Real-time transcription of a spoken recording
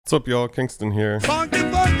What's up, y'all? Kingston here. Funky,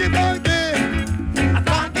 funky, funky. A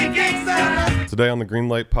funky gangsta. Today on the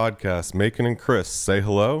Greenlight Podcast, Macon and Chris say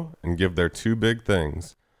hello and give their two big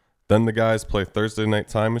things. Then the guys play Thursday Night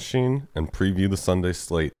Time Machine and preview the Sunday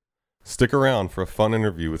slate. Stick around for a fun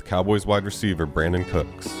interview with Cowboys wide receiver Brandin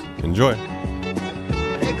Cooks. Enjoy.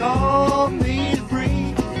 They call me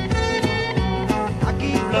free. I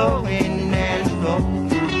keep blowing and blowing.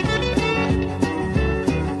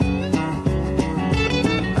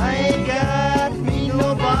 I ain't got me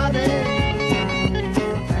nobody.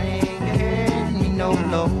 I ain't got me no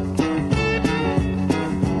low.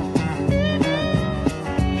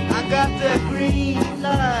 I got the green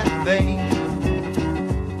light, babe.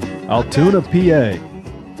 Altoona, PA.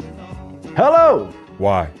 Hello.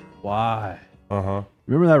 Why? Why? Uh-huh.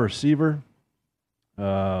 Remember that receiver?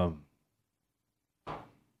 Mark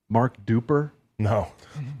Duper? No.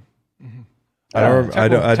 I don't.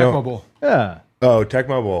 Tecmo. Yeah. Oh,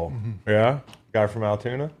 Tecmo Bowl. Yeah, guy from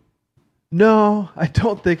Altoona. No, I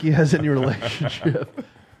don't think he has any relationship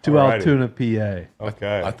to Alrighty. Altoona, PA.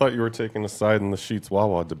 Okay. I thought you were taking a side in the Sheets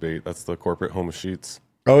Wawa debate. That's the corporate home of Sheets.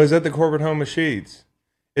 Oh, is that the corporate home of Sheets?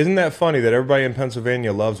 Isn't that funny that everybody in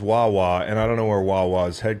Pennsylvania loves Wawa, and I don't know where Wawa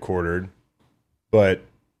is headquartered, but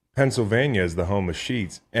Pennsylvania is the home of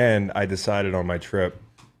Sheets. And I decided on my trip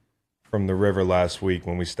from the river last week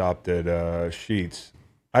when we stopped at Sheets.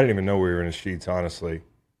 I didn't even know we were in Sheets, honestly.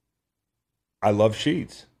 I love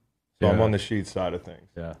Sheets, so I'm Yeah. on the Sheets side of things.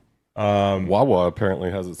 Yeah. Wawa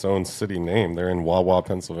apparently has its own city name. They're in Wawa,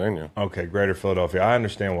 Pennsylvania. Okay, Greater Philadelphia. I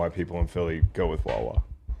understand why people in Philly go with Wawa.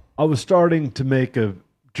 I was starting to make a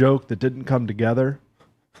joke that didn't come together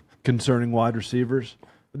concerning wide receivers.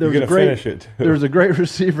 There You're was gonna finish it, too. There was a great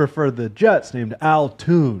receiver for the Jets named Al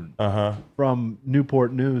Toon Uh-huh. from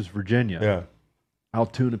Newport News, Virginia. Yeah,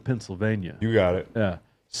 Altoona, Pennsylvania. you got it. Yeah,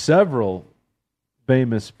 several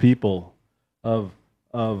famous people of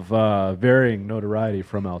varying notoriety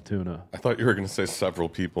from Altoona. I thought you were going to say several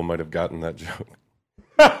people might have gotten that joke.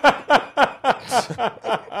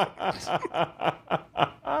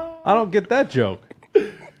 I don't get that joke.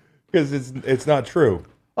 Because it's not true.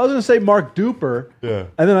 I was going to say Mark Duper, Yeah.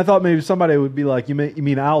 and then I thought maybe somebody would be like, "You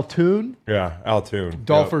mean Al Toon?" Yeah, Altoon.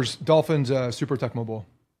 Dolphins Super Tecmo Bowl.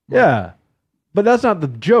 Yeah, but that's not the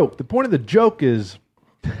joke. The point of the joke is,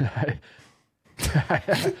 Can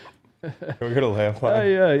we go to layup line?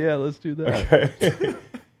 yeah, let's do that.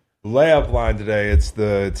 Layup line today. It's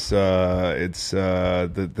the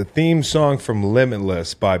theme song from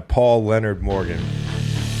Limitless by Paul Leonard Morgan.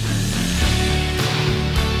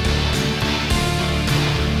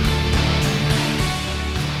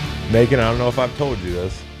 Macon, I don't know if I've told you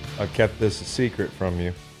this. I kept this a secret from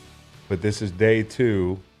you, but this is day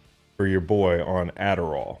 2 for your boy on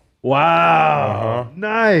Adderall. Wow,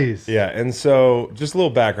 nice. Yeah, and so just a little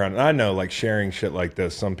background. And I know, like, sharing shit like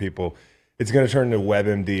this, some people, it's going to turn into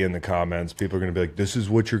WebMD in the comments. People are going to be like, this is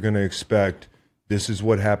what you're going to expect. This is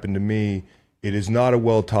what happened to me. It is not a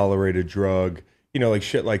well-tolerated drug. You know, like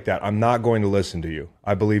shit like that. I'm not going to listen to you.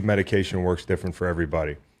 I believe medication works different for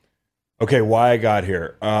everybody. Okay, why I got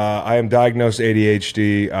here. I am diagnosed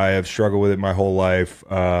ADHD. I have struggled with it my whole life.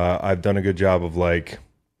 I've done a good job of, like,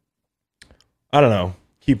 I don't know,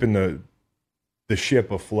 keeping the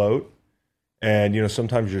ship afloat. And, you know,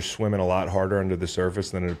 sometimes you're swimming a lot harder under the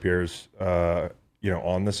surface than it appears,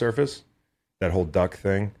 on the surface, that whole duck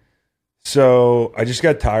thing. So I just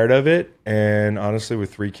got tired of it. And honestly,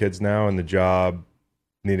 with 3 kids now and the job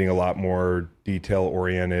needing a lot more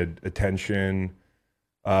detail-oriented attention,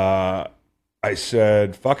 I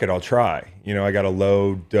said, fuck it, I'll try. You know, I got a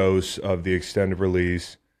low dose of the extended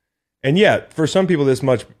release. And yeah, for some people, this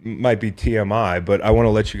might be TMI, but I want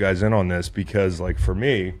to let you guys in on this because, like, for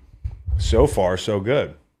me, so far, so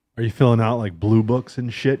good. Are you filling out like blue books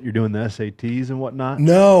and shit? You're doing the SATs and whatnot?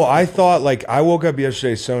 No, I thought, like, I woke up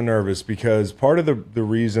yesterday so nervous because part of the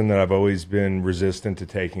reason that I've always been resistant to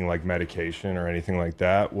taking, like, medication or anything like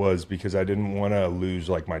that was because I didn't want to lose,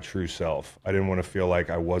 like, my true self. I didn't want to feel like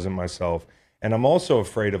I wasn't myself. And I'm also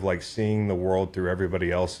afraid of, like, seeing the world through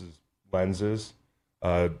everybody else's lenses.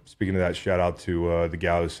 Speaking of that, shout out to the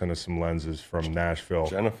gal who sent us some lenses from Nashville.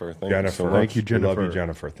 Jennifer, thank you so much. Thank you, Jennifer. We love you,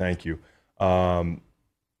 Jennifer. Thank you.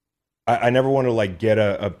 I never want to, like, get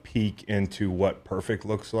a peek into what perfect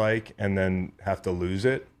looks like and then have to lose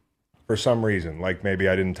it for some reason. Like, maybe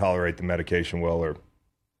I didn't tolerate the medication well, or,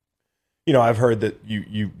 you know, I've heard that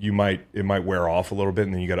it might wear off a little bit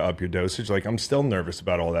and then you got to up your dosage. Like, I'm still nervous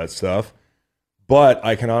about all that stuff. But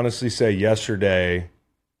I can honestly say yesterday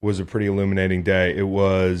was a pretty illuminating day. It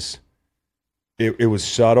was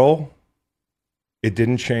subtle, It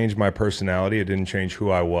didn't change my personality. It didn't change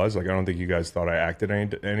who I was. Like, I don't think you guys thought I acted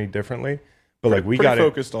any differently. But like, we got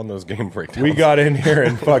focused on those game breakdowns. We got in here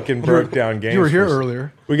and fucking broke down games. You were here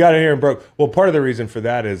earlier. We got in here and broke. Well, part of the reason for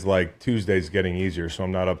that is like Tuesday's getting easier, so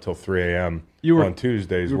I'm not up till 3 a.m. on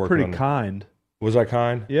Tuesdays. You were working pretty kind. Was I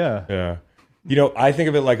kind? Yeah. Yeah. You know, I think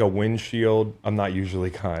of it like a windshield. I'm not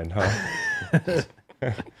usually kind, huh?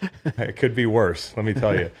 It could be worse, let me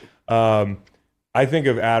tell you. I think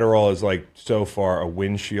of Adderall as like so far a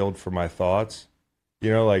windshield for my thoughts.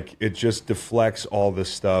 You know, like it just deflects all the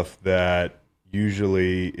stuff that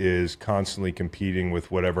usually is constantly competing with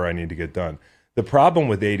whatever I need to get done. The problem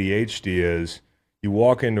with ADHD is you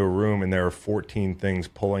walk into a room and there are 14 things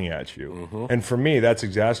pulling at you. Mm-hmm. And for me, that's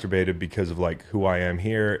exacerbated because of like who I am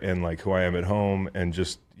here and like who I am at home. And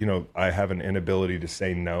just, you know, I have an inability to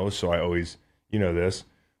say no. So I always, you know, this.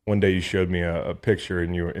 One day you showed me a picture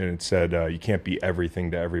and it said, you can't be everything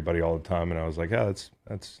to everybody all the time. And I was like, yeah,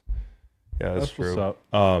 that's true. What's up.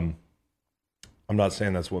 I'm not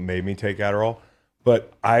saying that's what made me take Adderall,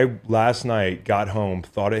 but I last night got home,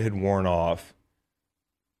 thought it had worn off.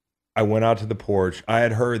 I went out to the porch. I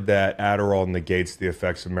had heard that Adderall negates the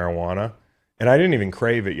effects of marijuana, and I didn't even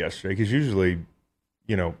crave it yesterday because usually,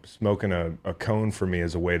 you know, smoking a cone for me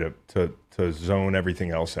is a way to zone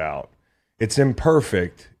everything else out. It's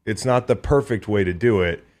imperfect. It's not the perfect way to do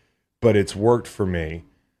it, but it's worked for me.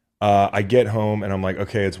 I get home and I'm like,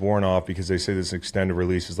 okay, it's worn off because they say this extended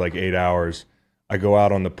release is like 8 hours. I go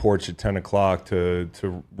out on the porch at 10 o'clock to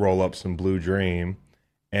roll up some Blue Dream,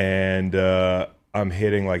 and I'm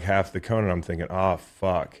hitting like half the cone, and I'm thinking, oh,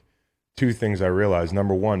 fuck. Two things I realized.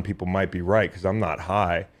 Number one, people might be right because I'm not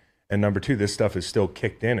high. And number two, this stuff is still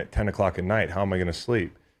kicked in at 10 o'clock at night. How am I going to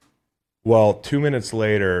sleep? Well, 2 minutes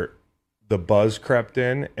later, the buzz crept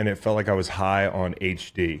in, and it felt like I was high on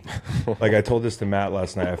HD. Like I told this to Matt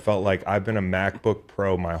last night. I felt like I've been a MacBook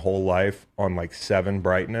Pro my whole life on like 7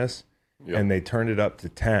 brightness. Yep. And they turned it up to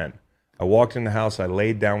 10. I walked in the house. I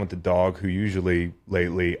laid down with the dog, who usually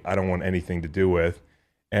lately I don't want anything to do with.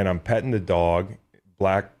 And I'm petting the dog,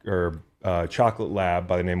 chocolate lab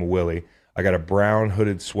by the name of Willie. I got a brown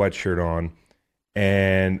hooded sweatshirt on.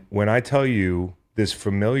 And when I tell you this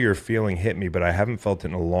familiar feeling hit me, but I haven't felt it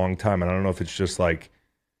in a long time. And I don't know if it's just like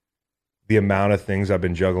the amount of things I've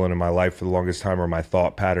been juggling in my life for the longest time or my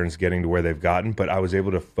thought patterns getting to where they've gotten. But I was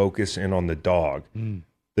able to focus in on the dog. Mm.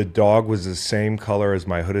 The dog was the same color as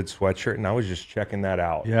my hooded sweatshirt, and I was just checking that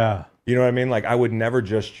out. Yeah. You know what I mean? Like, I would never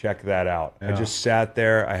just check that out. Yeah. I just sat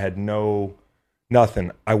there. I had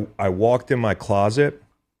nothing. I walked in my closet,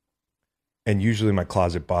 and usually my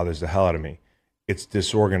closet bothers the hell out of me. It's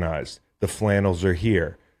disorganized. The flannels are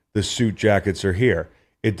here. The suit jackets are here.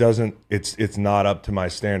 It's not up to my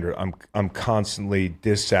standard. I'm constantly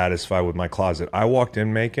dissatisfied with my closet. I walked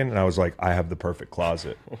in, Macon, and I was like, I have the perfect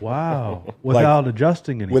closet. Wow. Without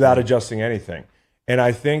adjusting anything. Without adjusting anything. And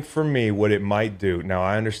I think for me, what it might do, now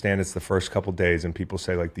I understand it's the first couple days and people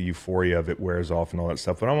say like the euphoria of it wears off and all that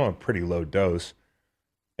stuff, but I'm on a pretty low dose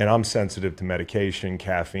and I'm sensitive to medication,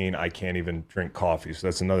 caffeine. I can't even drink coffee. So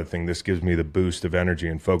that's another thing. This gives me the boost of energy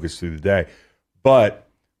and focus through the day. But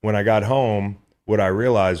when I got home, what I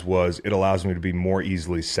realized was it allows me to be more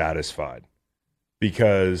easily satisfied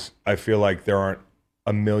because I feel like there aren't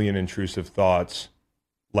a million intrusive thoughts.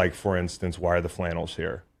 Like, for instance, why are the flannels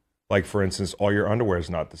here? Like, for instance, all your underwear is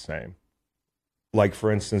not the same. Like,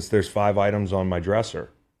 for instance, there's 5 items on my dresser.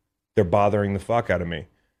 They're bothering the fuck out of me.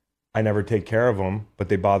 I never take care of them, but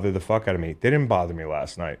they bother the fuck out of me. They didn't bother me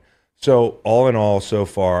last night. So all in all, so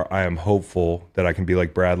far, I am hopeful that I can be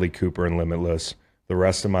like Bradley Cooper in Limitless the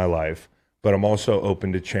rest of my life. But I'm also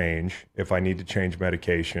open to change if I need to change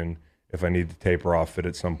medication, if I need to taper off it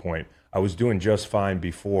at some point. I was doing just fine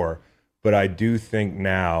before, but I do think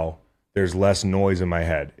now there's less noise in my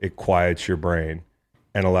head. It quiets your brain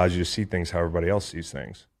and allows you to see things how everybody else sees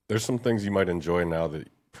things. There's some things you might enjoy now that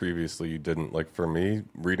previously you didn't. Like for me,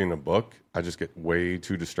 reading a book, I just get way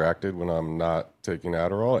too distracted when I'm not taking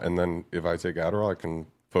Adderall. And then if I take Adderall, I can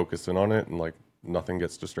focus in on it and like nothing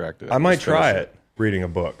gets distracted. I might try it, reading a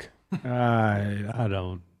book. I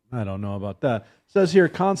don't know about that. It says here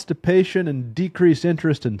constipation and decreased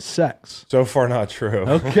interest in sex. So far, not true.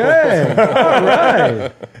 Okay, all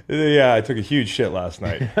right. Yeah, I took a huge shit last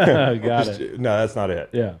night. Got it. No, that's not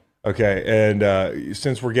it. Yeah. Okay, and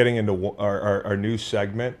since we're getting into our new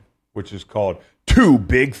segment, which is called Two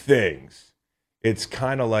Big Things, it's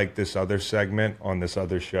kind of like this other segment on this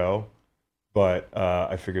other show, but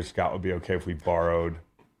I figured Scott would be okay if we borrowed.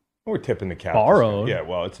 We're tipping the cap. Borrowed? Yeah,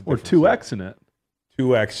 well, it's a We're 2Xing it.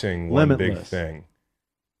 2Xing one Limitless. big thing.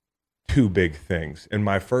 two big things. And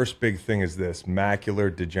my first big thing is this: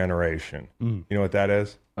 macular degeneration. You know what that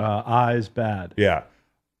is? Eyes bad. Yeah,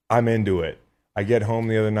 I'm into it. I get home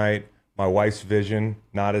the other night. My wife's vision,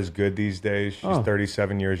 not as good these days. She's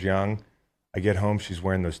 37 years young. I get home, she's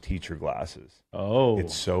wearing those teacher glasses. Oh.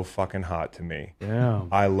 It's so fucking hot to me. Yeah.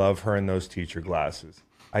 I love her in those teacher glasses.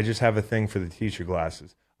 I just have a thing for the teacher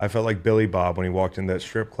glasses. I felt like Billy Bob when he walked in that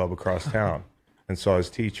strip club across town and saw his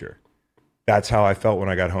teacher. That's how I felt when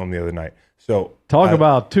I got home the other night. So Talk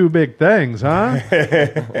about two big things, huh?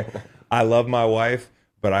 I love my wife,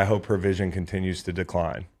 but I hope her vision continues to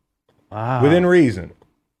decline. Wow. Within reason.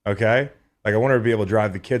 Okay? Like, I want her to be able to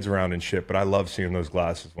drive the kids around and shit, but I love seeing those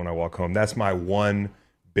glasses when I walk home. That's my one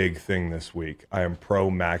big thing this week. I am pro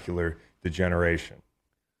macular degeneration.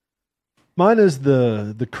 Mine is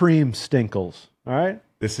the cream stinkles. All right?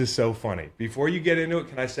 This is so funny. Before you get into it,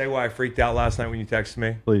 can I say why I freaked out last night when you texted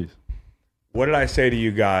me? Please. What did I say to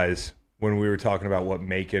you guys when we were talking about what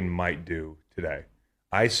Macon might do today?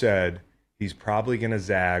 I said he's probably going to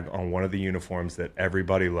zag on one of the uniforms that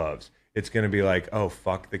everybody loves. It's going to be like, oh,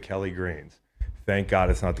 fuck the Kelly Greens. Thank God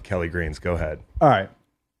it's not the Kelly Greens. Go ahead. All right.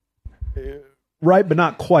 Right, but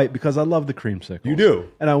not quite, because I love the creamsicles. You do?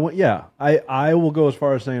 And I will go as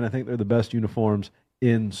far as saying I think they're the best uniforms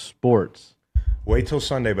in sports. Wait till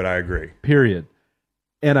Sunday, but I agree. Period.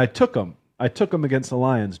 And I took them. I took them against the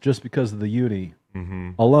Lions just because of the uni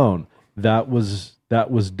alone. That was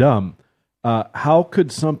dumb. How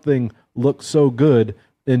could something look so good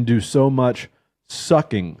and do so much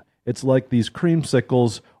sucking? It's like these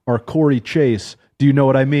creamsicles are Corey Chase. Do you know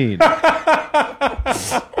what I mean? All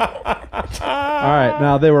right.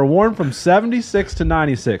 Now, they were worn from 76 to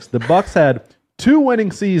 96. The Bucks had 2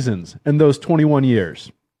 winning seasons in those 21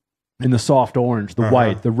 years. In the soft orange, the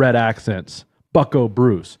white, the red accents. Bucko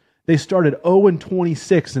Bruce. They started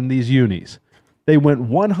 0-26 in these unis. They went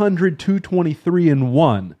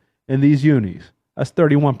 100-23-1 in these unis. That's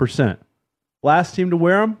 31%. Last team to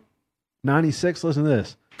wear them, 96. Listen to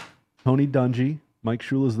this. Tony Dungy, Mike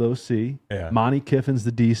Shula's the OC. Yeah. Monty Kiffin's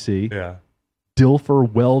the DC. Yeah.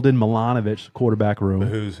 Dilfer, Weldon, Milanovic, quarterback room. The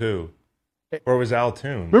who's who. Or was Al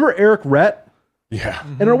Toon? Remember Eric Rett? Yeah.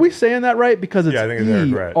 And are we saying that right? Because it's Yeah, I think it's Eric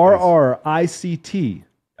Rett. E-R-R-I-C-T.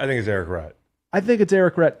 I think it's Eric Rett. I think it's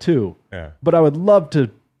Eric Rett too. Yeah. But I would love to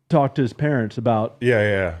talk to his parents about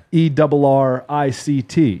Yeah.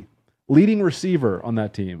 E-R-R-I-C-T. Leading receiver on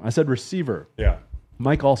that team. I said receiver. Yeah.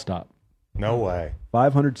 Mike Allstott. No way.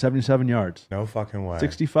 577 yards. No fucking way.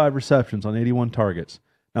 65 receptions on 81 targets.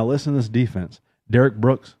 Now listen to this defense. Derek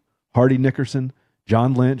Brooks, Hardy Nickerson,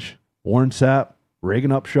 John Lynch, Warren Sapp,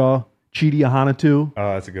 Reagan Upshaw, Chidi Ahanatu,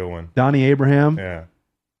 Oh, that's a good one. Donnie Abraham. Yeah.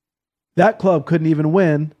 That club couldn't even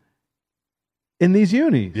win in these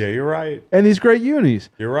unis. Yeah, you're right. And these great unis.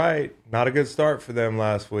 You're right. Not a good start for them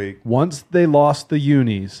last week. Once they lost the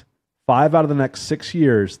unis, 5 out of the next 6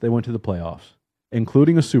 years, they went to the playoffs,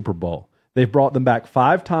 including a Super Bowl. They've brought them back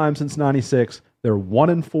 5 times since 96. They're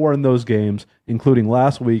 1-4 in those games, including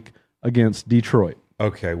last week against Detroit.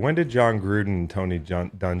 Okay, when did John Gruden and Tony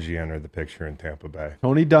Dungy enter the picture in Tampa Bay?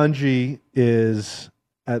 Tony Dungy is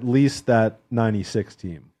at least that 96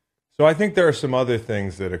 team. So I think there are some other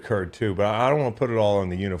things that occurred too, but I don't want to put it all on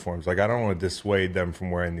the uniforms. Like, I don't want to dissuade them from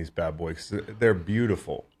wearing these bad boys. They're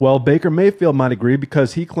beautiful. Well, Baker Mayfield might agree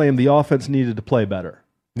because he claimed the offense needed to play better.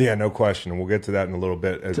 Yeah, no question. And we'll get to that in a little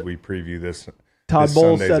bit as we preview this. Todd this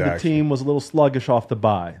Bowles Sunday's said the action. team was a little sluggish off the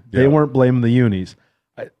bye. They Yeah. weren't blaming the unis.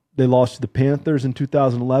 They lost to the Panthers in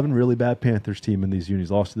 2011, really bad Panthers team in these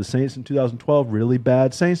unis. Lost to the Saints in 2012, really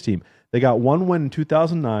bad Saints team. They got 1 win in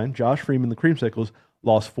 2009. Josh Freeman, the Creamsicles,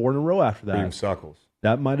 lost 4 in a row after that. Cream Suckles.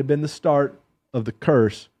 That might have been the start of the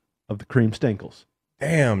curse of the Cream Stinkles.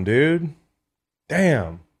 Damn, dude.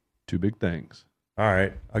 Damn. 2 big things. All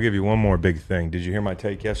right, I'll give you one more big thing. Did you hear my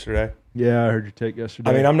take yesterday? Yeah, I heard your take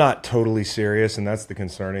yesterday. I mean, I'm not totally serious, and that's the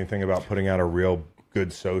concerning thing about putting out a real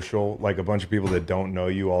good social. Like, a bunch of people that don't know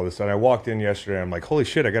you all of a sudden. I walked in yesterday, I'm like, holy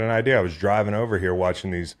shit, I got an idea. I was driving over here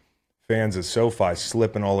watching these fans at SoFi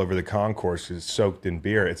slipping all over the concourse 'cause it's soaked in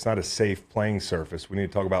beer. It's not a safe playing surface. We need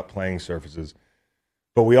to talk about playing surfaces.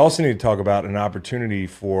 But we also need to talk about an opportunity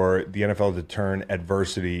for the NFL to turn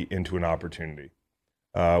adversity into an opportunity,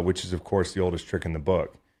 which is, of course, the oldest trick in the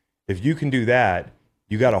book. If you can do that,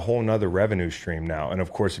 you got a whole nother revenue stream now. And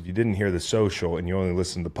of course, if you didn't hear the social and you only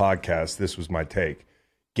listened to the podcast, this was my take.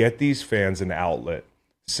 Get these fans an outlet.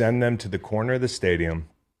 Send them to the corner of the stadium.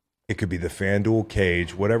 It could be the FanDuel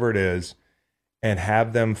cage, whatever it is, and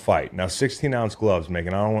have them fight. Now, 16-ounce gloves,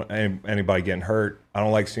 Megan. I don't want anybody getting hurt. I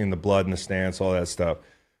don't like seeing the blood in the stands, all that stuff.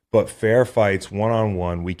 But fair fights,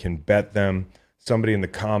 one-on-one, we can bet them somebody in the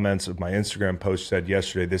comments of my Instagram post said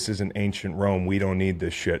yesterday, this isn't ancient Rome. We don't need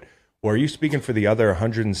this shit. Well, are you speaking for the other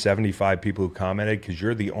 175 people who commented? Because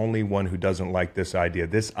you're the only one who doesn't like this idea.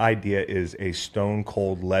 This idea is a stone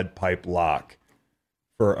cold lead pipe lock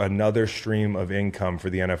for another stream of income for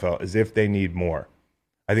the NFL, as if they need more.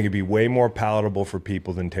 I think it'd be way more palatable for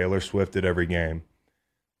people than Taylor Swift at every game.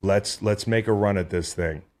 Let's make a run at this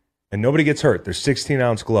thing. And nobody gets hurt. They're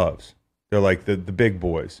 16-ounce gloves. They're like the big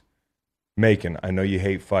boys. Macon, I know you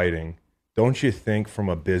hate fighting. Don't you think from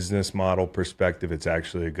a business model perspective it's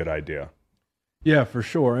actually a good idea? Yeah, for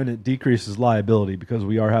sure. And it decreases liability because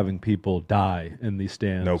we are having people die in these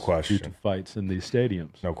stands. No question. Due to fights in these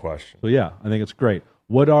stadiums. No question. So yeah, I think it's great.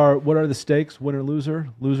 What are the stakes? Winner, loser?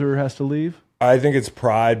 Loser has to leave? I think it's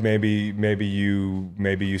pride. Maybe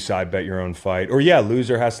you side bet your own fight. Or yeah,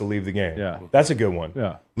 loser has to leave the game. Yeah. That's a good one.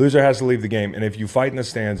 Yeah. Loser has to leave the game. And if you fight in the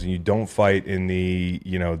stands and you don't fight in the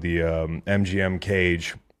MGM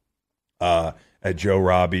cage at Joe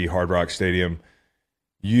Robbie Hard Rock Stadium,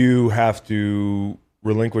 you have to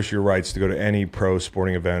relinquish your rights to go to any pro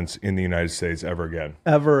sporting events in the United States ever again.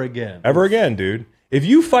 Ever again. Ever again, dude. If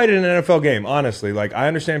you fight in an NFL game, honestly, like I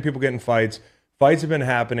understand people getting fights. Fights have been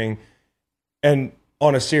happening. And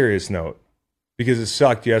on a serious note, because it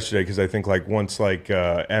sucked yesterday, because I think like once like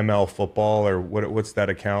ML football or what's that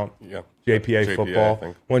account? Yeah. JPA I football.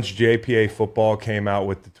 think. Once JPA football came out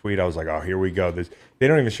with the tweet, I was like, oh, here we go. They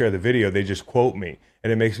don't even share the video. They just quote me.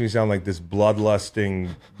 And it makes me sound like this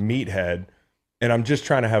bloodlusting meathead. And I'm just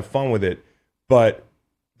trying to have fun with it. But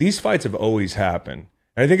these fights have always happened.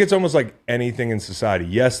 And I think it's almost like anything in society.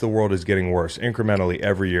 Yes, the world is getting worse. Incrementally,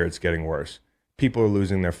 every year it's getting worse. People are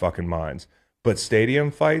losing their fucking minds. But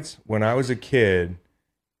stadium fights, when I was a kid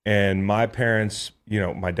and my parents,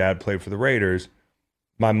 my dad played for the Raiders,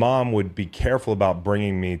 my mom would be careful about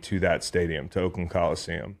bringing me to that stadium, to Oakland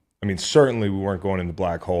Coliseum. I mean, certainly we weren't going in the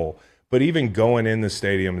black hole, but even going in the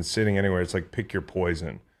stadium and sitting anywhere, it's like pick your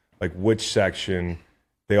poison. Like which section,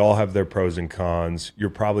 they all have their pros and cons.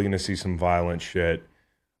 You're probably going to see some violent shit.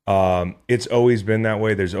 It's always been that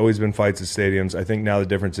way. There's always been fights at stadiums. I think now the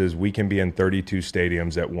difference is we can be in 32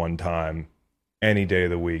 stadiums at one time any day of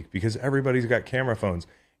the week because everybody's got camera phones.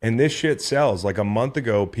 And this shit sells. Like a month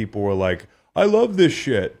ago, people were like, I love this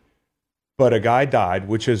shit. But a guy died,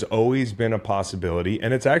 which has always been a possibility.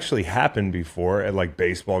 And it's actually happened before at like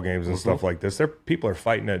baseball games and stuff like this. People are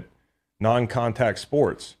fighting at non-contact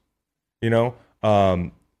sports. I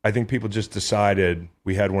think people just decided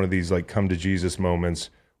we had one of these like come to Jesus moments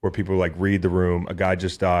where people like read the room, a guy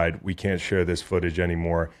just died, we can't share this footage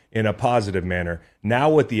anymore in a positive manner. Now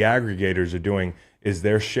what the aggregators are doing is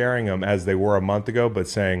they're sharing them as they were a month ago, but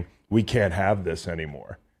saying we can't have this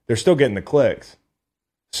anymore. They're still getting the clicks.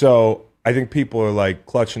 So I think people are like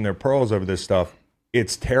clutching their pearls over this stuff.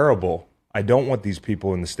 It's terrible. I don't want these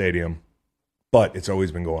people in the stadium, but it's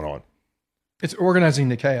always been going on. It's organizing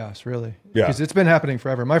the chaos, really. Yeah. Because it's been happening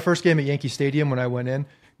forever. My first game at Yankee Stadium when I went in,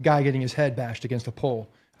 guy getting his head bashed against a pole.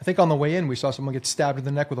 I think on the way in, we saw someone get stabbed in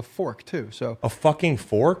the neck with a fork, too. So A fucking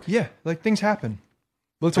fork? yeah, like things happen.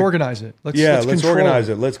 Let's organize it. Let's Let's organize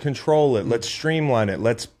it. Let's control it. Let's streamline it.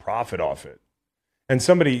 Let's profit off it. And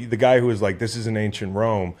somebody, the guy who was like, this is an ancient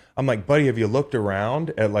Rome. I'm like, buddy, have you looked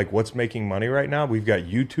around at like what's making money right now? We've got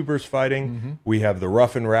YouTubers fighting. Mm-hmm. We have the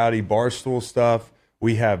rough and rowdy barstool stuff.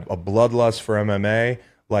 We have a bloodlust for MMA.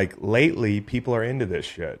 Like lately, people are into this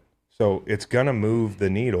shit. So it's going to move the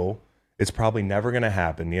needle. It's probably never going to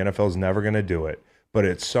happen. The NFL's never going to do it. But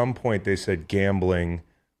at some point, they said gambling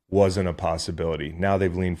wasn't a possibility. Now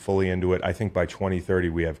they've leaned fully into it. I think by 2030,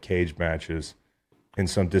 we have cage matches in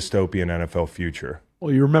some dystopian NFL future.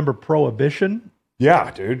 Well, you remember Prohibition?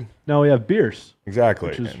 Yeah, dude. Now we have beers.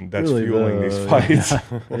 Exactly. And that's really fueling these fights.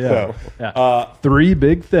 Yeah. So, Three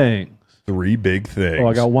big things. three big things. Oh,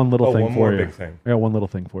 I got one little thing one for more you. big thing. I got one little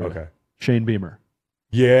thing for you. Okay. Shane Beamer.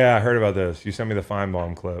 Yeah, I heard about this. You sent me the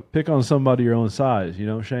Feinbaum clip. Pick on somebody your own size. You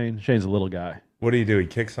know, Shane? Shane's a little guy. What did he do? He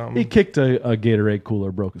kicked something? He kicked a Gatorade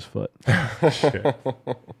cooler, broke his foot. Shit.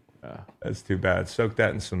 That's too bad. Soak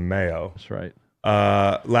that in some mayo. That's right.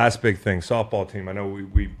 Last big thing, softball team. I know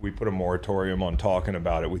we put a moratorium on talking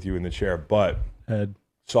about it with you in the chair, but Ed.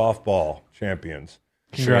 softball champions.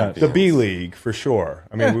 Congrats. The B League, for sure.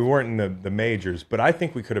 I mean, we weren't in the majors, but I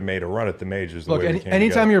think we could have made a run at the majors. Look,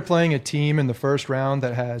 anytime you're playing a team in the first round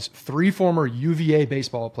that has 3 former UVA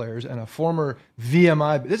baseball players and a former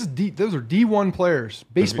VMI, those are D1 players,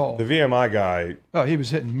 baseball. The VMI guy. Oh, he was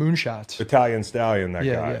hitting moonshots. Italian Stallion, that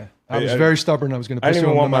guy. Yeah. I was very stubborn. I was going to. I didn't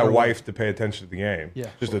even want my wife wife to pay attention to the game. Yeah.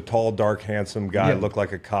 Just a tall, dark, handsome guy, Yeah. looked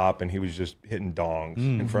like a cop, and he was just hitting dongs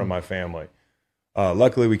in front of my family.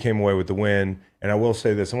 Luckily, we came away with the win. And I will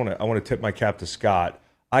say this: I want to tip my cap to Scott.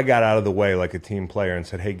 I got out of the way like a team player and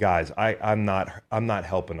said, "Hey guys, I'm not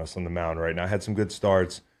helping us on the mound right now. I had some good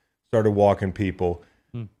starts, started walking people,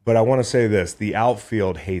 but I want to say this: the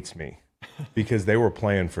outfield hates me because they were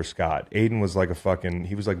playing for Scott. Aiden was like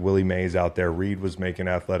he was like Willie Mays out there. Reed was making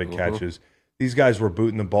athletic catches. These guys were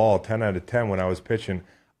booting the ball 10 out of 10 when I was pitching.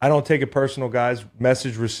 I don't take it personal, guys.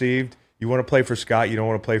 Message received. You want to play for Scott, you don't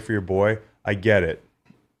want to play for your boy. I get it.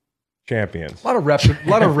 Champions. A lot of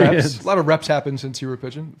reps happen since you were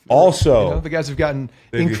pitching. Also, the guys have gotten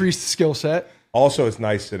increased skill set. Also, it's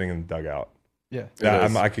nice sitting in the dugout. Yeah,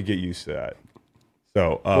 I could get used to that.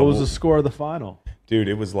 So, what was the score of the final? Dude,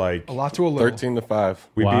 it was like a lot to a little. 13-5.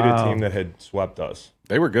 We beat a team that had swept us.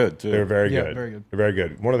 They were good too. They were very good. Very good. They're very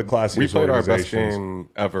good. One of the classiest We played our best organizations. game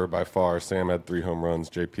ever by far. Sam had 3 home runs.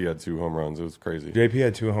 JP had 2 home runs. It was crazy. JP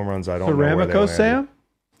had 2 home runs. I don't know where they Ceramico landed. Sam?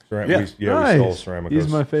 We Nice. stole Ceramico. He's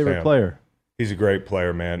my favorite Sam. player. He's a great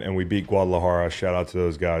player, man. And we beat Guadalajara. Shout out to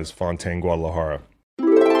those guys. Fontaine, Guadalajara.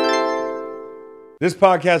 This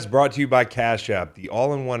podcast is brought to you by Cash App, the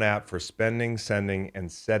all-in-one app for spending, sending,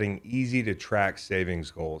 and setting easy-to-track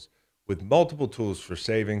savings goals. With multiple tools for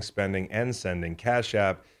saving, spending, and sending, Cash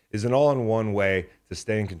App is an all-in-one way to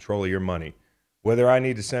stay in control of your money. Whether I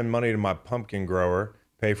need to send money to my pumpkin grower,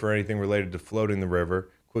 pay for anything related to floating the river,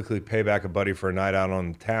 quickly pay back a buddy for a night out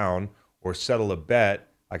on the town, or settle a bet,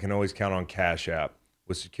 I can always count on Cash App.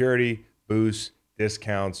 With security, boosts,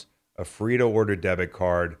 discounts, a free-to-order debit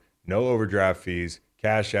card, no overdraft fees,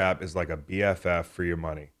 Cash App is like a BFF for your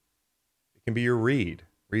money. It can be your Reed.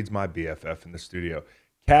 Reed's my BFF in the studio.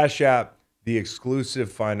 Cash App, the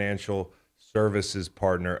exclusive financial services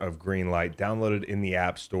partner of Greenlight. Download it in the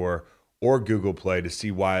App Store or Google Play to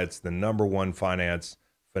see why it's the #1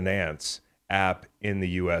 finance app in the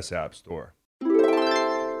U.S. App Store.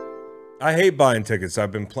 I hate buying tickets.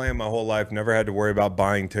 I've been playing my whole life, never had to worry about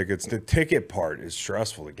buying tickets. The ticket part is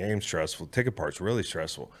stressful. The game's stressful. The ticket part's really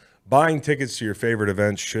stressful. Buying tickets to your favorite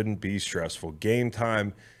events shouldn't be stressful. Game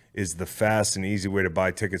Time is the fast and easy way to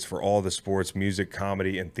buy tickets for all the sports, music,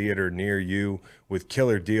 comedy, and theater near you. With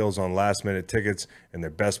killer deals on last-minute tickets and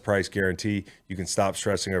their best price guarantee, you can stop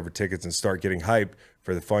stressing over tickets and start getting hype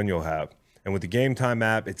for the fun you'll have. And with the Game Time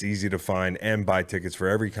app, it's easy to find and buy tickets for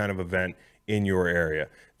every kind of event in your area.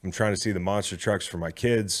 If I'm trying to see the monster trucks for my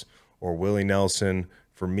kids or Willie Nelson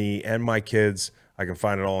for me and my kids, I can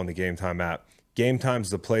find it all in the Game Time app. Game Time's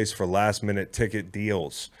the place for last-minute ticket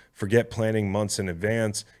deals. Forget planning months in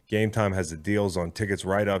advance. Game Time has the deals on tickets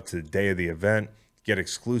right up to the day of the event. Get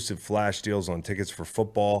exclusive flash deals on tickets for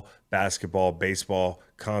football, basketball, baseball,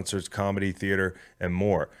 concerts, comedy, theater, and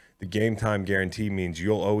more. The Game Time guarantee means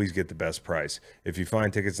you'll always get the best price. If you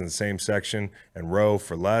find tickets in the same section and row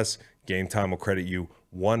for less, Game Time will credit you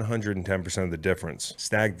 110% of the difference.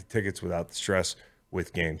 Snag the tickets without the stress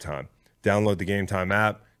with Game Time. Download the Game Time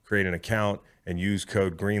app, create an account, and use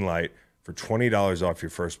code GREENLIGHT for $20 off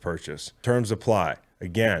your first purchase. Terms apply.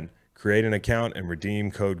 Again, create an account and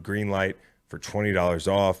redeem code GREENLIGHT for $20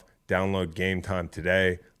 off. Download Game Time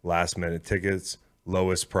today. Last minute tickets,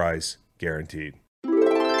 lowest price guaranteed.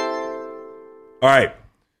 All right.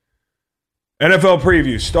 NFL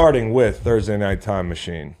preview starting with Thursday Night Time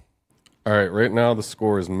Machine. All right, right now the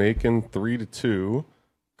score is Macon 3-2.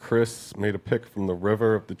 Chris made a pick from the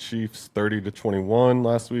river of the Chiefs 30-21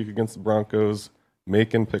 last week against the Broncos.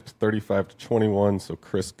 Macon picked 35-21, so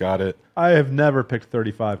Chris got it. I have never picked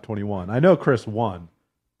 35-21. I know Chris won,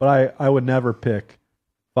 but I would never pick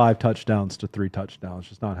 5 touchdowns to 3 touchdowns. It's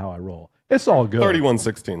just not how I roll. It's all good.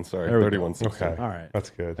 31-16, sorry. There we go. 31-16. Okay. All right. That's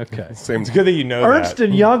good. Okay. Same. It's good that you know Ernst that.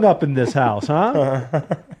 and Young up in this house, huh?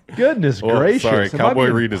 Goodness Oh, gracious. sorry, Am I Cowboy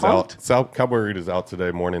being Reed is punked? out. Cowboy Reed is out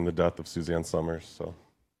today, mourning the death of Suzanne Summers. So,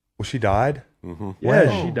 Well, she died? Yeah,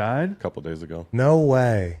 When? she died. a couple days ago. No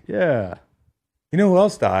way. Yeah. You know who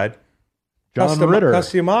else died? John Ritter.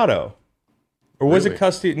 Customato. Or was Really? it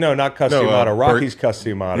Custi? No, not Customato. Bert- Rocky's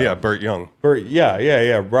Customato. Yeah, Burt Young.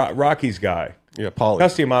 Yeah. Rocky's guy. Yeah, Paulie.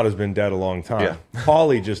 Customato's been dead a long time. Yeah.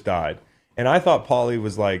 Paulie just died. And I thought Paulie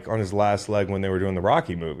was like on his last leg when they were doing the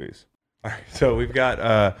Rocky movies. All right, so we've got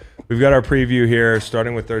our preview here,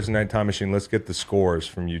 starting with Thursday Night Time Machine. Let's get the scores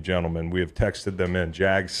from you gentlemen. We have texted them in.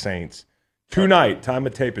 Jags, Saints. Tonight, time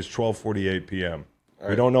of tape is 12:48 p.m.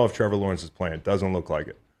 We don't know if Trevor Lawrence is playing. Doesn't look like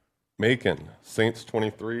it. Macon, Saints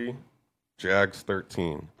 23, Jags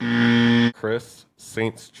 13. Chris,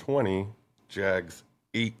 Saints 20, Jags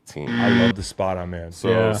 18. I love the spot I'm in. So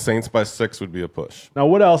Yeah. Saints by 6 would be a push. Now,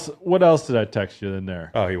 what else? What else did I text you in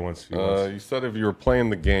there? Oh, he wants. You said if you were playing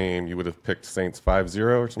the game, you would have picked Saints 5-0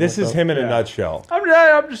 or something. This like is that? him in a nutshell.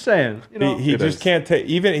 I'm just saying. You know, He It just is. can't take.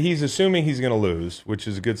 Even he's assuming he's going to lose, which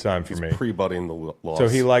is a good sign for me. Pre-butting the loss. So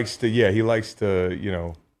he likes to. Yeah, he likes to.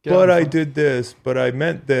 Get But out in I front. did this. But I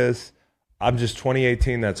meant this. I'm just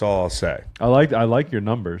 2018. That's all I'll say. I like your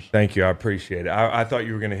numbers. Thank you. I appreciate it. I thought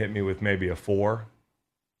you were going to hit me with maybe a 4.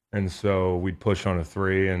 And so we'd push on a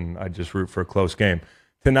 3, and I'd just root for a close game.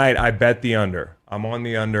 Tonight, I bet the under. I'm on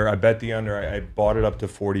the under. I bet the under. I bought it up to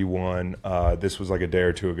 41. This was like a day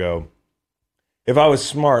or two ago. If I was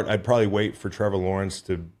smart, I'd probably wait for Trevor Lawrence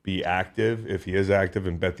to be active, if he is active,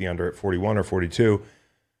 and bet the under at 41 or 42.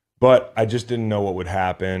 But I just didn't know what would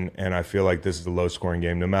happen, and I feel like this is a low-scoring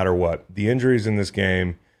game no matter what. The injuries in this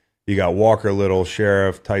game, you got Walker Little,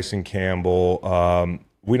 Sheriff, Tyson Campbell.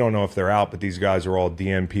 We don't know if they're out, but these guys are all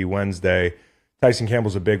DNP Wednesday. Tyson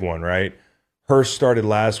Campbell's a big one, right? Hurst started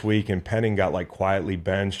last week, and Penning got like quietly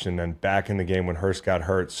benched and then back in the game when Hurst got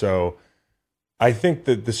hurt. So I think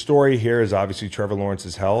that the story here is obviously Trevor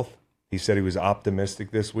Lawrence's health. He said he was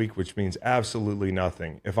optimistic this week, which means absolutely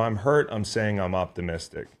nothing. If I'm hurt, I'm saying I'm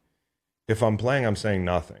optimistic. If I'm playing, I'm saying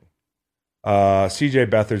nothing. CJ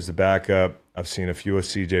Beathard's the backup. I've seen a few of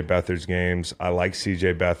CJ Beathard's games. I like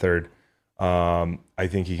CJ Beathard. I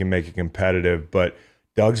think he can make it competitive, but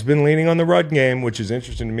Doug's been leaning on the run game, which is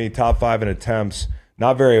interesting to me. Top 5 in attempts,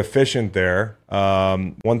 not very efficient there.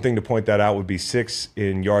 One thing to point that out would be 6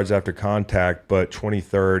 in yards after contact, but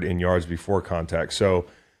 23rd in yards before contact. So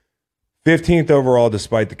 15th overall,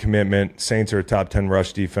 despite the commitment. Saints are a top 10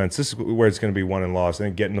 rush defense. This is where it's going to be won and lost. I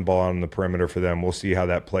think getting the ball on the perimeter for them. We'll see how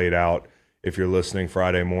that played out if you're listening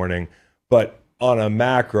Friday morning. But on a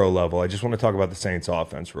macro level, I just want to talk about the Saints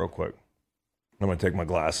offense real quick. I'm going to take my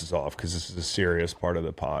glasses off because this is a serious part of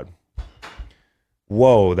the pod.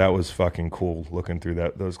 Whoa, that was fucking cool looking through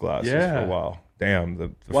those glasses for Yeah. a while. Damn.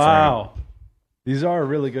 The Wow, these are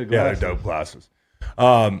really good yeah, glasses. they're dope glasses.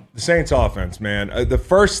 The Saints offense, man. The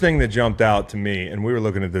first thing that jumped out to me, and we were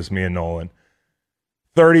looking at this, me and Nolan,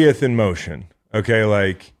 30th in motion.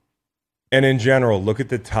 Okay, and in general, look at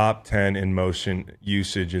the top 10 in motion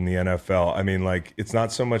usage in the NFL. I mean, it's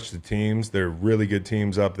not so much the teams. They're really good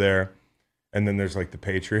teams up there. And then there's the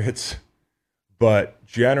Patriots. But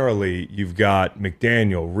generally, you've got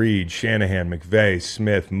McDaniel, Reed, Shanahan, McVay,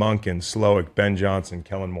 Smith, Munkin, Slowick, Ben Johnson,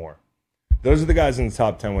 Kellen Moore. Those are the guys in the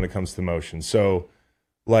top 10 when it comes to motion. So,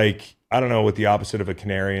 I don't know what the opposite of a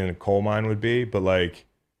canary in a coal mine would be, but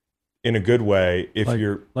in a good way, if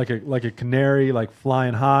you're like a canary,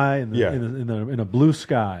 flying high in a blue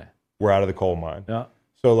sky. we're out of the coal mine. Yeah.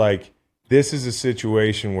 So this is a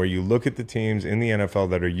situation where you look at the teams in the NFL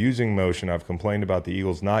that are using motion. I've complained about the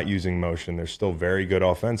Eagles not using motion. They're still very good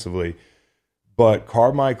offensively. But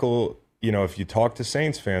Carmichael, if you talk to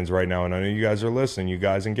Saints fans right now, and I know you guys are listening, you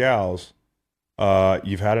guys and gals,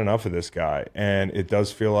 you've had enough of this guy. And it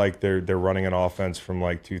does feel like they're running an offense from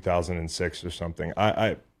 2006 or something.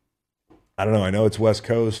 I don't know. I know it's West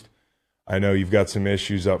Coast. I know you've got some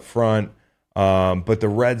issues up front. But the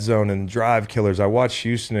red zone and drive killers, I watched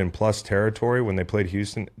Houston in plus territory when they played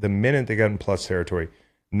Houston. The minute they got in plus territory,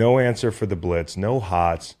 no answer for the blitz, no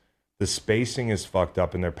hots. The spacing is fucked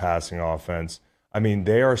up in their passing offense. I mean,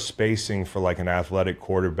 they are spacing for an athletic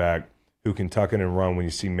quarterback who can tuck it and run when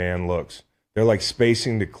you see man looks. They're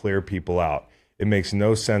spacing to clear people out. It makes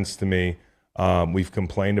no sense to me. We've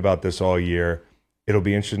complained about this all year. It'll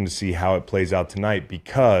be interesting to see how it plays out tonight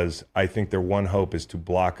because I think their one hope is to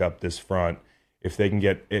block up this front. If they can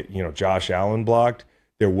get it, Josh Allen blocked,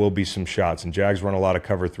 there will be some shots. And Jags run a lot of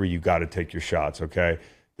cover 3. You got to take your shots, okay?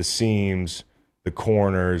 The seams, the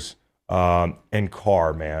corners, and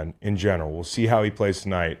Carr, man, in general. We'll see how he plays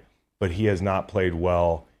tonight, but he has not played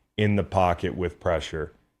well in the pocket with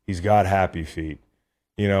pressure. He's got happy feet.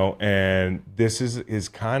 And this is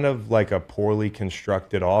kind of a poorly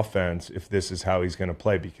constructed offense if this is how he's going to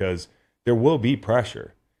play because there will be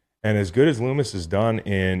pressure. And as good as Loomis has done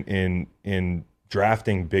in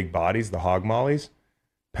drafting big bodies, the hog mollies,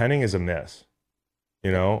 Penning is a miss.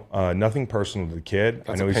 Nothing personal to the kid. That's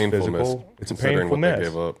I know a he's painful physical. miss, It's a considering painful what they miss.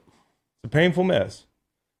 gave up. It's a painful miss.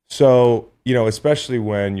 So, especially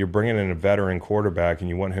when you're bringing in a veteran quarterback and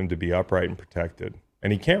you want him to be upright and protected,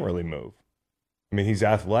 and he can't really move. I mean, he's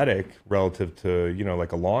athletic relative to,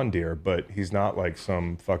 a lawn deer, but he's not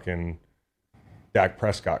some fucking Dak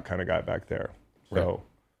Prescott kind of guy back there. So,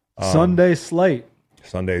 Sunday slate.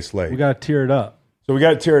 Sunday slate. We got to tear it up. So we got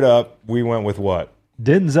to tear it up. We went with what?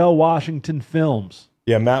 Denzel Washington films.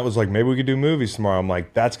 Yeah, Matt was like, maybe we could do movies tomorrow. I'm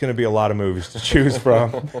like, that's going to be a lot of movies to choose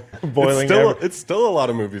from. It's still a lot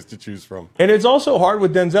of movies to choose from. And it's also hard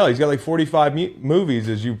with Denzel. He's got like 45 movies,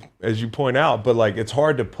 as you point out. But like, it's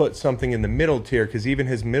hard to put something in the middle tier because even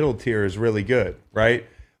his middle tier is really good, right?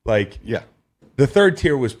 Like, Yeah. the third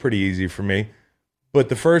tier was pretty easy for me, but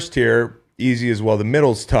the first tier easy as well. The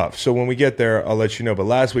middle's tough. So when we get there, I'll let you know. But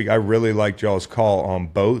last week, I really liked y'all's call on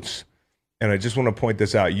boats. And I just want to point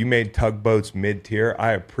this out. You made tugboats mid-tier.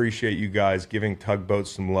 I appreciate you guys giving tugboats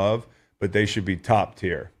some love, but they should be top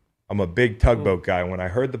tier. I'm a big tugboat guy. When I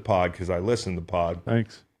heard the pod, because I listened to the pod,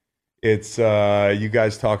 Thanks. it's you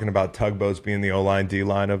guys talking about tugboats being the O-line,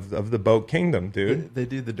 D-line of the boat kingdom, dude. They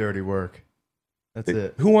do the dirty work. That's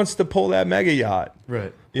it. Who wants to pull that mega yacht?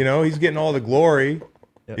 Right. You know, he's getting all the glory.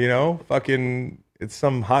 Yep. You know, fucking, it's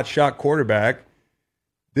some hot shot quarterback.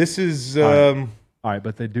 This is, All right,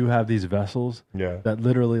 but they do have these vessels yeah, that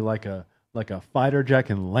literally like a fighter jet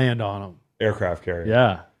can land on them. aircraft carrier.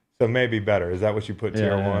 Yeah. So maybe better. Is that what you put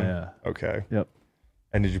tier Yeah, one? yeah. Okay. Yep.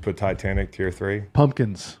 And did you put Titanic tier 3?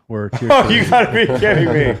 Pumpkins were tier Oh, 3. you gotta be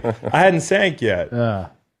kidding me! I hadn't sank yet. Yeah.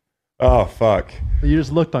 Oh fuck! You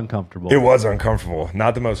just looked uncomfortable. It was uncomfortable.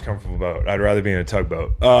 Not the most comfortable boat. I'd rather be in a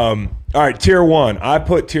tugboat. All right, tier 1. I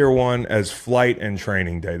put tier 1 as Flight and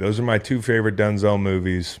Training Day. Those are my two favorite Denzel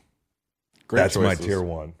movies. Great That's my choices. tier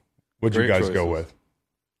 1. What'd Great you guys go choices. with?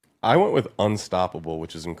 I went with Unstoppable,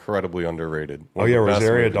 which is incredibly underrated. Oh One of yeah, the best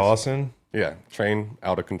Rosario movies. Dawson. Yeah, train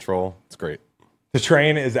out of control. It's great. The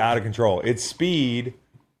train is out of control. It's speed,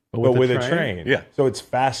 but with a train. Yeah. So it's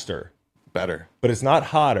faster, Better. but it's not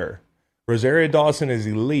hotter. Rosario Dawson is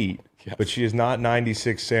elite, Yes. but she is not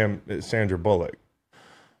 96 Sandra Bullock.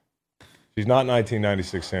 She's not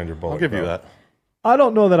 1996 Sandra Bullock. I'll give you bro. that. I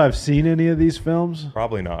don't know that I've seen any of these films.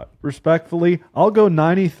 Probably not. Respectfully, I'll go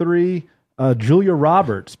 93. Julia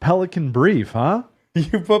Roberts, Pelican Brief, huh?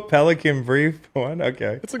 You put Pelican Brief one?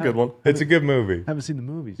 Okay. It's a good one. It's a good movie. Haven't seen the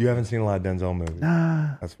movies. You haven't seen a lot of Denzel movies.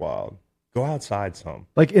 Nah. That's wild. Go outside some.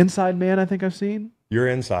 Like Inside Man, I think I've seen. You're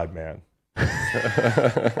Inside Man. So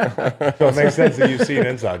it makes sense that you've seen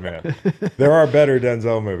Inside Man. There are better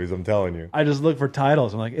Denzel movies, I'm telling you. I just look for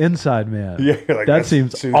titles. I'm like, Inside Man. Yeah, you're like, that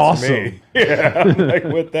seems suits awesome. me. Yeah, I'm like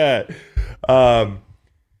with that.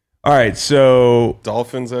 All right, so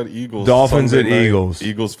Dolphins at Eagles. Dolphins Sunday at night. Eagles.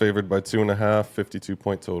 Eagles favored by 2.5,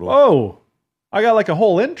 52-point total. Oh, I got like a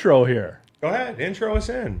whole intro here. go ahead, intro us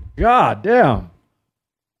in. God damn.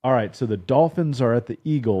 All right, so the Dolphins are at the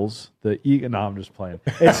Eagles. No, I'm just playing.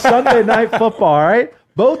 It's Sunday Night Football, all right?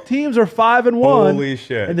 Both teams are 5-1. Holy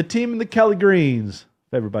shit. And the team in the Kelly Greens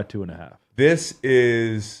favored by 2.5. This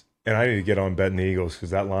is, and I need to get on betting the Eagles because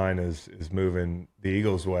that line is moving the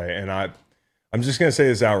Eagles' way. And I'm just going to say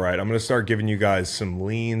this outright. I'm going to start giving you guys some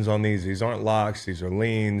leans on these. These aren't locks. These are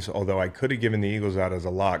leans, although I could have given the Eagles out as a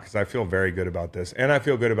lock because I feel very good about this. And I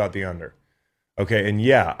feel good about the under. Okay, and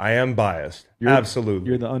yeah, I am biased. Absolutely.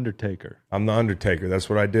 You're the Undertaker. I'm the Undertaker. That's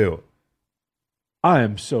what I do. I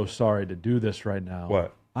am so sorry to do this right now.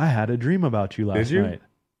 What? I had a dream about you last Did you? night.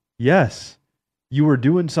 Yes. You were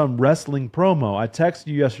doing some wrestling promo. I texted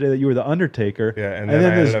you yesterday that you were the Undertaker. Yeah, and then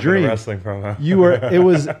I ended up in a wrestling promo.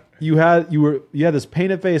 you had this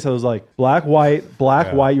painted face. I was like black, white.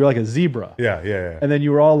 You were like a zebra. Yeah. And then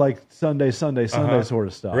you were all like Sunday sort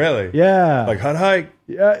of stuff. Really? Yeah. Like hut hike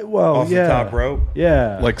yeah. Well, off yeah. the top rope.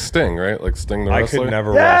 Yeah. Like Sting, right? Like Sting the I wrestler. could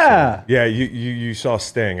never Yeah. wrestle. Yeah, you saw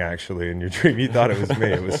Sting actually in your dream. You thought it was me.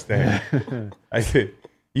 It was Sting. I said,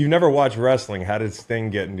 you've never watched wrestling. How did Sting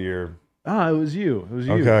get into your? It was you. It was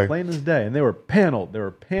you. Okay. Plain as day. And they were paneled.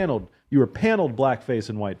 You were paneled blackface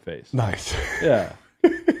and whiteface. Nice. Yeah.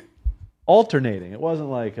 Alternating. It wasn't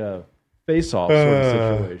like a face-off sort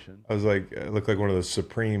of situation. I was like, it looked like one of those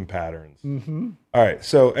Supreme patterns. Mm-hmm. All right.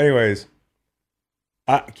 So, anyways,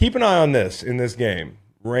 keep an eye on this in this game.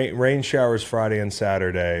 Rain showers Friday and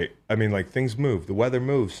Saturday. I mean, like things move. The weather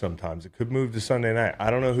moves sometimes. It could move to Sunday night.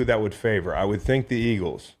 I don't know who that would favor. I would think the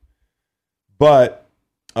Eagles. But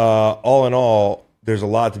all in all, there's a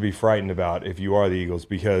lot to be frightened about if you are the Eagles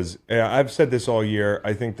because I've said this all year.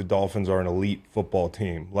 I think the Dolphins are an elite football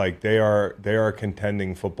team. Like they are a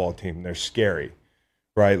contending football team. They're scary,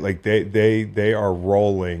 right? Like they are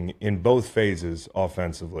rolling in both phases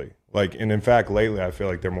offensively. Like, and in fact, lately I feel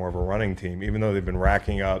like they're more of a running team, even though they've been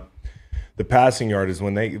racking up the passing yard. Is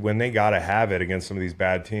when they got to have it against some of these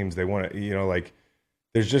bad teams. They want to, like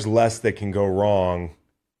there's just less that can go wrong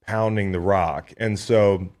pounding the rock, and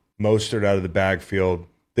so. Mostert out of the backfield.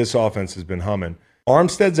 This offense has been humming.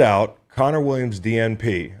 Armstead's out. Connor Williams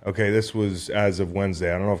DNP. Okay, this was as of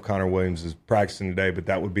Wednesday. I don't know if Connor Williams is practicing today, but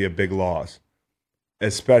that would be a big loss,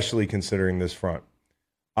 especially considering this front.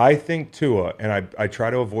 I think Tua, and I try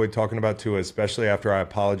to avoid talking about Tua, especially after I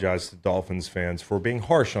apologize to Dolphins fans for being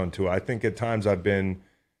harsh on Tua. I think at times I've been,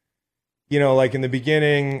 like in the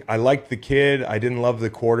beginning, I liked the kid. I didn't love the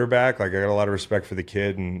quarterback. Like, I got a lot of respect for the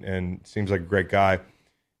kid and seems like a great guy.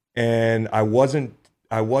 And I wasn't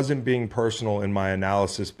being personal in my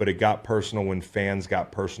analysis, but it got personal when fans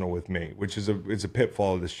got personal with me, which is a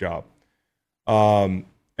pitfall of this job. And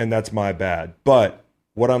that's my bad. But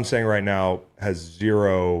what I'm saying right now has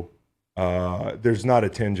zero, there's not a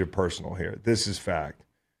tinge of personal here. This is fact.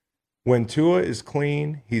 When Tua is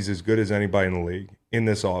clean, he's as good as anybody in the league in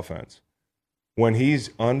this offense. When he's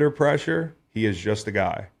under pressure, he is just a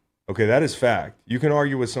guy. Okay, that is fact. You can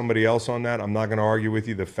argue with somebody else on that. I'm not going to argue with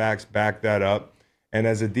you. The facts back that up. And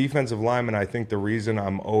as a defensive lineman, I think the reason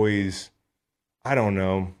I'm always, I don't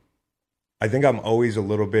know, I think I'm always a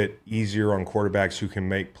little bit easier on quarterbacks who can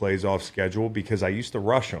make plays off schedule because I used to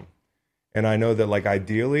rush them. And I know that, like,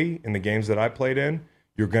 ideally in the games that I played in,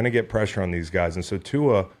 you're going to get pressure on these guys. And so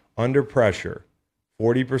Tua, under pressure,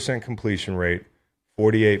 40% completion rate,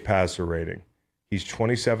 48 passer rating. He's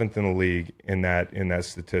 27th in the league in that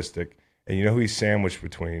statistic. And you know who he's sandwiched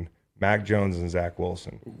between? Mac Jones and Zach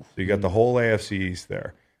Wilson. So you got the whole AFC East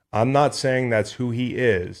there. I'm not saying that's who he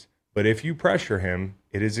is, but if you pressure him,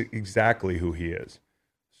 it is exactly who he is.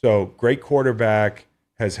 So great quarterback,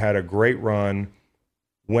 has had a great run.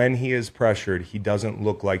 When he is pressured, he doesn't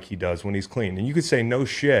look like he does when he's clean. And you could say, no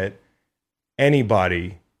shit,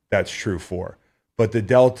 anybody that's true for. But the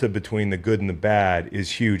delta between the good and the bad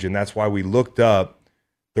is huge, and that's why we looked up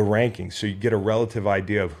the rankings, so you get a relative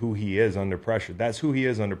idea of who he is under pressure. That's who he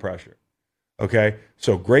is under pressure. Okay?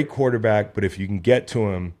 So great quarterback, but if you can get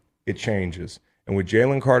to him, it changes. And with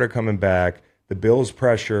Jalen Carter coming back, the Bills'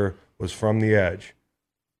 pressure was from the edge.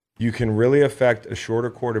 You can really affect a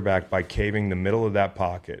shorter quarterback by caving the middle of that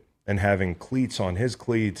pocket and having cleats on his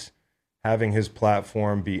cleats, having his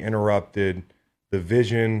platform be interrupted. The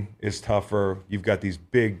vision is tougher. You've got these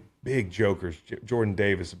big jokers. Jordan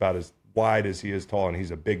Davis, about as wide as he is tall, and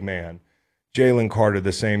he's a big man. Jalen Carter,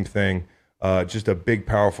 the same thing. Just a big,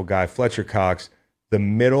 powerful guy. Fletcher Cox. The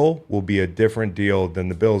middle will be a different deal than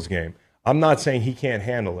the Bills game. I'm not saying he can't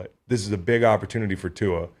handle it. This is a big opportunity for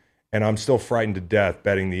Tua, and I'm still frightened to death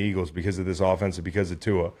betting the Eagles because of this offense and because of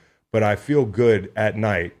Tua. But I feel good at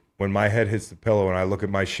night when my head hits the pillow and I look at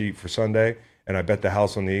my sheet for Sunday and I bet the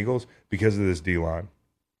house on the Eagles because of this D-line.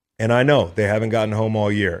 And I know they haven't gotten home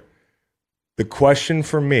all year. The question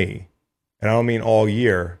for me, and I don't mean all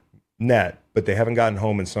year net, but they haven't gotten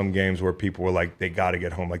home in some games where people were like, they got to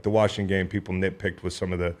get home. Like the Washington game, people nitpicked with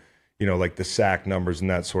some of the, like the sack numbers and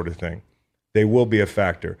that sort of thing. They will be a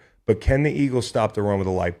factor. But can the Eagles stop the run with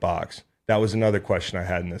a light box? That was another question I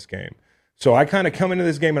had in this game. So I kind of come into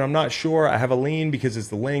this game and I'm not sure. I have a lean because it's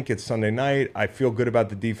the link. It's Sunday night. I feel good about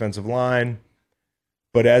the defensive line.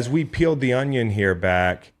 But as we peeled the onion here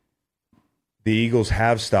back, the Eagles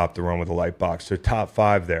have stopped the run with a light box. They're top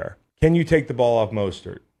 5 there. Can you take the ball off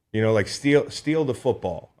Mostert? Like steal the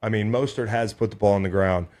football. I mean, Mostert has put the ball on the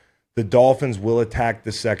ground. The Dolphins will attack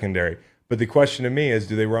the secondary. But the question to me is,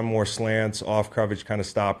 do they run more slants, off coverage kind of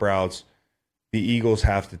stop routes? The Eagles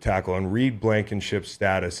have to tackle. And Reed Blankenship's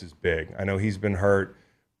status is big. I know he's been hurt,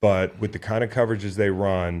 but with the kind of coverages they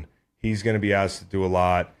run, he's going to be asked to do a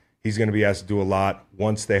lot. He's going to be asked to do a lot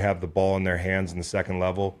once they have the ball in their hands in the second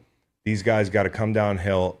level. These guys got to come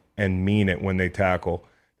downhill and mean it when they tackle.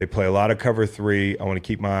 They play a lot of cover 3. I want to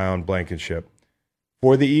keep my eye on Blankenship.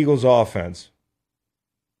 For the Eagles offense,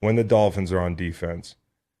 when the Dolphins are on defense,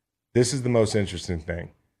 this is the most interesting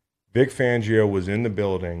thing. Vic Fangio was in the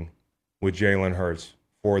building with Jalen Hurts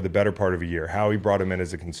for the better part of a year. Howie brought him in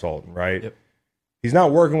as a consultant, right? Yep. He's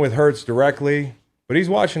not working with Hurts directly, but he's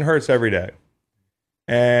watching Hurts every day.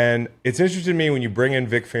 And it's interesting to me when you bring in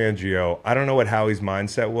Vic Fangio, I don't know what Howie's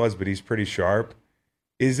mindset was, but he's pretty sharp.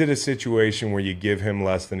 Is it a situation where you give him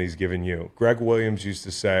less than he's given you? Greg Williams used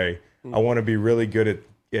to say, I want to be really good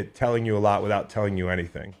at telling you a lot without telling you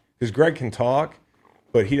anything. Because Greg can talk,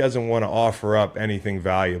 but he doesn't want to offer up anything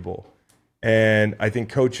valuable. And I think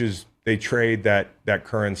coaches, they trade that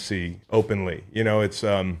currency openly. It's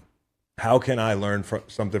how can I learn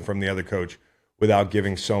something from the other coach without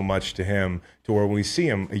giving so much to him to where when we see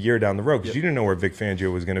him a year down the road, because you didn't know where Vic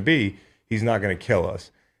Fangio was going to be, he's not going to kill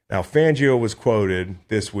us. Now, Fangio was quoted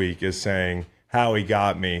this week as saying, Howie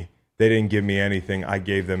got me. They didn't give me anything. I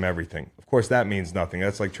gave them everything. Of course, that means nothing.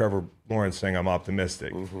 That's like Trevor Lawrence saying I'm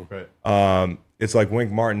optimistic. Mm-hmm. Right. It's like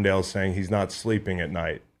Wink Martindale saying he's not sleeping at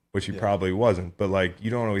night, which he probably wasn't. But, you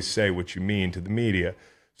don't always say what you mean to the media.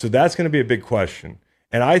 So that's going to be a big question.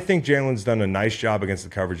 And I think Jalen's done a nice job against the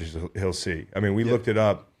coverages he'll see. I mean, we looked it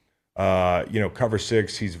up Cover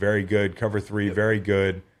 6, he's very good. Cover 3, very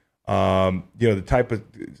good. The type of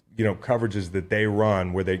coverages that they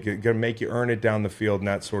run where they're going to make you earn it down the field and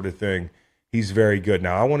that sort of thing. He's very good.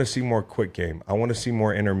 Now, I want to see more quick game. I want to see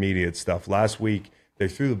more intermediate stuff. Last week, they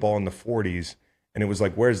threw the ball in the 40s, and it was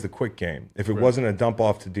like, where's the quick game? If it wasn't a dump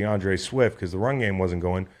off to DeAndre Swift because the run game wasn't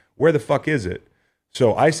going, where the fuck is it?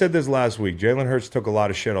 So I said this last week. Jalen Hurts took a lot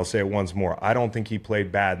of shit. I'll say it once more. I don't think he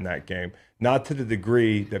played bad in that game. Not to the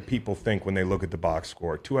degree that people think when they look at the box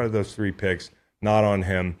score. 2 out of those 3 picks, not on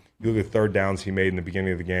him. You look at third downs he made in the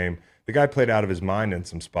beginning of the game. The guy played out of his mind in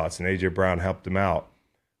some spots, and A.J. Brown helped him out.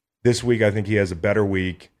 This week, I think he has a better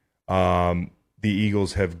week. The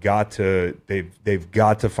Eagles have got to they've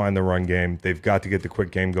got to find the run game. They've got to get the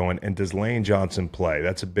quick game going. And does Lane Johnson play?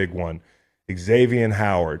 That's a big one. Xavier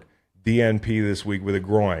Howard, DNP this week with a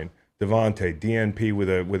groin. Devontae, DNP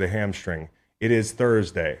with a hamstring. It is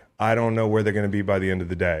Thursday. I don't know where they're going to be by the end of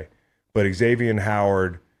the day. But Xavier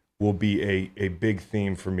Howard will be a big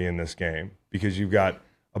theme for me in this game because you've got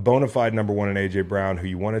a bona fide number 1 in A.J. Brown who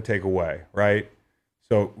you want to take away, right?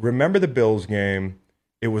 So remember the Bills game.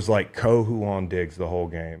 It was like Kohu on Diggs the whole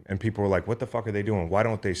game. And people were like, what the fuck are they doing? Why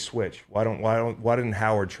don't they switch? Why didn't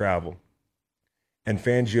Howard travel? And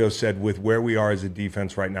Fangio said, with where we are as a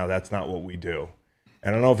defense right now, that's not what we do.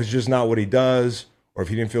 And I don't know if it's just not what he does or if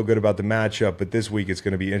he didn't feel good about the matchup, but this week it's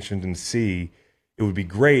going to be interesting to see. It would be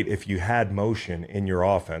great if you had motion in your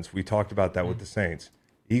offense. We talked about that with the Saints.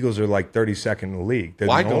 Eagles are like 32nd in the league.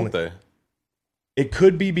 Why don't they? It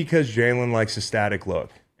could be because Jalen likes a static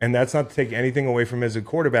look. And that's not to take anything away from him as a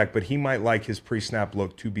quarterback, but he might like his pre-snap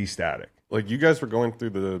look to be static. Like, you guys were going through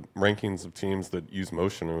the rankings of teams that use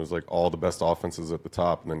motion. It was like all the best offenses at the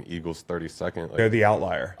top, and then Eagles 32nd. Like, They're the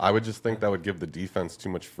outlier. I would just think that would give the defense too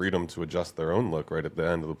much freedom to adjust their own look right at the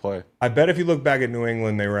end of the play. I bet if you look back at New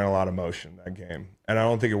England, they ran a lot of motion that game. And I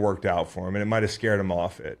don't think it worked out for him, and it might have scared him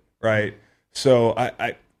off it, right? So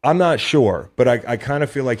I'm not sure, but I kind of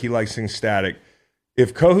feel like he likes things static.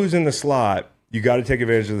 If Kohu's in the slot, you got to take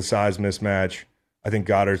advantage of the size mismatch. I think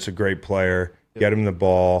Goddard's a great player. Get him the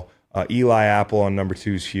ball. Eli Apple on number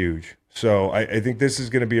 2 is huge. So I think this is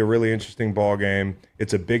going to be a really interesting ball game.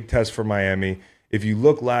 It's a big test for Miami. If you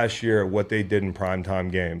look last year at what they did in primetime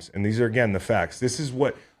games, and these are, again, the facts. This is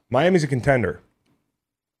what – Miami's a contender.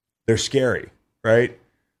 They're scary, right?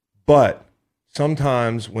 But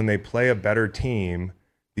sometimes when they play a better team,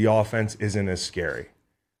 the offense isn't as scary.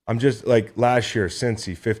 I'm just like last year,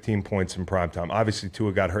 Cincy, 15 points in primetime. Obviously,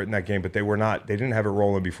 Tua got hurt in that game, but they didn't have it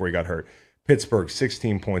rolling before he got hurt. Pittsburgh,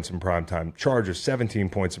 16 points in primetime. Chargers, 17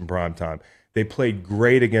 points in primetime. They played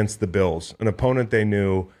great against the Bills, an opponent they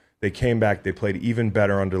knew. They came back. They played even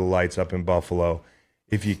better under the lights up in Buffalo.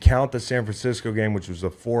 If you count the San Francisco game, which was a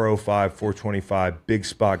 405, 425, big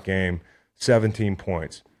spot game, 17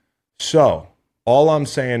 points. So all I'm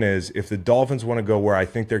saying is if the Dolphins want to go where I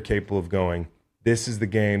think they're capable of going, this is the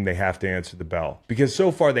game they have to answer the bell. Because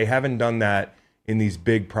so far they haven't done that in these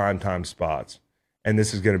big primetime spots. And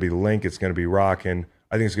this is going to be Link. It's going to be rocking.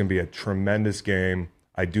 I think it's going to be a tremendous game.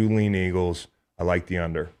 I do lean Eagles. I like the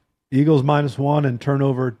under. Eagles -1 in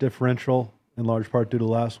turnover differential, in large part due to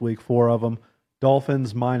last week, 4 of them.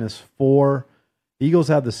 Dolphins -4. Eagles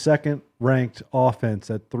have the second-ranked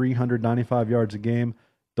offense at 395 yards a game.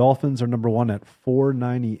 Dolphins are number 1 at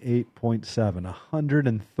 498.7,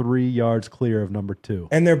 103 yards clear of number 2.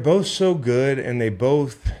 And they're both so good, and they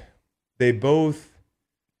both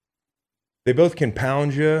can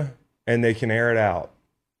pound you, and they can air it out.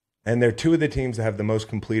 And they're 2 of the teams that have the most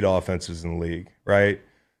complete offenses in the league, right?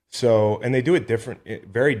 So, and they do it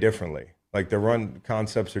very differently. Like their run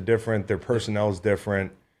concepts are different, their personnel is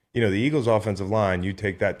different. You know, the Eagles' offensive line, you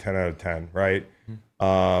take that 10 out of 10, right?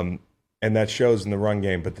 And that shows in the run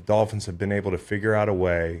game. But the Dolphins have been able to figure out a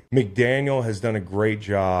way. McDaniel has done a great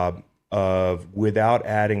job of, without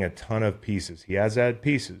adding a ton of pieces. He has added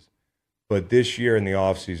pieces. But this year in the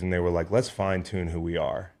offseason, they were like, let's fine-tune who we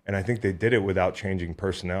are. And I think they did it without changing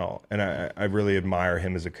personnel. And I really admire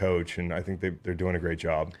him as a coach, and I think they're doing a great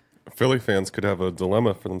job. Philly fans could have a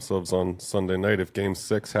dilemma for themselves on Sunday night. If Game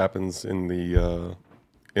 6 happens in the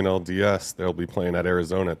NLDS, they'll be playing at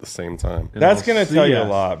Arizona at the same time. That's going to tell you a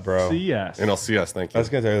lot, bro. CS. NLCS, thank you. That's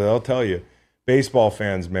going to tell you. They'll tell you. Baseball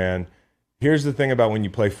fans, man, here's the thing about when you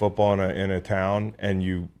play football in a town and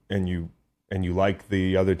you like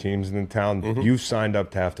the other teams in the town, you've signed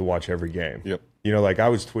up to have to watch every game. Yep. You know, like I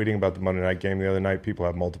was tweeting about the Monday night game the other night. People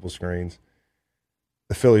have multiple screens.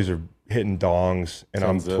 The Phillies are hitting dongs, and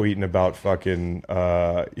I'm tweeting about fucking,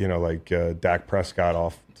 Dak Prescott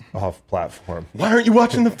off platform. Why aren't you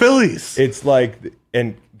watching the Phillies? It's like,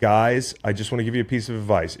 and guys, I just want to give you a piece of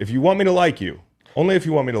advice. If you want me to like you, Only if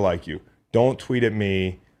you want me to like you. Don't tweet at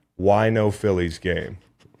me, why no Phillies game?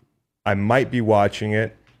 I might be watching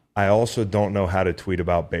it. I also don't know how to tweet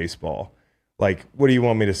about baseball. Like, what do you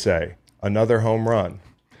want me to say? Another home run.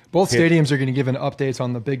 Both stadiums are going to give an updates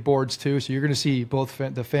on the big boards too, so you're going to see both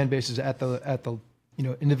the fan bases at the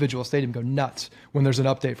individual stadium go nuts when there's an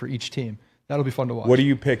update for each team. That'll be fun to watch. What are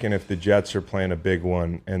you picking if the Jets are playing a big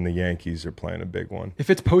one and the Yankees are playing a big one? If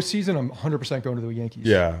it's postseason, I'm 100% going to the Yankees.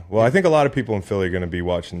 Yeah. Well, I think a lot of people in Philly are going to be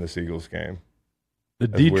watching this Eagles game. The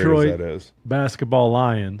As weird as Detroit that is. basketball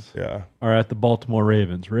Lions Yeah. are at the Baltimore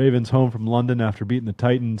Ravens. Ravens home from London after beating the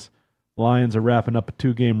Titans. Lions are wrapping up a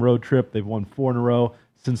 2-game road trip. They've won 4 in a row.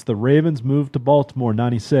 Since the Ravens moved to Baltimore in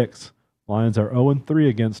 96, Lions are 0-3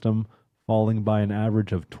 against them, falling by an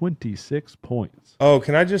average of 26 points. Oh,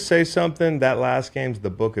 can I just say something? That last game's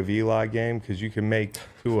the Book of Eli game because you can make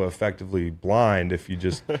Tua effectively blind if you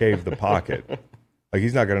just cave the pocket. Like,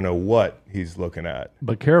 he's not going to know what he's looking at.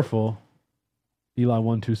 But careful, Eli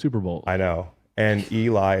won 2 Super Bowls. I know. And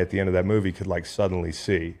Eli, at the end of that movie, could, like, suddenly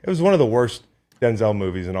see. It was one of the worst Denzel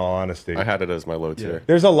movies, in all honesty. I had it as my low tier.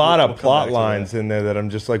 There's a lot We'll of come plot back to lines in there that I'm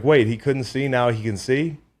just like, wait, he couldn't see, now he can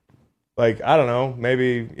see? Like, I don't know.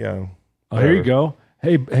 Maybe, Oh, here you go.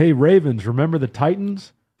 Hey, Ravens, remember the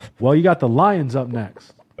Titans? Well, you got the Lions up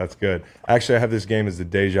next. That's good. Actually, I have this game as the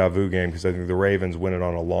deja vu game because I think the Ravens win it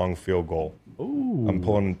on a long field goal. Ooh, I'm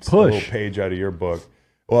pulling a push. little page out of your book.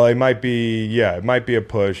 Well, it might be a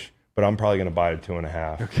push, but I'm probably going to buy it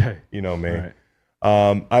 2.5. Okay. You know me.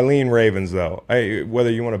 All right. I lean Ravens, though.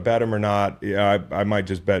 Whether you want to bet them or not, I might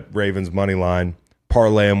just bet Ravens money line,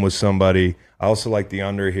 parlay them with somebody. I also like the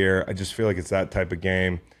under here. I just feel like it's that type of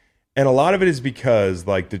game. And a lot of it is because,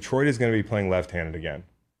 like, Detroit is going to be playing left-handed again.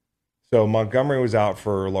 So Montgomery was out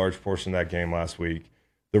for a large portion of that game last week.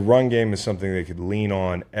 The run game is something they could lean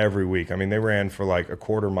on every week. I mean, they ran for like a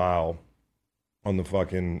quarter mile on the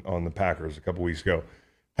Packers a couple weeks ago.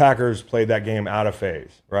 Packers played that game out of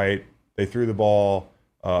phase, right? They threw the ball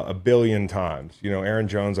a billion times. Aaron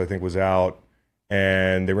Jones, I think, was out,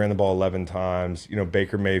 and they ran the ball 11 times.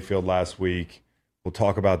 Baker Mayfield last week. We'll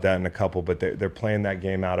talk about that in a couple, but they're playing that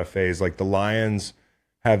game out of phase. Like, the Lions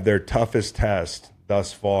have their toughest test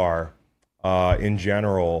thus far in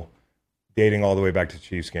general, dating all the way back to the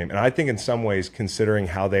Chiefs game. And I think in some ways, considering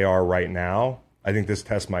how they are right now, I think this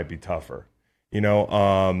test might be tougher.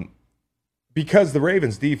 Because the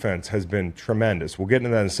Ravens defense has been tremendous. We'll get into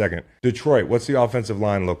that in a second. Detroit, what's the offensive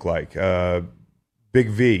line look like? Big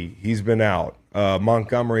V, he's been out.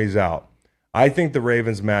 Montgomery's out. I think the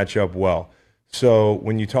Ravens match up well. So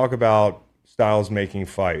when you talk about styles making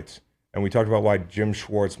fights, and we talked about why Jim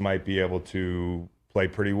Schwartz might be able to play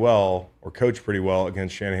pretty well or coach pretty well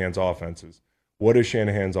against Shanahan's offenses. What do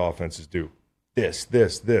Shanahan's offenses do? This,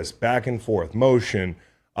 back and forth, motion,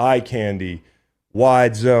 eye candy,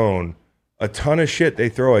 wide zone, a ton of shit they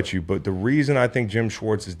throw at you. But the reason I think Jim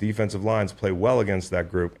Schwartz's defensive lines play well against that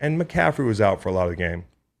group, and McCaffrey was out for a lot of the game,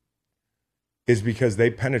 is because they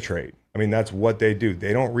penetrate. I mean, that's what they do.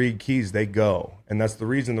 They don't read keys, they go. And that's the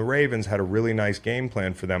reason the Ravens had a really nice game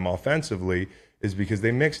plan for them offensively, is because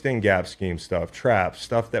they mixed in gap scheme stuff, traps,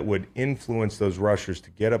 stuff that would influence those rushers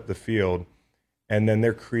to get up the field, and then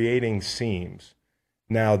they're creating seams.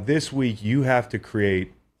 Now, this week, you have to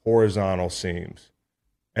create horizontal seams.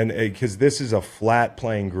 And because this is a flat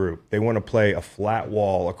playing group, they want to play a flat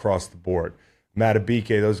wall across the board.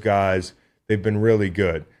 Matabike, those guys, they've been really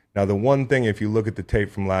good. Now, the one thing, if you look at the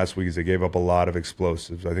tape from last week, is they gave up a lot of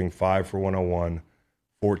explosives. I think 5 for 101,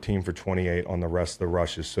 14 for 28 on the rest of the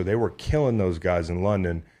rushes. So they were killing those guys in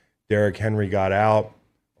London. Derrick Henry got out,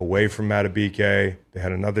 away from Matabike. They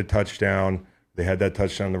had another touchdown. They had that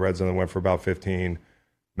touchdown in the red zone that went for about 15.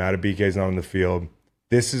 Matabike's not on the field.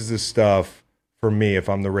 This is the stuff for me, if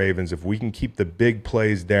I'm the Ravens, if we can keep the big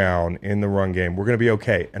plays down in the run game, we're going to be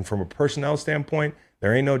okay. And from a personnel standpoint,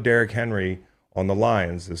 there ain't no Derrick Henry on the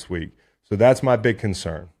Lions this week. So that's my big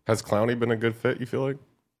concern. Has Clowney been a good fit, you feel like?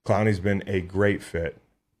 Clowney's been a great fit.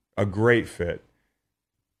 A great fit.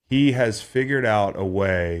 He has figured out a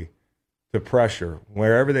way to pressure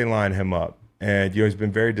wherever they line him up. And he's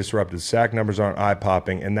been very disruptive. Sack numbers aren't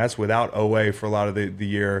eye-popping, and that's without OA for a lot of the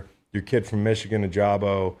year. Your kid from Michigan,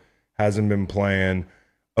 Ajabo, hasn't been playing.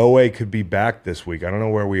 OA could be back this week. I don't know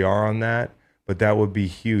where we are on that, but that would be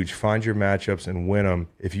huge. Find your matchups and win them.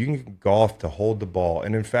 If you can get Goff to hold the ball,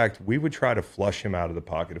 and in fact, we would try to flush him out of the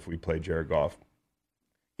pocket if we played Jared Goff.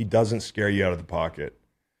 He doesn't scare you out of the pocket.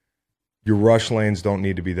 Your rush lanes don't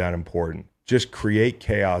need to be that important. Just create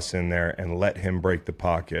chaos in there and let him break the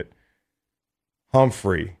pocket.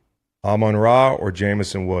 Humphrey, Amon-Ra, or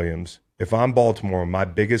Jamison Williams. If I'm Baltimore, my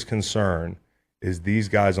biggest concern is these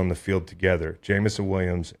guys on the field together, Jamison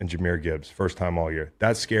Williams and Jahmyr Gibbs, first time all year.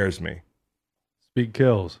 That scares me. Speed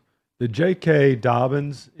kills. The J.K.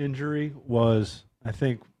 Dobbins injury was, I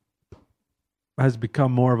think, has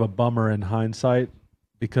become more of a bummer in hindsight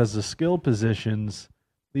because the skill positions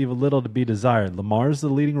leave a little to be desired. Lamar's the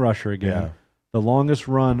leading rusher again. Yeah. The longest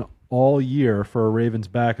run all year for a Ravens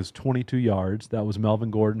back is 22 yards. That was Melvin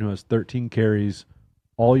Gordon, who has 13 carries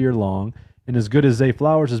all year long. And as good as Zay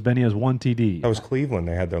Flowers has been, he has 1 TD. That was Cleveland.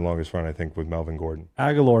 They had their longest run, I think, with Melvin Gordon.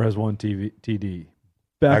 Aguilar has 1 TD.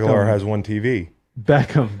 Aguilar has 1 TV.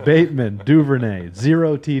 Beckham, Bateman, Duvernay,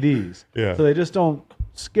 0 TDs. Yeah. So they just don't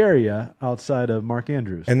scare you outside of Mark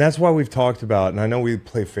Andrews. And that's why we've talked about, and I know we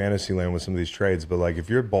play fantasy land with some of these trades, but like if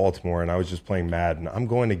you're Baltimore and I was just playing Madden, I'm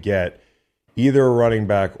going to get either a running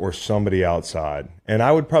back or somebody outside. And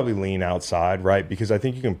I would probably lean outside, right? Because I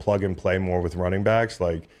think you can plug and play more with running backs.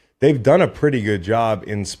 Like they've done a pretty good job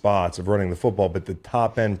in spots of running the football, but the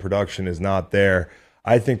top end production is not there.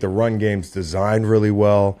 I think the run game's designed really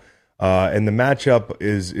well. And the matchup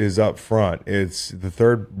is up front. It's the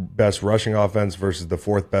third best rushing offense versus the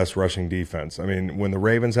fourth best rushing defense. I mean, when the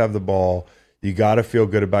Ravens have the ball, you got to feel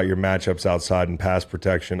good about your matchups outside and pass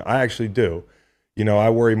protection. I actually do. You know, I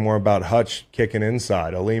worry more about Hutch kicking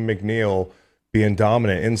inside, Aleem McNeil being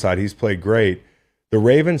dominant inside. He's played great. The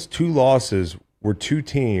Ravens' 2 losses were 2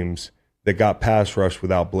 teams that got pass rush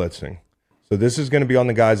without blitzing. So this is going to be on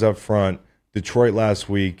the guys up front. Detroit last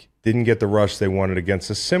week didn't get the rush they wanted against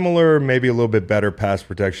a similar, maybe a little bit better pass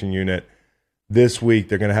protection unit. This week,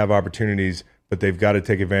 they're going to have opportunities, but they've got to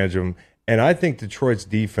take advantage of them. And I think Detroit's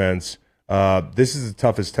defense, this is the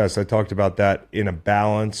toughest test. I talked about that in a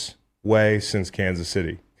balance way since Kansas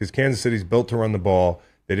City, because Kansas City's built to run the ball.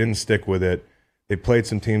 They didn't stick with it. They played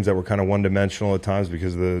some teams that were kind of one-dimensional at times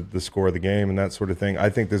because of the score of the game and that sort of thing. I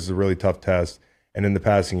think this is a really tough test. And in the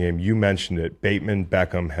passing game, you mentioned it, Bateman,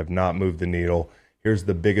 Beckham have not moved the needle. Here's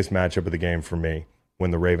the biggest matchup of the game for me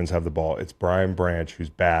when the Ravens have the ball. It's Brian Branch, who's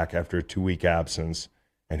back after a 2-week absence,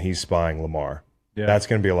 and he's spying Lamar. Yeah. That's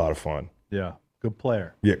going to be a lot of fun. Yeah, good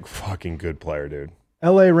player. Yeah, fucking good player, dude.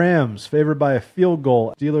 LA Rams favored by a field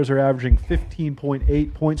goal. Steelers are averaging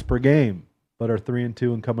 15.8 points per game, but are 3-2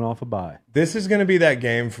 and coming off a bye. This is going to be that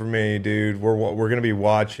game for me, dude. We're going to be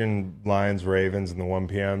watching Lions Ravens in the 1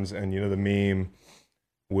 p.m.s, and you know the meme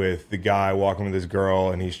with the guy walking with his girl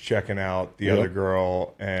and he's checking out the other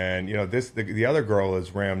girl, and you know the other girl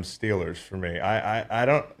is Rams Steelers for me. I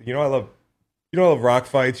don't, you know, I love rock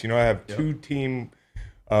fights. You know, I have 2 team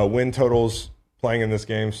win totals playing in this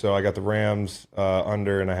game, so I got the Rams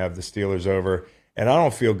under and I have the Steelers over, and I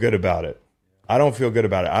don't feel good about it.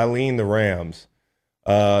 I lean the Rams.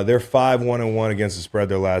 They're 5-1-1 against the spread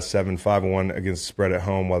their last 7, 5-1 against the spread at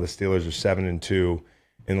home, while the Steelers are 7-2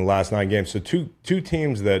 in the last 9 games. So two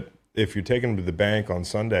teams that if you're taking them to the bank on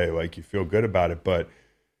Sunday, like you feel good about it. But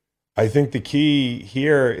I think the key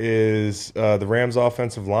here is the Rams'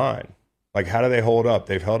 offensive line. Like, how do they hold up?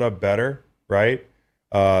 They've held up better, right?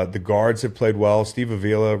 The guards have played well. Steve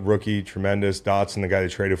Avila, rookie, tremendous. Dotson, the guy they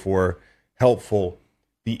traded for, helpful.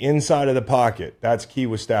 The inside of the pocket, that's key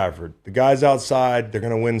with Stafford. The guys outside, they're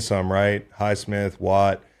going to win some, right? Highsmith,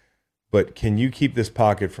 Watt. But can you keep this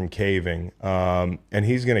pocket from caving? And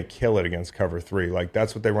he's going to kill it against cover 3. Like,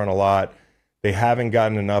 that's what they run a lot. They haven't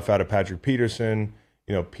gotten enough out of Patrick Peterson.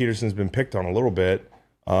 You know, Peterson's been picked on a little bit.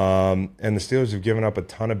 And the Steelers have given up a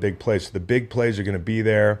ton of big plays. So the big plays are going to be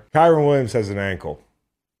there. Kyron Williams has an ankle.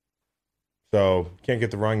 So can't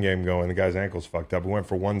get the run game going. The guy's ankle's fucked up. He went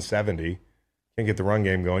for 170. Can't get the run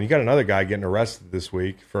game going. You got another guy getting arrested this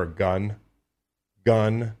week for a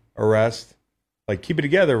gun arrest. Like, keep it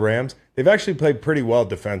together, Rams. They've actually played pretty well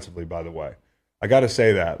defensively, by the way. I got to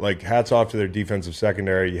say that. Like, hats off to their defensive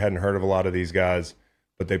secondary. You hadn't heard of a lot of these guys,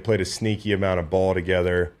 but they played a sneaky amount of ball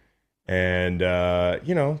together. And,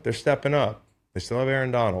 you know, they're stepping up. They still have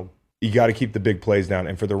Aaron Donald. You got to keep the big plays down.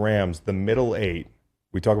 And for the Rams, the middle 8,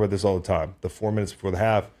 we talk about this all the time, the 4 minutes before the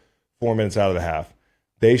half, 4 minutes out of the half.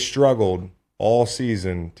 They struggled all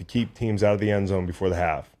season to keep teams out of the end zone before the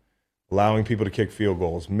half, allowing people to kick field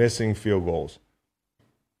goals, missing field goals.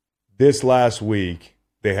 This last week,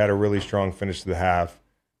 they had a really strong finish to the half.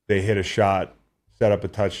 They hit a shot, set up a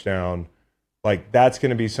touchdown. Like, that's going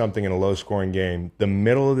to be something in a low-scoring game. The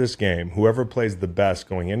middle of this game, whoever plays the best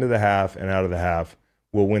going into the half and out of the half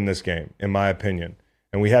will win this game, in my opinion.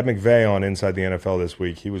 And we had McVay on Inside the NFL this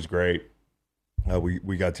week. He was great.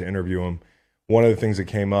 We got to interview him. One of the things that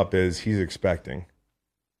came up is he's expecting.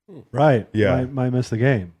 Right. Yeah. Might miss the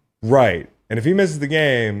game. Right. And if he misses the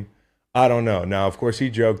game, I don't know. Now, of course, he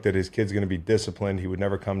joked that his kid's going to be disciplined. He would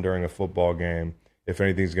never come during a football game. If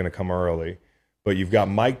anything's going to come early. But you've got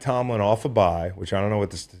Mike Tomlin off a bye, which I don't know what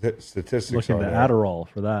the statistics Looking are to there. Adderall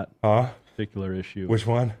for that Huh? particular issue. Which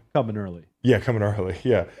one? Coming early. Yeah, coming early.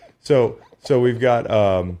 Yeah. So we've got.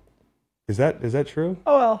 Is that true?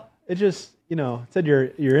 Oh well, it just it said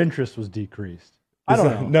your interest was decreased. I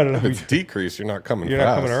don't know. No. If it's decreased, you're not coming You're fast.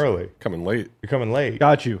 not coming early. Coming late. You're coming late.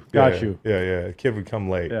 Got you. Yeah. You. The kid would come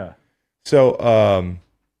late. Yeah. So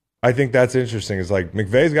I think that's interesting. It's like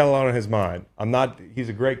McVay's got a lot on his mind. He's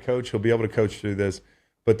a great coach. He'll be able to coach through this,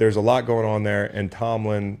 but there's a lot going on there. And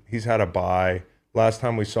Tomlin, he's had a bye. Last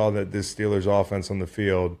time we saw that this Steelers offense on the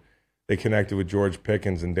field, they connected with George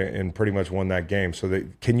Pickens and pretty much won that game. So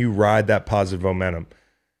can you ride that positive momentum?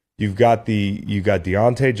 You got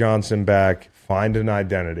Deontay Johnson back. Find an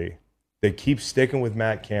identity. They keep sticking with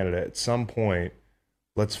Matt Canada. At some point,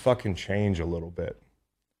 let's fucking change a little bit.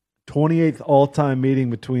 28th all-time meeting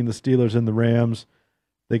between the Steelers and the Rams.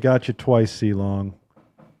 They got you twice, C-Long.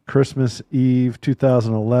 Christmas Eve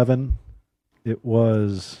 2011. It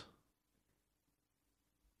was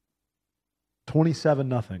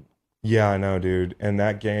 27-0. Yeah, I know, dude. And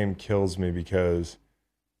that game kills me because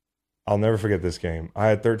I'll never forget this game. I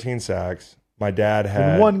had 13 sacks. My dad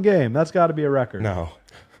had In one game. That's got to be a record. No,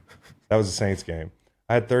 that was the Saints game.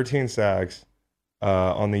 I had 13 sacks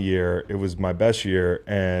on the year. It was my best year,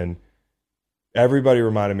 and everybody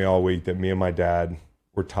reminded me all week that me and my dad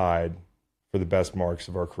were tied for the best marks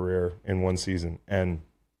of our career in one season. And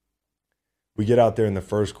we get out there in the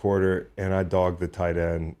first quarter, and I dog the tight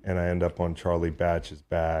end, and I end up on Charlie Batch's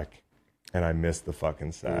back, and I missed the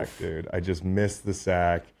fucking sack, dude. I just missed the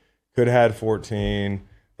sack. Could have had 14.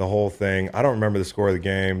 The whole thing. I don't remember the score of the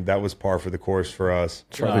game. That was par for the course for us.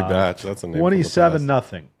 Charlie Batch. That's a name.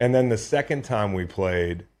 27-0. And then the second time we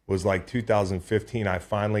played was like 2015. I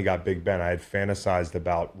finally got Big Ben. I had fantasized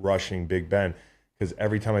about rushing Big Ben because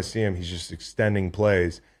every time I see him, he's just extending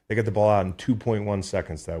plays. They got the ball out in 2.1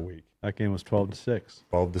 seconds that week. That game was 12-6.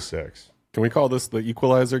 12-6. Can we call this the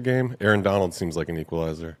equalizer game? Aaron Donald seems like an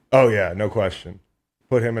equalizer. Oh yeah, no question.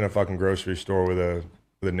 Put him in a fucking grocery store with a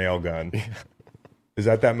nail gun. Is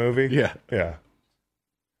that movie? Yeah. Yeah.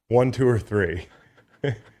 1, 2, or 3.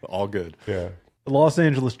 All good. Yeah. The Los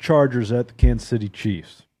Angeles Chargers at the Kansas City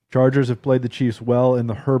Chiefs. Chargers have played the Chiefs well in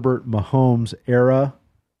the Herbert Mahomes era.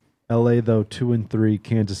 LA, though, 2-3.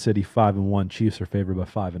 Kansas City, 5-1. Chiefs are favored by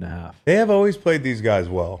 5.5. They have always played these guys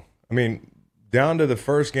well. I mean, down to the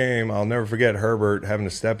first game, I'll never forget Herbert having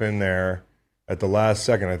to step in there at the last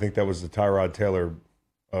second. I think that was the Tyrod Taylor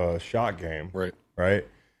shot game. Right. Right?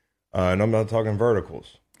 And I'm not talking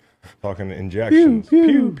verticals. I'm talking injections.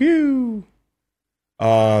 Pew, pew.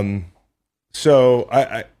 So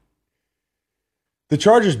the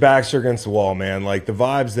Chargers' backs are against the wall, man. Like, the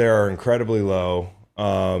vibes there are incredibly low.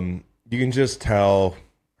 You can just tell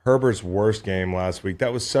Herbert's worst game last week.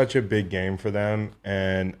 That was such a big game for them.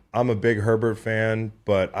 And I'm a big Herbert fan,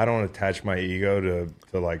 but I don't attach my ego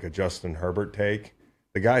to like a Justin Herbert take.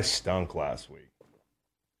 The guy stunk last week.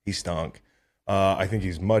 He stunk. I think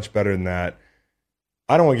he's much better than that.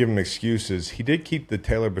 I don't want to give him excuses. He did keep the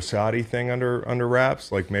Taylor Basati thing under wraps.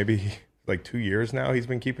 Like maybe 2 years now he's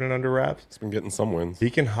been keeping it under wraps. He's been getting some wins. He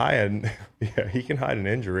can hide an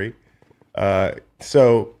injury.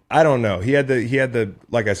 So I don't know. He had the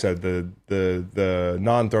like I said, the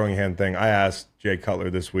non-throwing hand thing. I asked Jay Cutler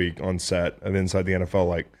this week on set of Inside the NFL,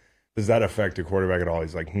 like, does that affect a quarterback at all?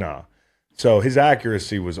 He's like, nah. So his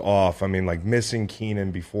accuracy was off. I mean, like missing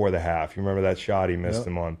Keenan before the half. You remember that shot he missed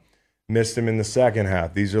him on? Missed him in the second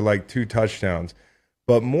half. These are like 2 touchdowns.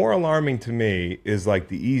 But more alarming to me is like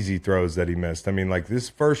the easy throws that he missed. I mean, like this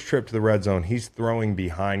first trip to the red zone, he's throwing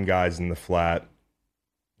behind guys in the flat.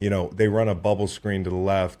 You know, they run a bubble screen to the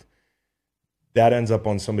left. That ends up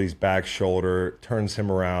on somebody's back shoulder, turns him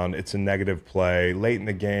around. It's a negative play. Late in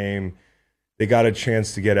the game, they got a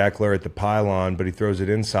chance to get Eckler at the pylon, but he throws it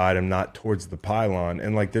inside him, not towards the pylon.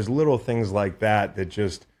 And, like, there's little things like that that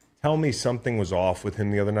just tell me something was off with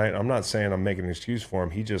him the other night. I'm not saying I'm making an excuse for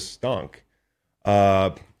him. He just stunk.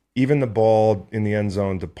 Even the ball in the end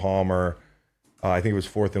zone to Palmer, I think it was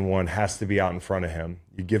 4th and 1, has to be out in front of him.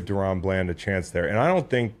 You give Deron Bland a chance there. And I don't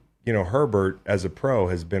think, Herbert as a pro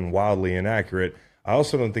has been wildly inaccurate. I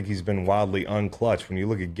also don't think he's been wildly unclutch. When you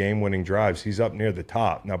look at game-winning drives, he's up near the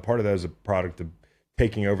top. Now, part of that is a product of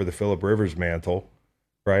taking over the Phillip Rivers mantle,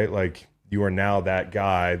 right? Like, you are now that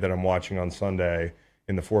guy that I'm watching on Sunday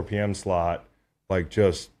in the 4 p.m. slot, like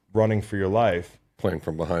just running for your life. Playing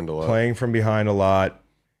from behind a lot.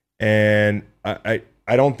 And I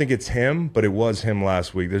don't think it's him, but it was him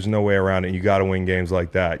last week. There's no way around it. You got to win games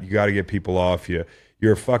like that. You got to get people off you.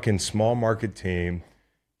 You're a fucking small market team.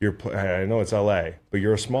 I know it's LA, but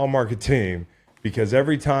you're a small market team. because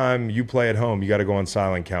every time you play at home, you got to go on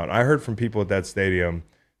silent count. I heard from people at that stadium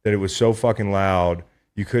that it was so fucking loud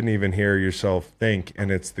you couldn't even hear yourself think,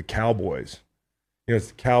 and it's the Cowboys. You know, it's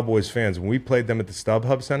the Cowboys fans. When we played them at the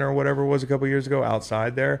StubHub Center or whatever it was a couple years ago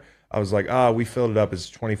outside there, I was like, we filled it up. It's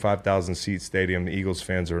a 25,000 seat stadium. The Eagles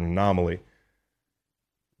fans are an anomaly.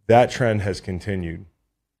 That trend has continued.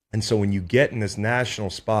 And so when you get in this national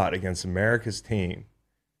spot against America's team,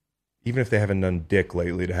 even if they haven't done dick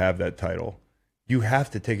lately to have that title, you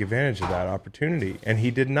have to take advantage of that opportunity. And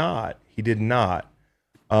he did not. He did not.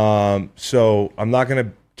 So I'm not going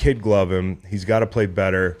to kid glove him. He's got to play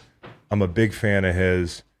better. I'm a big fan of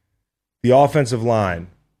his. The offensive line,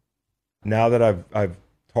 now that I've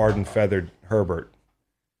tarred and feathered Herbert,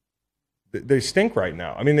 they stink right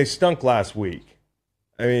now. I mean, they stunk last week.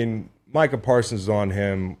 I mean, Micah Parsons is on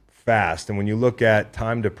him fast. And when you look at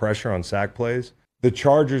time to pressure on sack plays, the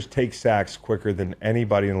Chargers take sacks quicker than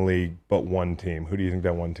anybody in the league but one team. Who do you think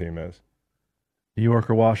that one team is? New York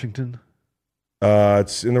or Washington?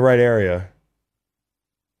 It's in the right area.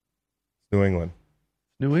 New England.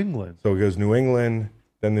 New England. So it goes New England,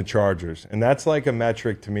 then the Chargers. And that's like a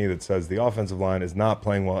metric to me that says the offensive line is not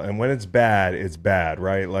playing well. And when it's bad,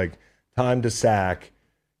 right? Like time to sack,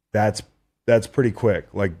 that's pretty quick.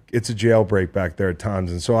 Like it's a jailbreak back there at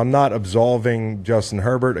times. And so I'm not absolving Justin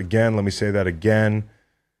Herbert. Again, let me say that again,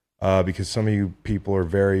 because some of you people are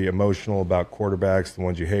very emotional about quarterbacks, the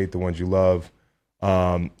ones you hate, the ones you love.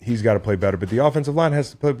 He's got to play better, but the offensive line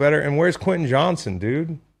has to play better. And where's Quentin Johnson,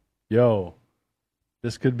 dude? Yo,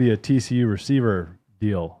 this could be a TCU receiver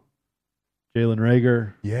deal. Jalen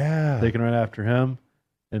Rager, Yeah. taken right after him.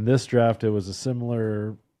 In this draft, it was a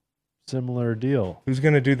similar deal. Who's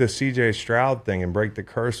going to do the CJ Stroud thing and break the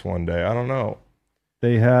curse one day? I don't know.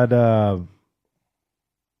 They had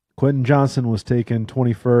Quentin Johnson was taken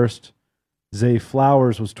 21st. Zay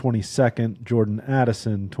Flowers was 22nd. Jordan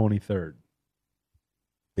Addison 23rd.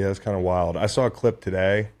 Yeah, that's kind of wild. I saw a clip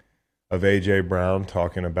today of A.J. Brown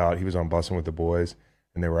talking about, he was on Bussin' with the Boys,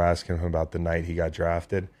 and they were asking him about the night he got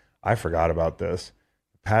drafted. I forgot about this.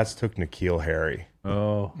 The Pats took N'Keal Harry.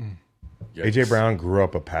 Oh. A.J. Brown grew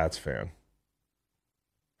up a Pats fan.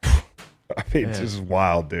 I mean, it's just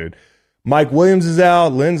wild, dude. Mike Williams is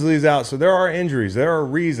out. Lindsley's out. So there are injuries. There are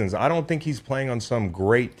reasons. I don't think he's playing on some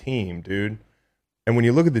great team, dude. And when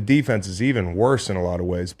you look at the defense, it's even worse in a lot of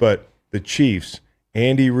ways. But the Chiefs,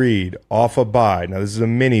 Andy Reid, off a bye. Now, this is a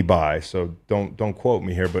mini bye, so don't quote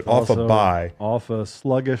me here, but off a bye. Off a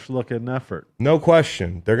sluggish-looking effort. No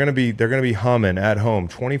question. They're gonna be humming at home,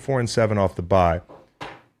 24-7 off the bye.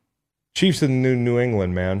 Chiefs of the New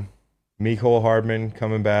England, man. Mecole Hardman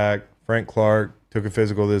coming back. Frank Clark took a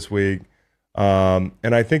physical this week. And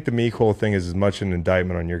I think the Mecole thing is as much an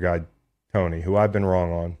indictment on your guy, Tony, who I've been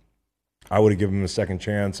wrong on. I would have given him a second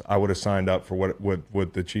chance. I would have signed up for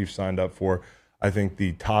what the Chiefs signed up for. I think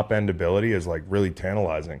the top-end ability is, like, really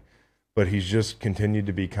tantalizing. But he's just continued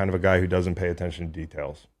to be kind of a guy who doesn't pay attention to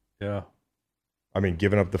details. Yeah. I mean,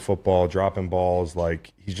 giving up the football, dropping balls,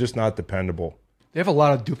 like, he's just not dependable. They have a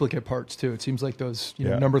lot of duplicate parts too. It seems like those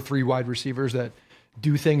number 3 wide receivers that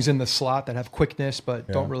do things in the slot that have quickness but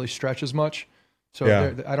don't really stretch as much.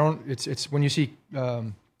 So I don't. It's when you see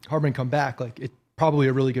Hardman come back, like it's probably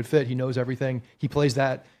a really good fit. He knows everything. He plays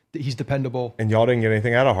that. He's dependable. And y'all didn't get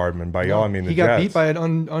anything out of Hardman. By y'all, I mean the Jets. He got beat by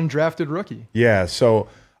an undrafted rookie. Yeah, so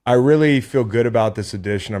I really feel good about this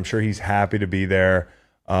addition. I'm sure he's happy to be there.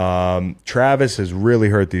 Travis has really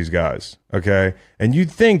hurt these guys, okay? And you'd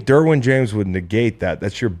think Derwin James would negate that.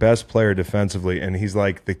 That's your best player defensively, and he's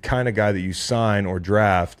like the kind of guy that you sign or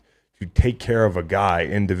draft to take care of a guy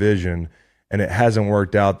in division, and it hasn't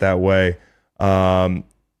worked out that way. The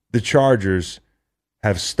Chargers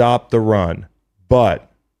have stopped the run,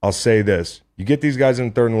 but I'll say this. You get these guys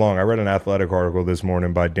in 3rd and long. I read an Athletic article this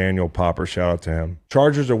morning by Daniel Popper. Shout out to him.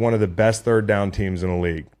 Chargers are one of the best 3rd down teams in the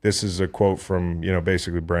league. This is a quote from,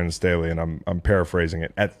 basically Brandon Staley, and I'm paraphrasing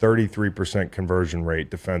it, at 33% conversion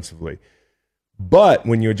rate defensively. But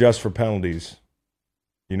when you adjust for penalties,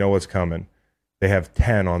 you know what's coming. They have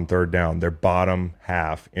 10 on 3rd down. They're bottom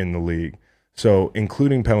half in the league. So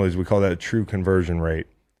including penalties, we call that a true conversion rate.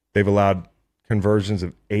 They've allowed conversions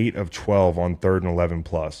of 8 of 12 on 3rd and 11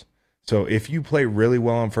 plus. So if you play really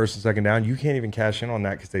well on 1st and 2nd down, you can't even cash in on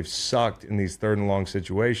that because they've sucked in these 3rd and long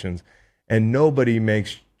situations. And nobody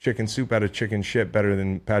makes chicken soup out of chicken shit better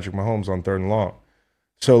than Patrick Mahomes on 3rd and long.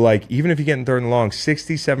 So, like, even if you get in 3rd and long,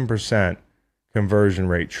 67% conversion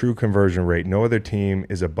rate, true conversion rate. No other team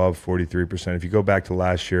is above 43%. If you go back to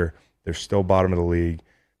last year, they're still bottom of the league.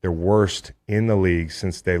 They're worst in the league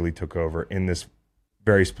since Staley took over in this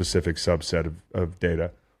very specific subset of data.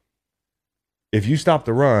 if you stop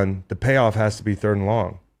the run, the payoff has to be 3rd and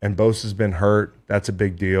long. And Bosa's been hurt. That's a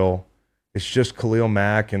big deal. It's just Khalil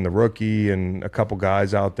Mack and the rookie and a couple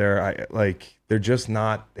guys out there. They're just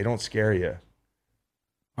not, they don't scare you.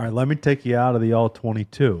 All right, let me take you out of the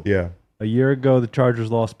all-22. Yeah. A year ago, the Chargers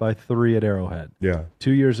lost by 3 at Arrowhead. Yeah.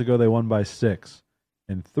 2 years ago, they won by 6.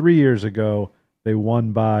 And 3 years ago, they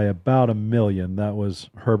won by about $1 million. That was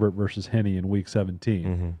Herbert versus Henne in Week 17.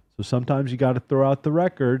 Mm-hmm. So sometimes you got to throw out the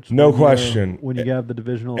records. No question. When you have the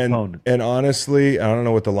divisional opponent. And honestly, I don't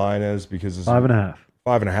know what the line is because it's 5.5.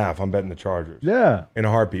 5.5. I'm betting the Chargers. Yeah. In a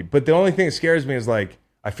heartbeat. But the only thing that scares me is like,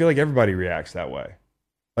 I feel like everybody reacts that way.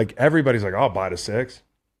 Like everybody's like, I'll buy the 6.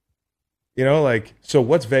 You know, like, so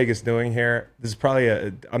what's Vegas doing here? This is probably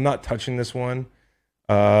I'm not touching this one,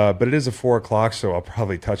 but it is a 4 o'clock, so I'll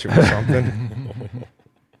probably touch it with something.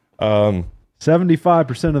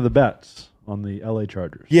 75% of the bets on the LA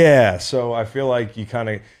Chargers. Yeah, so I feel like you kind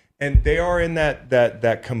of, and they are in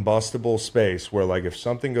that combustible space where, like, if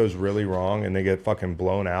something goes really wrong and they get fucking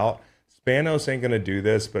blown out, Spanos ain't gonna do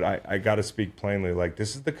this. But I got to speak plainly. Like,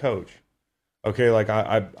 this is the coach. Okay, like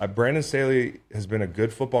Brandon Staley has been a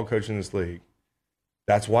good football coach in this league.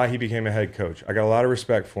 That's why he became a head coach. I got a lot of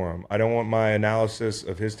respect for him. I don't want my analysis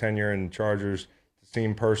of his tenure in the Chargers to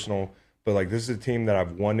seem personal, but like, this is a team that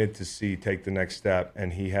I've wanted to see take the next step,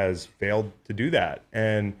 and he has failed to do that.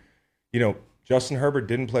 And, you know, Justin Herbert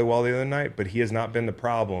didn't play well the other night, but he has not been the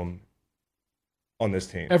problem on this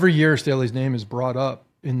team. Every year, Staley's name is brought up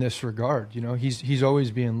in this regard. You know, he's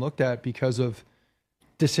always being looked at because of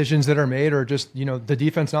decisions that are made, or just, you know, the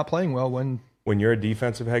defense not playing well. When you're a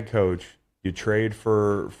defensive head coach, you trade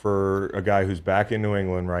for a guy who's back in New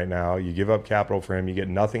England right now. You give up capital for him. You get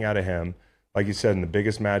nothing out of him. Like you said, in the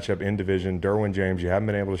biggest matchup in division, Derwin James, you haven't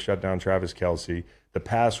been able to shut down Travis Kelce. The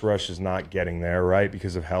pass rush is not getting there, right,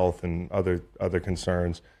 because of health and other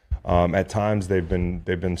concerns. At times, they've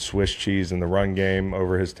been Swiss cheese in the run game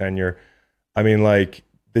over his tenure. I mean, like,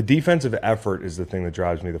 the defensive effort is the thing that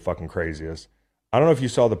drives me the fucking craziest. I don't know if you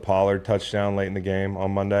saw the Pollard touchdown late in the game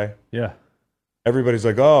on Monday. Yeah. Everybody's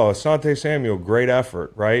like, oh, Asante Samuel, great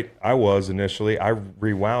effort, right? I was initially. I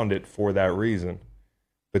rewound it for that reason.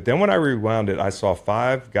 But then when I rewound it, I saw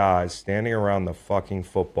 5 guys standing around the fucking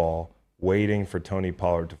football waiting for Tony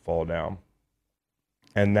Pollard to fall down.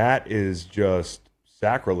 And that is just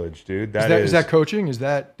sacrilege, dude. Is that coaching? Is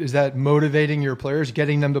that motivating your players,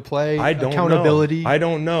 getting them to play? I don't accountability? know. I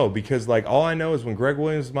don't know, because like, all I know is when Greg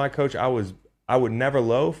Williams was my coach, I would never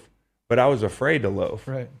loaf, but I was afraid to loaf.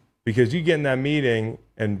 Right. Because you get in that meeting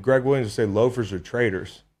and Greg Williams would say loafers are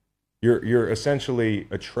traitors. You're essentially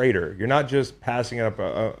a traitor. You're not just passing up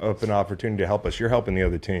an opportunity to help us. You're helping the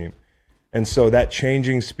other team. And so that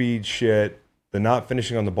changing speed shit, the not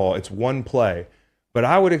finishing on the ball, it's one play. But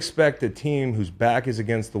I would expect a team whose back is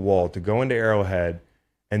against the wall to go into Arrowhead,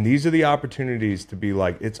 and these are the opportunities to be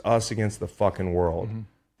like, it's us against the fucking world. Mm-hmm.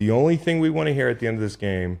 The only thing we want to hear at the end of this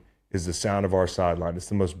game is the sound of our sideline. It's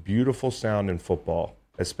the most beautiful sound in football,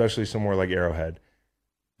 especially somewhere like Arrowhead.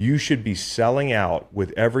 You should be selling out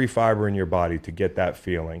with every fiber in your body to get that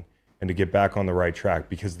feeling and to get back on the right track,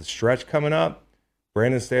 because the stretch coming up,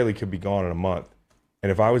 Brandon Staley could be gone in a month.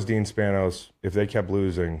 And if I was Dean Spanos, if they kept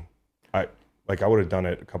losing, I would have done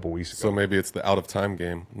it a couple weeks ago. So maybe it's the Out of Time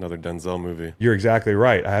game, another Denzel movie. You're exactly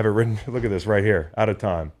right. I have it written. Look at this right here. Out of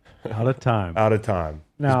time. Out of time. Out of time.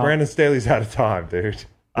 Now, Brandon Staley's out of time, dude.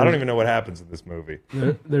 I don't even know what happens in this movie.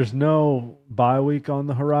 There's no bye week on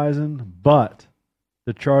the horizon, but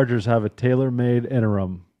the Chargers have a tailor-made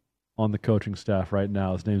interim on the coaching staff right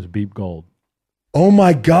now. His name's Beep Gold. Oh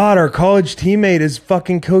my God, our college teammate is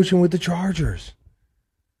fucking coaching with the Chargers.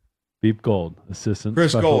 Beep Gold, assistant.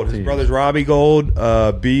 Chris Gold, his brother's Robbie Gold.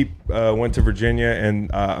 Beep went to Virginia, and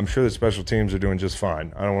I'm sure the special teams are doing just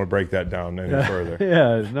fine. I don't want to break that down any further.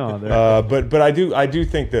 Yeah, no. But I do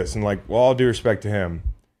think this, and like, well, all due respect to him,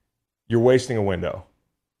 you're wasting a window.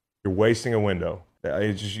 You're wasting a window.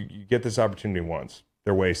 It's just, you get this opportunity once.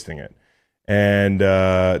 They're wasting it. And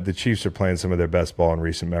the Chiefs are playing some of their best ball in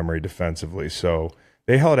recent memory defensively. So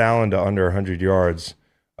they held Allen to under 100 yards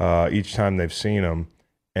each time they've seen him.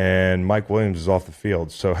 And Mike Williams is off the field.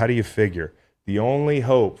 So how do you figure? The only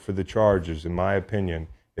hope for the Chargers, in my opinion,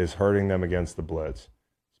 is hurting them against the blitz.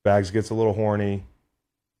 Spags gets a little horny.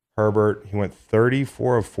 Herbert, he went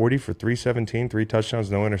 34 of 40 for 317, 3 touchdowns,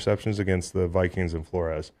 no interceptions against the Vikings and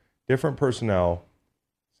Flores. Different personnel,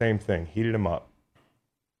 same thing. Heated him up.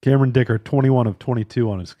 Cameron Dicker, 21 of 22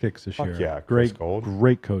 on his kicks this Fuck year. yeah, Chris great, Gold.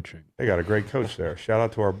 Great coaching. They got a great coach there. Shout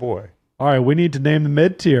out to our boy. All right, we need to name the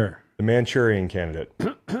mid-tier. The Manchurian Candidate. All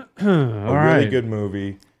really right. good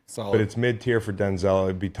movie, Solid. but it's mid-tier for Denzel.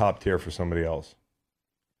 It'd be top tier for somebody else.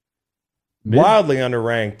 wildly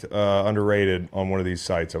underranked, underrated on one of these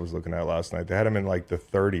sites I was looking at last night. They had him in like the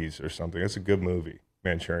 30s or something. It's a good movie,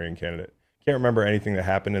 Manchurian Candidate. Can't remember anything that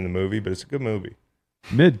happened in the movie, but it's a good movie.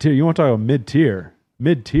 Mid-tier. You want to talk about mid-tier?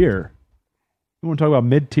 Mid-tier. You want to talk about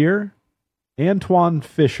mid-tier? Antoine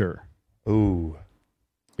Fisher. Ooh.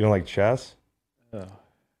 You don't like chess?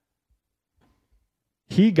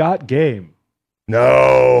 He Got Game.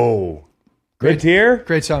 No. Mid-tier?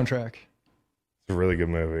 Great soundtrack. It's a really good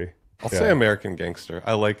movie. I'll say American Gangster.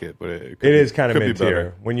 I like it, but it is kind of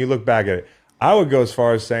mid-tier. When you look back at it, I would go as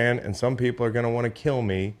far as saying, and some people are going to want to kill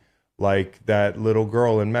me, like that little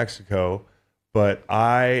girl in Mexico, but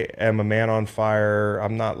I am a Man on Fire.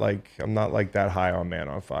 I'm not like that high on Man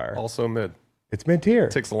on Fire. Also mid. It's mid-tier.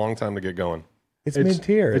 It takes a long time to get going. It's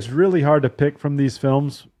mid-tier. It's really hard to pick from these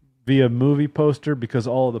films via movie poster because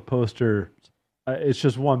all of the poster, it's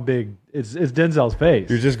just one big. It's Denzel's face.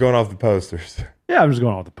 You're just going off the posters. Yeah, I'm just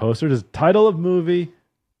going off the poster. Just title of movie,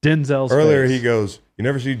 Denzel's Earlier face. he goes, you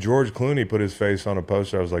never see George Clooney put his face on a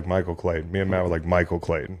poster. I was like, Michael Clayton. Me and Matt were like, Michael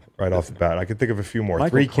Clayton right off the bat. I could think of a few more. Michael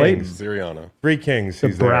Three Clayton. Kings. Sirianni. Three Kings. The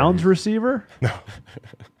He's there. Browns receiver? No.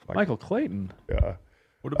 Michael Clayton. Yeah.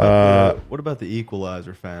 What about the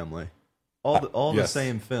Equalizer family? All yes. the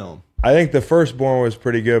same film. I think the firstborn was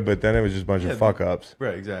pretty good, but then it was just a bunch of fuck ups.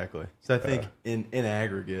 Right, exactly. So I think in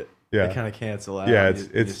aggregate, Yeah. they kind of cancel out. Yeah, when you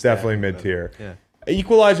it's stack definitely them mid up. tier. Yeah.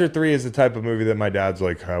 Equalizer 3 is the type of movie that my dad's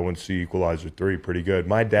like, I wouldn't see Equalizer 3, pretty good.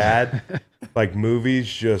 My dad, like movies,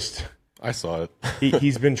 just I saw it.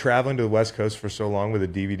 he's been traveling to the West Coast for so long with a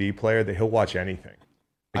DVD player that he'll watch anything.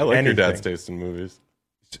 I like anything. your dad's taste in movies.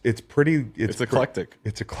 It's pretty. It's eclectic.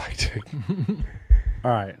 It's eclectic.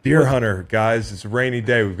 All right. Deer Hunter, guys. It's a rainy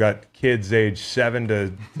day. We've got kids age 7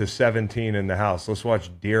 to 17 in the house. Let's watch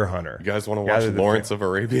Deer Hunter. You guys want to watch Gather the Lawrence of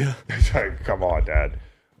Arabia? Come on, Dad.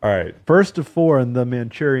 All right. First of 4 in the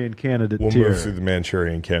Manchurian Candidate We'll tier. move through the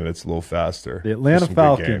Manchurian candidates a little faster. The Atlanta Some good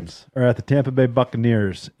Falcons games. are at the Tampa Bay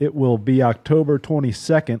Buccaneers. It will be October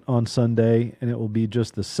 22nd on Sunday, and it will be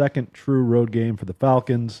just the second true road game for the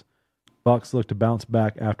Falcons. Bucs look to bounce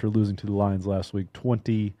back after losing to the Lions last week,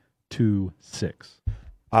 20-6.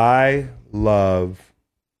 I love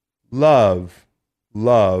the Bucs.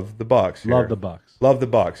 Here. Love the Bucs. Love the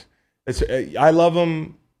Bucs. I love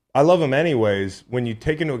them. I love them anyways. When you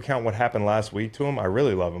take into account what happened last week to them, I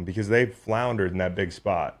really love them because they floundered in that big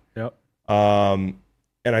spot. Yep. And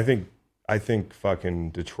I think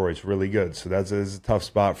fucking Detroit's really good. So that's a tough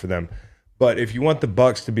spot for them. But if you want the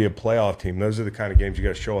Bucs to be a playoff team, those are the kind of games you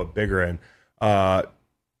got to show up bigger in.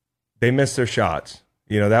 They missed their shots.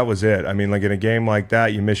 You know, that was it. I mean, like in a game like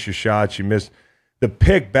that, you miss your shots. You miss the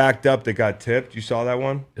pick backed up that got tipped. You saw that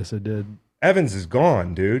one? Yes, I did. Evans is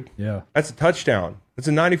gone, dude. Yeah. That's a touchdown. That's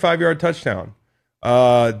a 95-yard touchdown.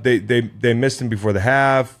 They missed him before the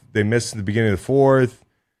half. They missed at the beginning of the fourth.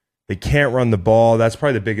 They can't run the ball. That's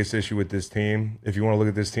probably the biggest issue with this team. If you want to look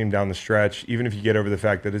at this team down the stretch, even if you get over the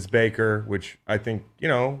fact that it's Baker, which I think, I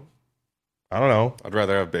don't know. I'd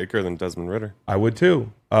rather have Baker than Desmond Ritter. I would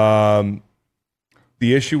too.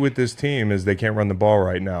 The issue with this team is they can't run the ball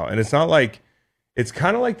right now. And it's not like, it's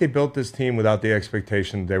kind of like they built this team without the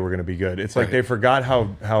expectation they were going to be good. It's like they forgot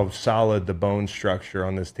how solid the bone structure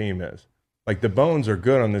on this team is. Like the bones are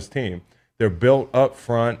good on this team. They're built up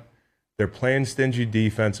front. They're playing stingy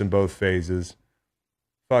defense in both phases.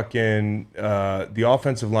 Fucking the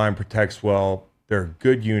offensive line protects well. They're a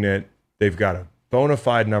good unit. They've got a bona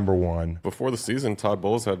fide number one. Before the season, Todd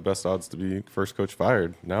Bowles had best odds to be first coach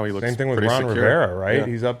fired. Now he looks Same thing with pretty Ron secure. Rivera, right? Yeah.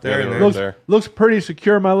 He's up there. Yeah, and they they're- were there. Looks pretty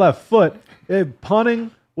secure my left foot.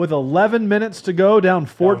 Punting with 11 minutes to go, down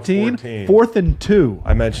 14. 14. 4th and 2.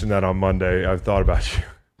 I mentioned that on Monday. I've thought about you.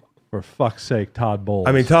 For fuck's sake, Todd Bowles.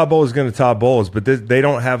 I mean, Todd Bowles is going to Todd Bowles, but they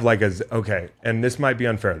don't have like okay, and this might be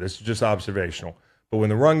unfair. This is just observational. But when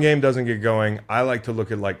the run game doesn't get going, I like to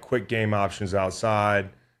look at like quick game options outside.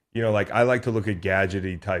 Like I like to look at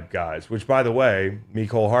gadgety type guys, which by the way,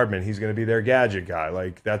 Mecole Hardman, he's going to be their gadget guy.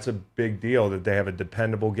 Like that's a big deal that they have a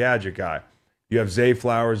dependable gadget guy. You have Zay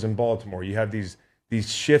Flowers in Baltimore. You have these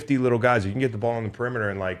shifty little guys. You can get the ball on the perimeter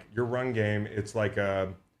and like your run game, it's like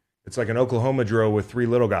an Oklahoma drill with 3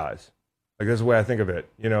 little guys. Like that's the way I think of it.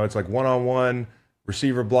 It's like one-on-one,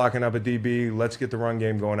 receiver blocking up a DB. Let's get the run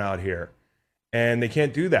game going out here. And they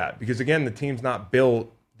can't do that because, again, the team's not built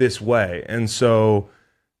this way. And so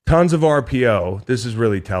tons of RPO. This is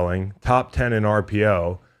really telling. Top 10 in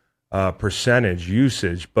RPO percentage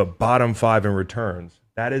usage, but bottom 5 in returns.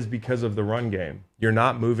 That is because of the run game. You're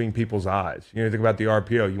not moving people's eyes. You think about the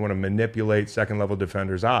RPO. You want to manipulate second-level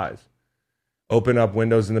defenders' eyes. Open up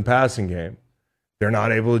windows in the passing game. They're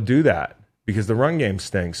not able to do that. because the run game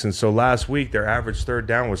stinks. And so last week, their average third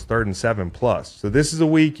down was 3rd and 7+. So this is a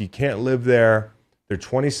week you can't live there. They're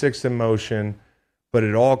 26th in motion, but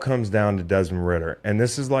it all comes down to Desmond Ridder. And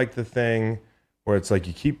this is like the thing where it's like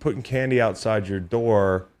you keep putting candy outside your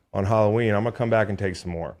door on Halloween. I'm going to come back and take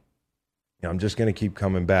some more. I'm just going to keep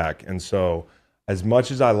coming back. And so as much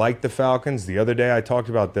as I like the Falcons, the other day I talked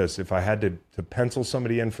about this. If I had to pencil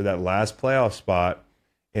somebody in for that last playoff spot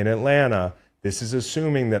in Atlanta, this is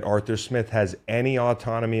assuming that Arthur Smith has any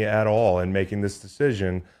autonomy at all in making this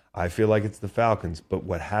decision. I feel like it's the Falcons. But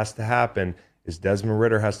what has to happen is Desmond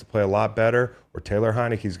Ridder has to play a lot better, or Taylor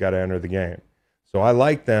Heineke's got to enter the game. So I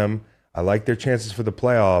like them. I like their chances for the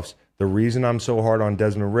playoffs. The reason I'm so hard on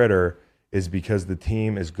Desmond Ridder is because the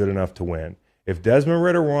team is good enough to win. If Desmond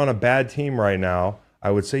Ridder were on a bad team right now,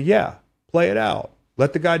 I would say, yeah, play it out.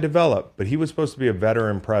 Let the guy develop. But he was supposed to be a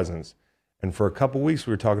veteran presence. And for a couple weeks,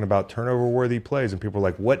 we were talking about turnover-worthy plays, and people were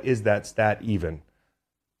like, what is that stat even?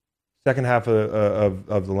 Second half of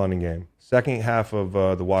the London game. Second half of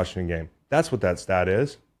the Washington game. That's what that stat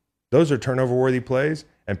is. Those are turnover-worthy plays,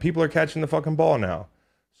 and people are catching the fucking ball now.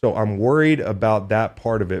 So I'm worried about that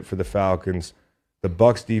part of it for the Falcons. The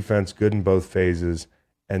Bucs defense, good in both phases.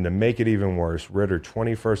 And to make it even worse, Ridder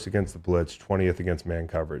 21st against the blitz, 20th against man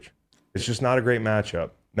coverage. It's just not a great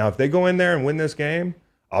matchup. Now, if they go in there and win this game,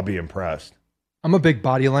 I'll be impressed. I'm a big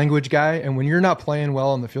body language guy, and when you're not playing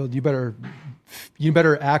well on the field, you better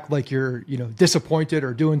act like you're, disappointed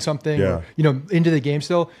or doing something, or, into the game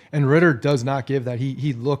still. And Ridder does not give that.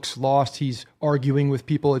 He looks lost. He's arguing with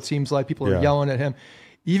people. It seems like people are yelling at him.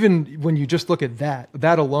 Even when you just look at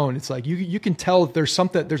that alone, it's like you can tell there's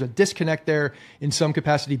a disconnect there in some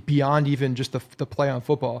capacity beyond even just the play on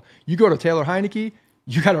football. You go to Taylor Heineke,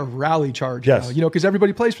 you got a rally charge now, because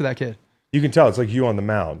everybody plays for that kid. You can tell it's like you on the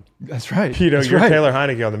mound. That's right. You're Taylor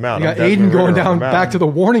Heineke on the mound. You got Aiden going down back to the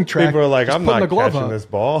warning track. People are like, I'm not catching this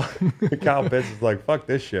ball. Kyle Pitts is like, fuck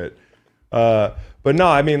this shit. But no,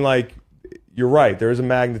 I mean, like, you're right. There is a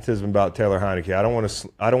magnetism about Taylor Heineke. I don't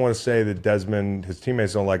want to say that Desmond, his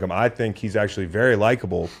teammates don't like him. I think he's actually very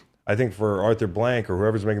likable. I think for Arthur Blank or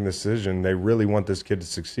whoever's making this decision, they really want this kid to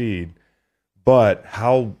succeed. But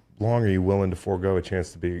how long are you willing to forego a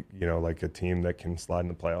chance to be, like a team that can slide in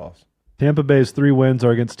the playoffs? Tampa Bay's 3 wins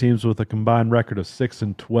are against teams with a combined record of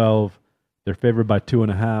 6-12. They're favored by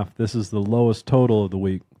 2.5. This is the lowest total of the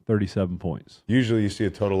week, 37 points. Usually you see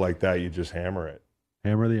a total like that, you just hammer it.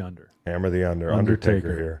 Hammer the under. Hammer the under.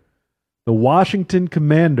 Undertaker here. The Washington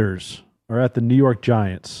Commanders are at the New York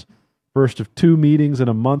Giants. First of 2 meetings in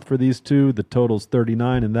a month for these two. The total's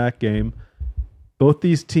 39 in that game. Both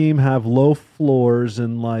these teams have low floors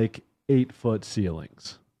and like 8-foot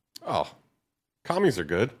ceilings. Oh, commies are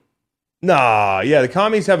good. Nah, yeah, the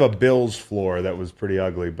commies have a Bills floor that was pretty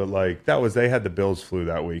ugly, but like they had the Bills flu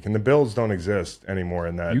that week, and the Bills don't exist anymore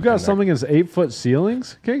in that. You got something as 8-foot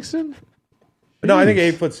ceilings, Kingston? No, I think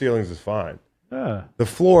 8-foot ceilings is fine. Yeah. The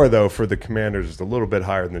floor, though, for the Commanders is a little bit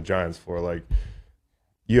higher than the Giants' floor. Like,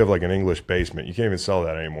 you have like an English basement. You can't even sell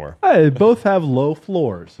that anymore. Hey, both have low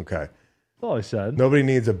floors. Okay. That's all I said. Nobody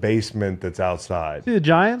needs a basement that's outside. See the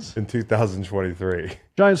Giants? In 2023.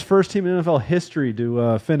 Giants first team in NFL history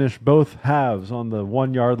to finish both halves on the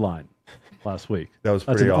 1-yard line last week. That was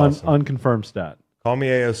pretty awesome. Unconfirmed stat. Call me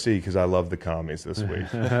AOC because I love the commies this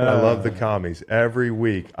week. I love the commies. Every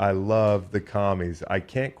week, I love the commies. I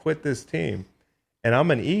can't quit this team. And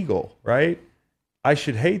I'm an Eagle, right? I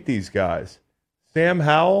should hate these guys. Sam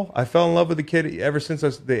Howell, I fell in love with the kid ever since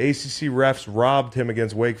the ACC refs robbed him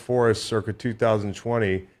against Wake Forest circa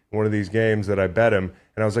 2020 in one of these games that I bet him.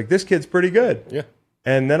 And I was like, this kid's pretty good. Yeah.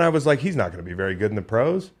 And then I was like, he's not going to be very good in the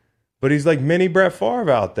pros. But he's like mini Brett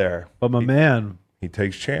Favre out there. But man, he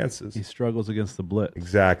takes chances. He struggles against the blitz.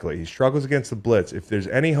 Exactly. He struggles against the blitz. If there's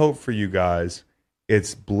any hope for you guys,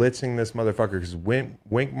 it's blitzing this motherfucker because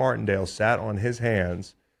Wink Martindale sat on his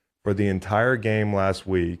hands for the entire game last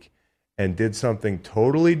week and did something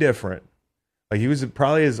totally different. Like, he was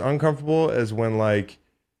probably as uncomfortable as when, like,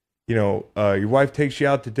 your wife takes you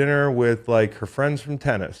out to dinner with, like, her friends from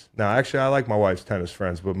tennis. Now, actually, I like my wife's tennis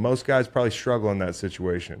friends, but most guys probably struggle in that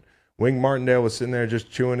situation. Wink Martindale was sitting there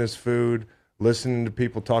just chewing his food, listening to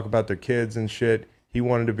people talk about their kids and shit. He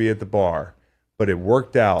wanted to be at the bar, but it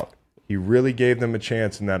worked out. He really gave them a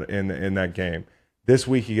chance in that game. This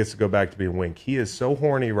week he gets to go back to being Wink. He is so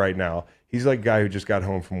horny right now. He's like a guy who just got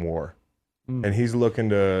home from war, and he's looking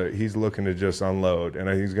to just unload, and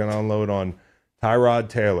he's going to unload on Tyrod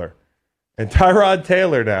Taylor. And Tyrod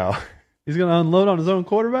Taylor now, He's going to unload on his own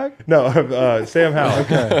quarterback? No, Sam Howell.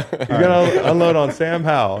 Okay. He's going to unload on Sam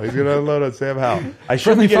Howell. I should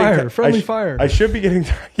Friendly be getting fire. Friendly fire. I should be getting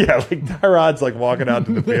like Tyrod's like walking out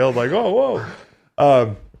to the field like, oh,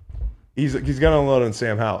 whoa. He's going to unload on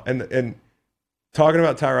Sam Howell. And talking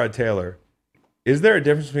about Tyrod Taylor, is there a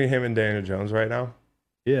difference between him and Daniel Jones right now?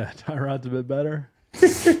 Yeah, Tyrod's a bit better.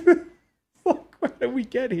 Why did we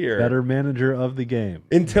get here? Better manager of the game.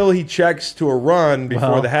 Until he checks to a run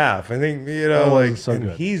before the half. I think,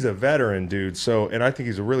 he's a veteran, dude. So, and I think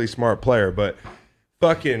he's a really smart player, but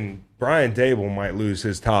fucking Brian Dable might lose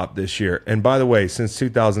his top this year. And by the way, since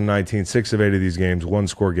 2019, 6 of 8 of these games,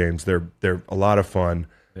 1-score games. They're a lot of fun,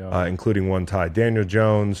 including one tie. Daniel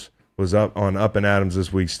Jones was up and Adams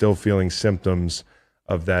this week, still feeling symptoms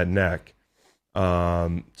of that neck.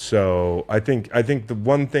 So I think the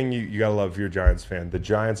one thing you gotta love if you're a Giants fan, the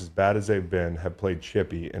Giants, as bad as they've been, have played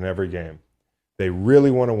chippy in every game. They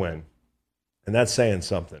really want to win, and that's saying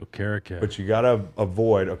something. Okereke. But you gotta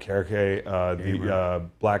avoid Okereke, the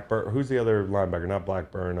Blackburn. Who's the other linebacker? Not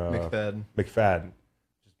Blackburn. McFadden.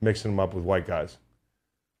 Just mixing them up with white guys.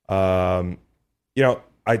 I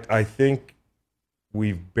think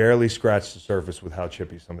we've barely scratched the surface with how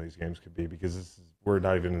chippy some of these games could be because we're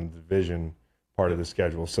not even in the division part of the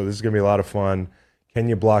schedule. So this is going to be a lot of fun. Can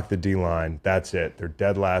you block the D-line? That's it. They're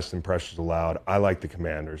dead last in pressures allowed. I like the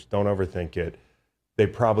Commanders. Don't overthink it. They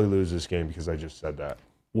probably lose this game because I just said that.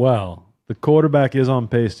 Well, the quarterback is on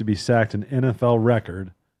pace to be sacked an NFL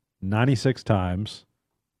record 96 times,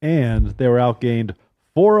 and they were outgained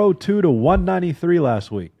 402 to 193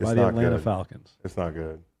 last week by the Atlanta Falcons. It's not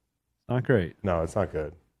good. Not great. No, it's not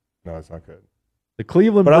good. The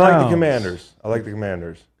Cleveland Browns. Browns. I like the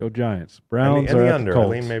Commanders. Go Giants. Browns and are the at under. the Colts.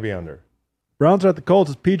 I lean maybe under. Browns are at the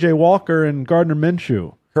Colts. It's P.J. Walker and Gardner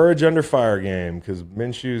Minshew. Courage under fire game because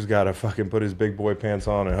Minshew's got to fucking put his big boy pants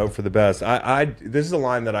on and hope for the best. This is a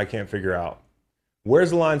line that I can't figure out.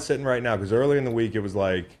 Where's the line sitting right now? Because early in the week it was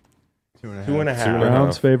like 2.5.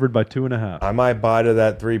 Browns favored by 2.5. I might buy to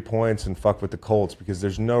that 3 points and fuck with the Colts because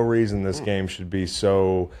there's no reason this game should be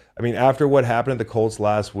so. I mean, after what happened at the Colts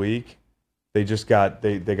last week, they just got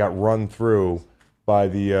they got run through by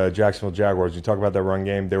the Jacksonville Jaguars. You talk about that run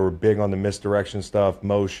game; they were big on the misdirection stuff,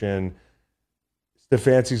 motion.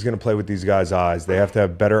 Stefanski's going to play with these guys' eyes. They have to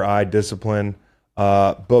have better eye discipline.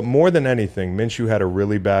 But more than anything, Minshew had a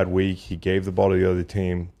really bad week. He gave the ball to the other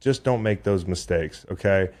team. Just don't make those mistakes,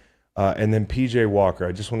 okay? And then P.J. Walker,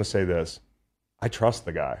 I just want to say this. I trust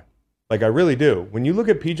the guy. Like, I really do. When you look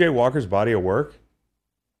at P.J. Walker's body of work,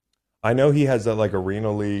 I know he has that, like,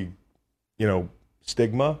 Arena League,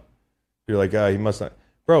 stigma. You're like, he must not.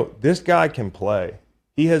 Bro, this guy can play.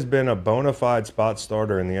 He has been a bona fide spot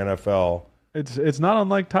starter in the NFL. It's not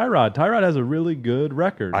unlike Tyrod. Tyrod has a really good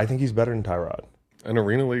record. I think he's better than Tyrod. An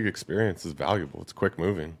Arena League experience is valuable. It's quick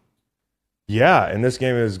moving. Yeah, and this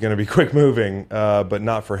game is going to be quick moving, but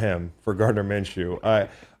not for him, for Gardner Minshew.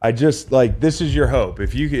 I just like this is your hope.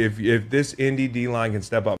 If this Indy D line can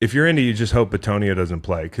step up, if you're Indy, you just hope Bitonio doesn't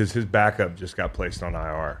play because his backup just got placed on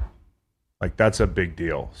IR. Like that's a big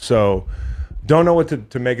deal. So don't know what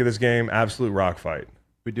to make of this game. Absolute rock fight.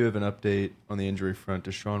 We do have an update on the injury front.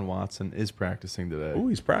 Deshaun Watson is practicing today. Oh,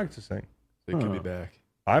 he's practicing. So he could be back.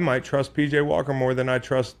 I might trust P.J. Walker more than I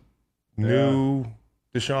trust new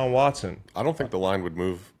Deshaun Watson. I don't think the line would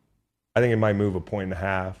move. I think it might move 1.5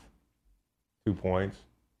 points, 2 points.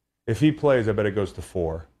 If he plays, I bet it goes to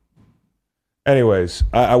 4. Anyways,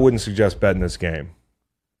 I wouldn't suggest betting this game.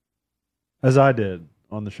 As I did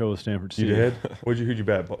on the show with Stanford Steve. You did? Who'd you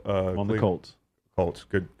bet? On the Colts. Colts.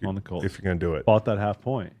 Good. On the Colts. If you're going to do it. Bought that half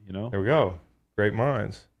point, There we go. Great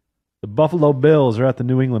minds. The Buffalo Bills are at the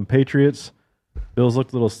New England Patriots. Bills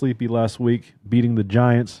looked a little sleepy last week, beating the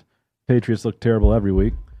Giants. Patriots look terrible every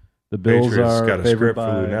week. The Bills Patriots are got a favored script for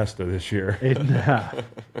by Lunesta this year. 8.5.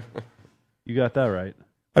 You got that right.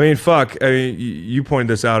 I mean, fuck. I mean, you pointed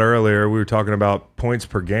this out earlier. We were talking about points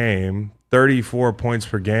per game. 34 points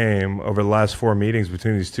per game over the last 4 meetings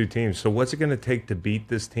between these two teams. So what's it going to take to beat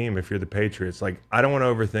this team if you're the Patriots? Like, I don't want to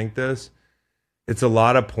overthink this. It's a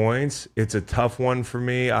lot of points. It's a tough one for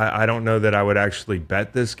me. I don't know that I would actually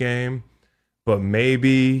bet this game, but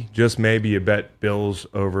maybe, just maybe, you bet Bills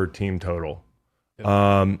over team total.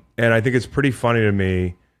 And I think it's pretty funny to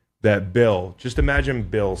me that Bill, just imagine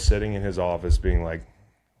Bill sitting in his office being like,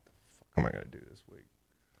 what am I going to do this week?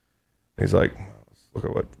 And he's like, let's look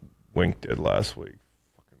at what Wink did last week.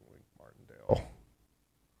 Fucking Wink Martindale.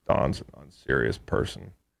 Don's an unserious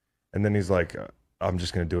person. And then he's like, I'm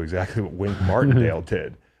just going to do exactly what Wink Martindale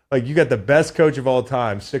did. Like, you got the best coach of all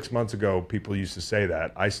time. 6 months ago, people used to say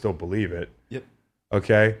that. I still believe it. Yep.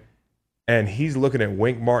 Okay? and he's looking at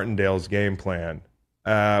Wink Martindale's game plan,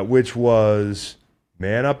 which was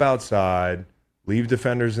man up outside, leave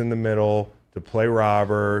defenders in the middle to play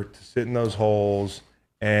robber, to sit in those holes,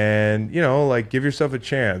 and, give yourself a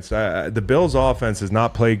chance. The Bills' offense has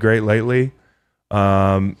not played great lately,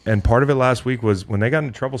 and part of it last week was when they got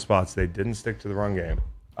into trouble spots, they didn't stick to the run game.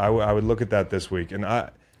 I would look at that this week, and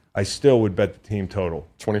I still would bet the team total.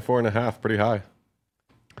 24.5, pretty high.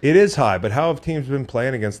 It is high, but how have teams been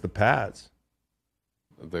playing against the Pats?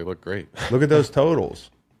 They look great. Look at those totals.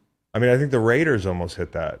 I mean, I think the Raiders almost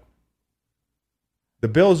hit that. The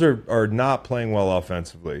Bills are not playing well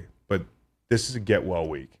offensively, but this is a get-well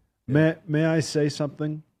week. May I say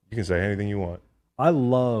something? You can say anything you want. I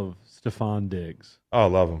love Stephon Diggs. Oh, I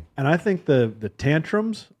love him. And I think the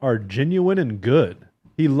tantrums are genuine and good.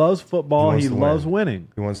 He loves football. He loves winning.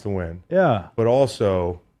 He wants to win. Yeah. But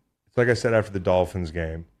also, it's like I said after the Dolphins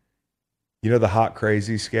game, the hot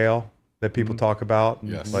crazy scale that people talk about?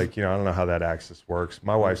 Yes. Like, I don't know how that axis works.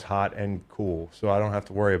 My wife's hot and cool, so I don't have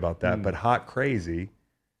to worry about that. But hot crazy,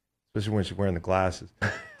 especially when she's wearing the glasses,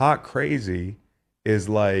 hot crazy is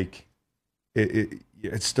like,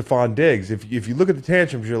 it's Stephon Diggs. If you look at the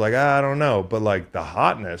tantrums, you're like, I don't know. But like the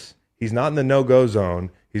hotness, he's not in the no-go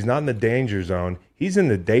zone. He's not in the danger zone. He's in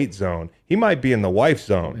the date zone. He might be in the wife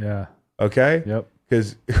zone. Yeah. Okay? Yep.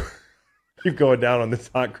 Because keep going down on this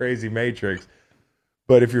hot, crazy matrix.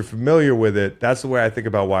 But if you're familiar with it, that's the way I think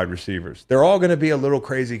about wide receivers. They're all going to be a little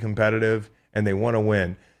crazy competitive, and they want to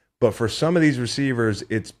win. But for some of these receivers,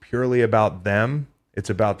 it's purely about them. It's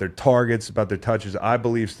about their targets, about their touches. I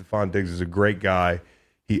believe Stephon Diggs is a great guy.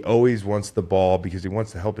 He always wants the ball because he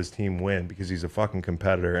wants to help his team win because he's a fucking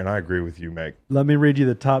competitor, and I agree with you, Meg. Let me read you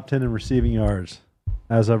the top 10 in receiving yards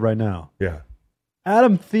as of right now. Yeah.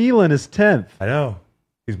 Adam Thielen is 10th. I know.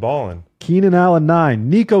 He's balling. Keenan Allen, 9.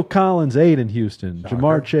 Nico Collins, 8 in Houston. Shocker.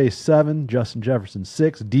 Jamar Chase, 7. Justin Jefferson,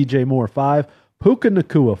 6. DJ Moore, 5. Puka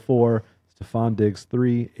Nacua, 4. Stephon Diggs,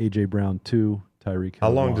 3. A.J. Brown, 2. Tyreek Hill, How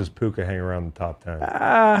long 1. does Puka hang around the top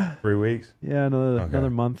 10? 3 weeks? Yeah, another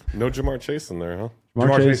month. No Jamar Chase in there, huh?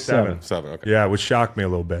 Jamar Chase, 7. 7, okay. Yeah, which shocked me a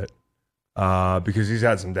little bit because he's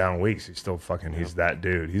had some down weeks. He's still he's that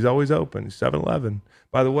dude. He's always open. He's 7-Eleven.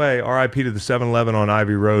 By the way, RIP to the 7-Eleven on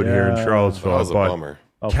Ivy Road here in Charlottesville. That was a bummer.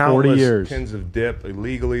 About Countless 40 years. tins of dip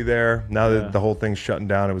illegally there. Now that the whole thing's shutting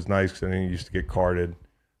down, it was nice because I think you used to get carded.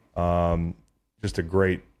 Just a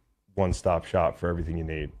great one-stop shop for everything you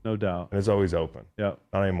need. No doubt. And it's always open. Yep.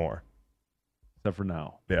 Not anymore. Except for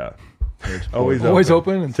now. Yeah. It's Always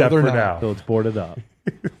open until Except they're for not. now. Until it's boarded up.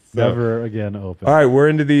 Never again open. All right, we're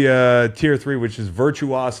into the tier 3, which is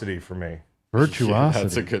virtuosity for me. Virtuosity.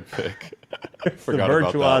 That's a good pick. The Forgot about that one.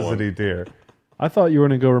 virtuosity tier. I thought you were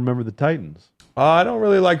going to go Remember the Titans. I don't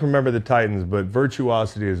really like Remember the Titans, but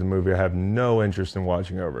Virtuosity is a movie I have no interest in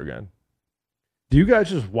watching over again. Do you guys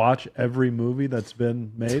just watch every movie that's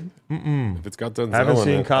been made? If it's got Denzel Haven't in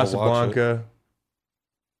seen it, I'll watch it. Casablanca.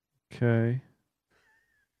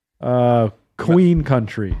 Okay. Queen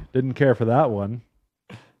Country. Didn't care for that one.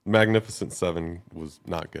 Magnificent Seven was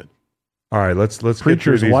not good. All right, let's get through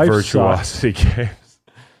Preacher's these wife virtuosity games.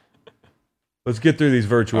 Let's get through these All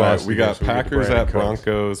virtuosity right, we got games so get to Packers Brandin at Cooks.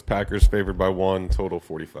 Broncos. Packers favored by 1, total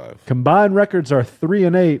 45. Combined records are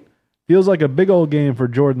 3-8. Feels like a big old game for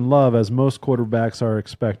Jordan Love, as most quarterbacks are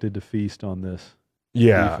expected to feast on this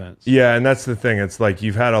defense. Yeah, and that's the thing. It's like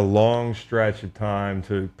you've had a long stretch of time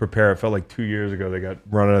to prepare. It felt like 2 years ago they got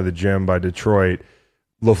run out of the gym by Detroit.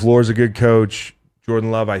 LaFleur's a good coach.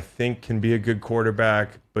 Jordan Love, I think, can be a good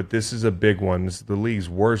quarterback, but this is a big one. This is the league's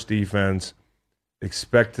worst defense.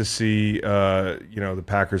 Expect to see the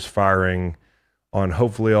Packers firing on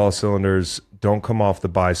hopefully all cylinders. Don't come off the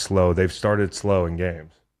bye slow. They've started slow in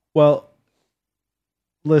games. Well,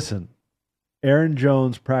 listen, Aaron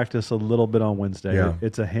Jones practiced a little bit on Wednesday. Yeah.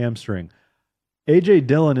 It's a hamstring. A.J.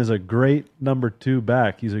 Dillon is a great number 2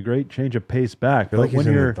 back. He's a great change of pace back. I feel like But he's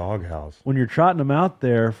in the doghouse. when you're trotting him out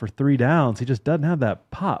there for 3 downs, he just doesn't have that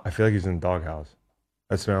pop. I feel like he's in the doghouse.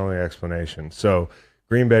 That's my only explanation. So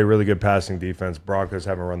Green Bay, really good passing defense. Broncos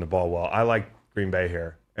haven't run the ball well. I like Green Bay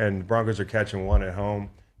here. And Broncos are catching 1 at home.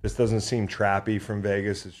 This doesn't seem trappy from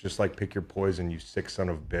Vegas. It's just like pick your poison, you sick son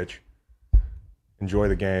of a bitch. Enjoy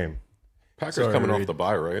the game. Packers Sorry, coming off Reed. the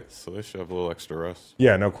bye, right? So they should have a little extra rest.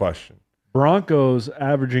 Yeah, no question. Broncos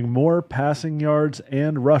averaging more passing yards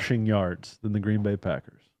and rushing yards than the Green Bay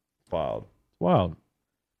Packers. Wild. Wild.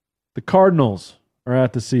 The Cardinals are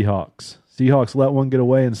at the Seahawks. Seahawks let one get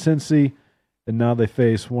away in Cincy, and now they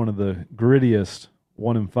face one of the grittiest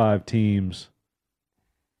 1-5 teams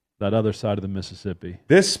that other side of the Mississippi.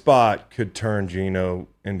 This spot could turn Geno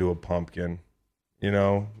into a pumpkin.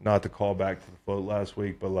 not to call back to the float last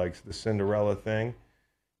week, but like the Cinderella thing.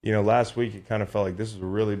 Last week it kind of felt like this was a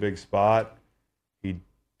really big spot. He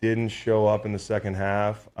didn't show up in the second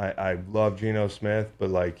half. I love Geno Smith, but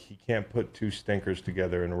like he can't put two stinkers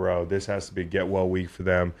together in a row. This has to be a get well week for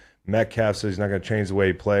them. Metcalf says he's not going to change the way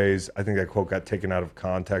he plays. I think that quote got taken out of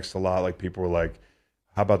context a lot. Like people were like,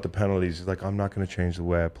 how about the penalties? He's like, I'm not going to change the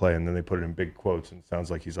way I play. And then they put it in big quotes and it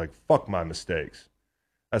sounds like he's like, fuck my mistakes.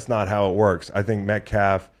 That's not how it works. I think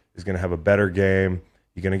Metcalf is going to have a better game.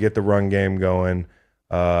 You're going to get the run game going.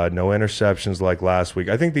 No interceptions like last week.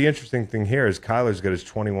 I think the interesting thing here is Kyler's got his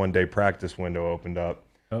 21-day practice window opened up.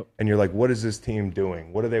 Oh. And you're like, what is this team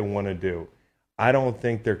doing? What do they want to do? I don't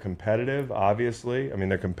think they're competitive, obviously. I mean,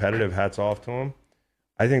 they're competitive. Hats off to them.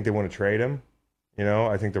 I think they want to trade him.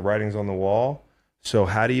 I think the writing's on the wall. So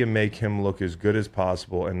how do you make him look as good as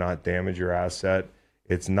possible and not damage your asset?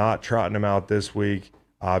 It's not trotting him out this week.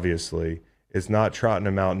 Obviously, it's not trotting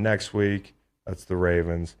him out next week. That's the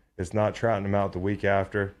Ravens. It's not trotting him out the week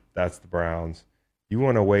after. That's the Browns. You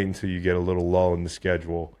want to wait until you get a little lull in the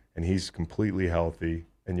schedule and he's completely healthy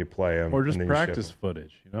and you play him. Or just practice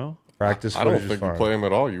footage, Practice I footage don't think is you fine. play him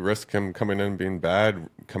at all. You risk him coming in being bad,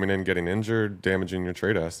 coming in getting injured, damaging your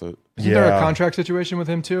trade asset. Isn't there a contract situation with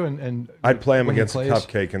him too? And I'd play him when he against a plays?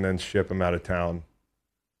 cupcake and then ship him out of town.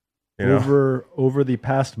 Over the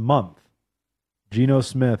past month, Geno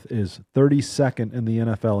Smith is 32nd in the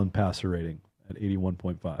NFL in passer rating at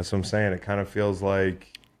 81.5. That's what I'm saying. It kind of feels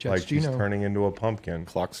like Jets he's Geno. turning into a pumpkin.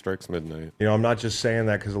 Clock strikes midnight. I'm not just saying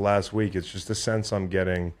that because of last week. It's just a sense I'm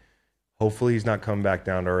getting. Hopefully he's not coming back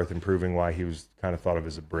down to earth and proving why he was kind of thought of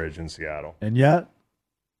as a bridge in Seattle. And yet,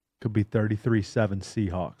 could be 33-7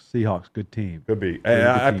 Seahawks. Seahawks, good team. Could be. And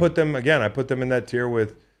I put them in that tier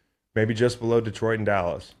with maybe just below Detroit and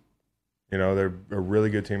Dallas. They're a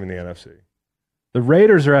really good team in the NFC. The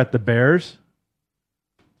Raiders are at the Bears.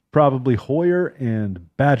 Probably Hoyer and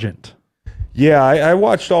Badgett. Yeah, I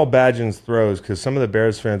watched all Badgin's throws because some of the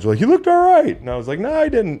Bears fans were like, he looked all right. And I was like, no,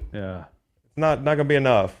 he didn't. Yeah. It's not going to be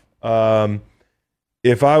enough.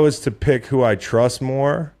 If I was to pick who I trust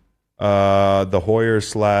more, the Hoyer /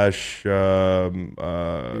 Aiden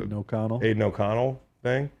O'Connell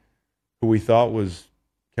thing, who we thought was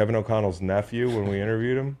Kevin O'Connell's nephew when we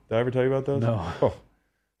interviewed him. Did I ever tell you about those? No. Oh.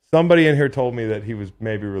 Somebody in here told me that he was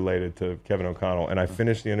maybe related to Kevin O'Connell, and I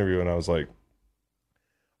finished the interview and I was like,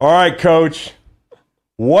 all right, coach,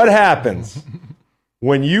 what happens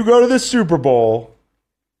when you go to the Super Bowl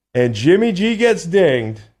and Jimmy G gets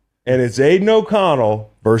dinged and it's Aiden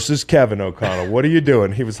O'Connell versus Kevin O'Connell? What are you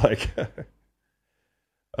doing? He was like,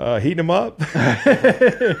 heating him up.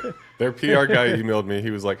 Their PR guy emailed me. He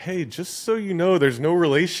was like, hey, just so you know, there's no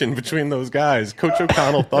relation between those guys. Coach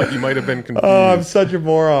O'Connell thought you might have been confused. Oh, I'm such a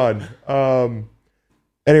moron.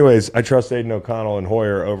 Anyways, I trust Aiden O'Connell and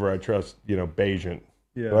Hoyer over I trust, Bajent.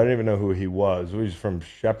 Yeah. So I didn't even know who he was. He was from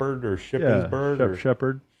Shepherd or Shippensburg?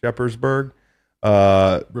 Shepherd. Shepherdsburg.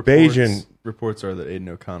 Bajent. Reports are that Aiden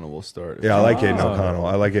O'Connell will start. Yeah, I like Aiden O'Connell.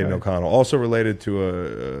 Aiden O'Connell. Also related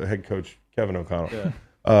to a head coach, Kevin O'Connell. Yeah.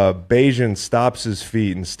 Bajent stops his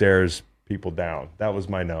feet and stares people down. That was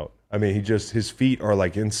my note. I mean, his feet are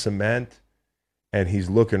like in cement, and he's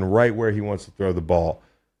looking right where he wants to throw the ball.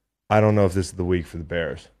 I don't know if this is the week for the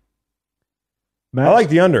Bears. I like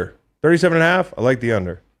the under. 37.5. I like the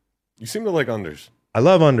under. You seem to like unders. I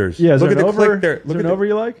love unders. Yeah, look at the over? click there. Is there an over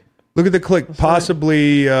you like? Look at the click.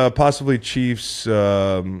 Possibly Chiefs.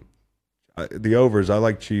 The overs. I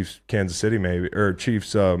like Chiefs Kansas City maybe, or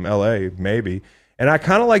Chiefs LA maybe, and I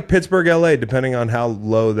kind of like Pittsburgh LA depending on how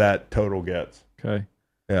low that total gets. Okay.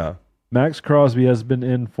 Yeah. Max Crosby has been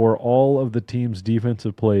in for all of the team's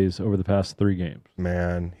defensive plays over the past 3 games.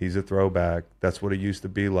 Man, he's a throwback. That's what it used to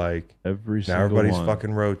be like. Every single Now everybody's one.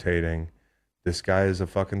 fucking rotating. This guy is a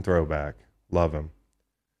fucking throwback. Love him.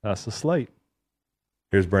 That's the slate.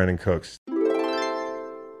 Here's Brandin Cooks.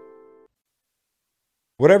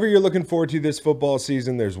 Whatever you're looking forward to this football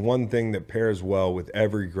season, there's one thing that pairs well with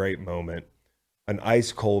every great moment: an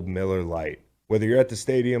ice-cold Miller Lite. Whether you're at the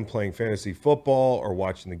stadium playing fantasy football or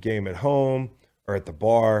watching the game at home or at the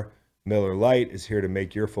bar, Miller Lite is here to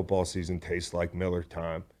make your football season taste like Miller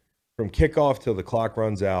time. From kickoff till the clock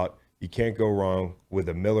runs out, you can't go wrong with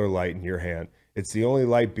a Miller Lite in your hand. It's the only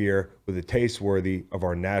light beer with a taste worthy of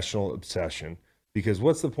our national obsession. Because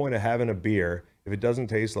what's the point of having a beer if it doesn't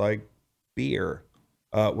taste like beer?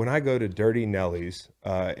 When I go to Dirty Nelly's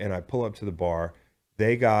and I pull up to the bar,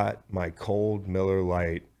 they got my cold Miller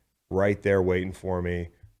Lite right there waiting for me.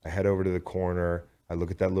 I head over to the corner. I look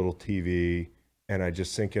at that little TV, and I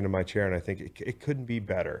just sink into my chair, and I think it couldn't be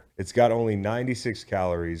better. It's got only 96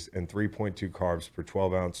 calories and 3.2 carbs per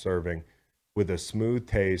 12-ounce serving. with a smooth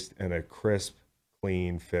taste and a crisp,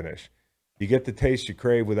 clean finish. You get the taste you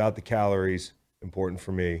crave without the calories, important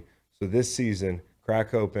for me. So this season,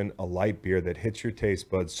 crack open a light beer that hits your taste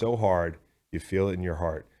buds so hard you feel it in your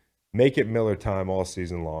heart. Make it Miller time all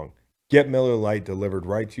season long. Get Miller Lite delivered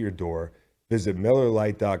right to your door. Visit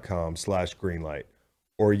MillerLite.com/greenlight,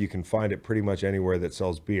 or you can find it pretty much anywhere that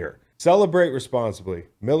sells beer. Celebrate responsibly.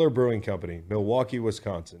 Miller Brewing Company, Milwaukee,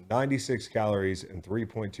 Wisconsin. 96 calories and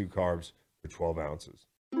 3.2 carbs for 12 ounces.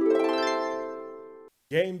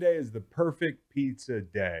 Game day is the perfect pizza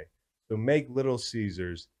day. So make Little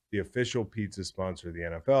Caesars the official pizza sponsor of the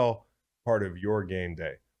NFL, part of your game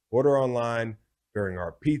day. Order online during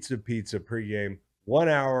our Pizza pregame 1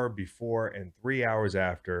 hour before and 3 hours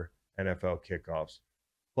after NFL kickoffs,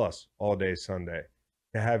 plus all day Sunday,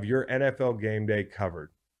 to have your NFL game day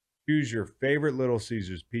covered. Choose your favorite Little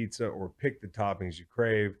Caesars pizza or pick the toppings you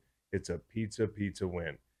crave. It's a pizza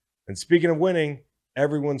win. And speaking of winning,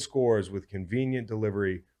 everyone scores with convenient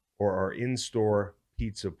delivery or our in-store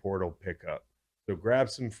pizza portal pickup. So grab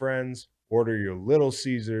some friends, order your Little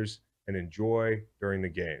Caesars, and enjoy during the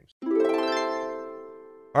games.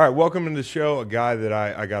 All right, welcome to the show, a guy that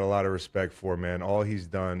I got a lot of respect for, man. All he's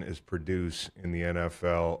done is produce in the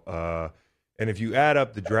NFL. And if you add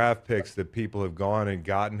up the draft picks that people have gone and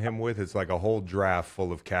gotten him with, it's like a whole draft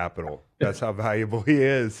full of capital. That's how valuable he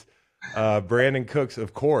is. Brandin Cooks,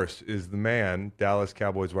 of course, is the man. Dallas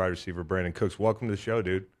Cowboys wide receiver Brandin Cooks. Welcome to the show,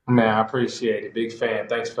 dude. Man, I appreciate it. Big fan.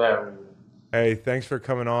 Thanks for having me. Hey, thanks for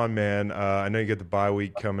coming on, man. I know you get the bye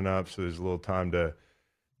week coming up, so there's a little time to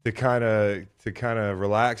kind of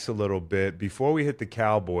relax a little bit. Before we hit the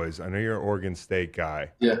Cowboys, I know you're an Oregon State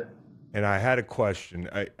guy. Yeah. And I had a question.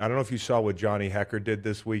 I don't know if you saw what Johnny Hecker did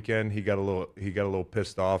this weekend. He got a little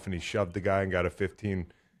pissed off and he shoved the guy and got a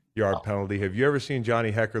 15-yard penalty. Have you ever seen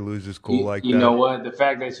Johnny Hecker lose his cool like that? You know what? The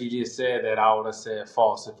fact that you just said that, I would have said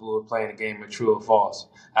false if we were playing a game of true or false.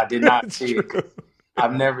 I did not see it.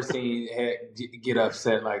 I've never seen Heck get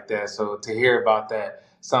upset like that. So to hear about that,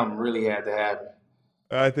 something really had to happen.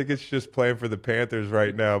 I think it's just playing for the Panthers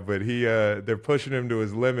right now, but they're pushing him to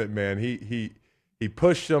his limit, man. He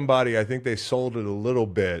pushed somebody. I think they sold it a little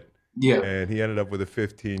bit. Yeah. And he ended up with a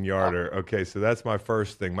 15-yarder. Okay, so that's my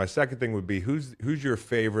first thing. My second thing would be who's your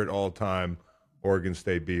favorite all-time Oregon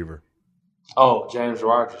State Beaver? Oh, James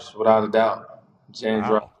Rogers, without a doubt. James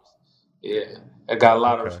Rogers. Yeah. I got a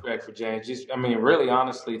lot of respect for James. Really,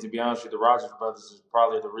 honestly, to be honest with you, the Rogers brothers is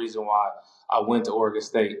probably the reason why I went to Oregon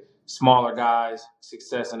State. Smaller guys,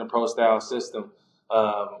 success in the pro-style system.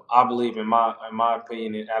 I believe, in my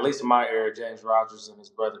opinion, at least in my era, James Rogers and his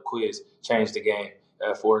brother Quiz changed the game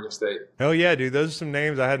for Oregon State. Hell yeah, dude! Those are some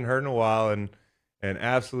names I hadn't heard in a while, and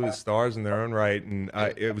absolute stars in their own right. And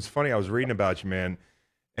it was funny. I was reading about you, man,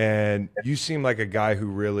 and you seem like a guy who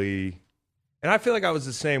really. And I feel like I was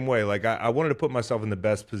the same way. Like I wanted to put myself in the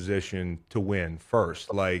best position to win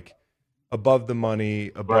first, like above the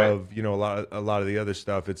money, above a lot of the other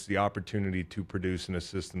stuff. It's the opportunity to produce in a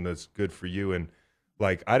system that's good for you. And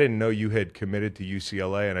like I didn't know you had committed to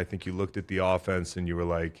UCLA, and I think you looked at the offense and you were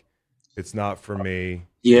like, "It's not for me."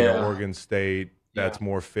 Yeah, Oregon State. That's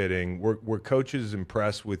more fitting. Were coaches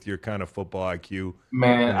impressed with your kind of football IQ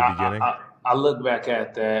man, in the beginning? I look back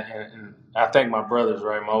at that, and I thank my brothers,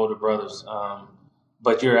 right, my older brothers.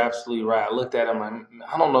 But you're absolutely right. I looked at them, and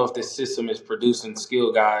I don't know if this system is producing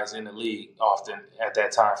skilled guys in the league often at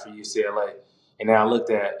that time for UCLA. And then I looked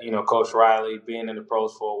at, Coach Riley being in the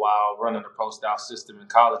pros for a while, running the pro-style system in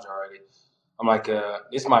college already. I'm like,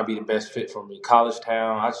 this might be the best fit for me. College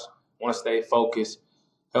town, I just want to stay focused,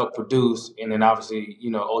 help produce, and then obviously,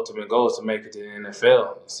 ultimate goal is to make it to the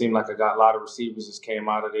NFL. It seemed like I got a lot of receivers that came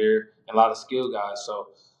out of there and a lot of skilled guys. So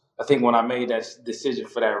I think when I made that decision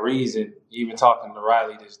for that reason, even talking to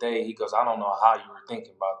Riley this day, he goes, I don't know how you were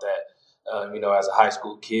thinking about that, as a high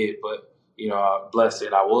school kid, but,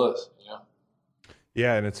 blessed I was,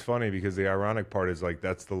 Yeah, and it's funny because the ironic part is like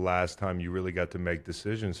that's the last time you really got to make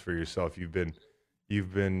decisions for yourself.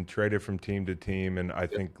 You've been traded from team to team, and I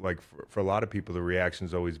think like for a lot of people, the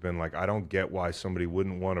reaction's always been like, I don't get why somebody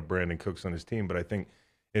wouldn't want a Brandin Cooks on his team, but I think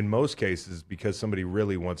in most cases because somebody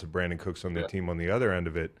really wants a Brandin Cooks on their team on the other end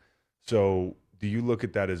of it. So do you look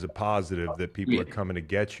at that as a positive that people are coming to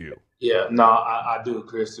get you? Yeah, no, I do,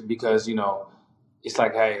 Chris, because, it's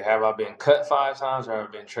like, hey, have I been cut 5 times or have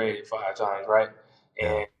I been traded 5 times, right?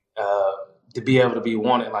 And to be able to be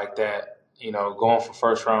wanted like that, going for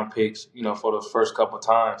first-round picks, for those first couple of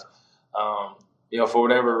times, for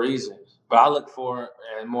whatever reason. But I look for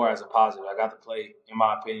it more as a positive. I got to play, in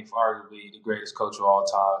my opinion, for arguably the greatest coach of all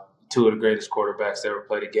time, 2 of the greatest quarterbacks that ever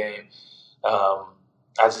played a game.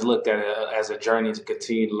 I just looked at it as a journey to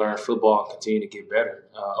continue to learn football and continue to get better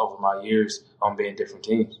over my years on being different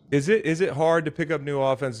teams. Is it hard to pick up new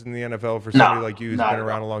offenses in the NFL for somebody Nah, like you who's not been at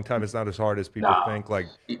around a all. long time? It's not as hard as people Nah. think. Like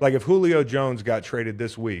if Julio Jones got traded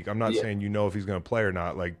this week, I'm not Yeah. saying if he's going to play or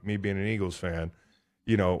not. Like me being an Eagles fan,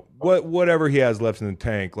 whatever he has left in the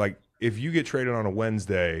tank. Like if you get traded on a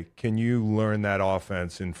Wednesday, can you learn that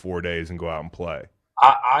offense in 4 days and go out and play?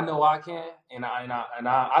 I know I can, and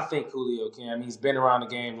I think Julio can. I mean, he's been around the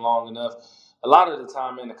game long enough. A lot of the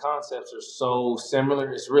time, man, the concepts are so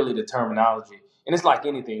similar. It's really the terminology, and it's like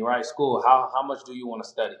anything, right? School, how much do you want to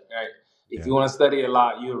study, right? If you want to study a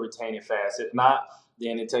lot, you'll retain it fast. If not,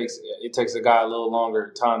 then it takes a guy a little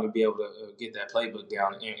longer time to be able to get that playbook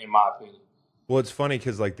down. In my opinion. Well, it's funny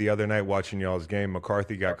because like the other night watching y'all's game,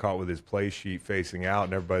 McCarthy got caught with his play sheet facing out,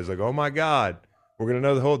 and everybody's like, "Oh my God, we're gonna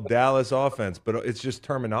know the whole Dallas offense," but it's just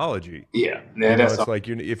terminology. Yeah, it's like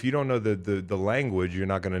if you don't know the language, you're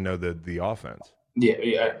not gonna know the offense.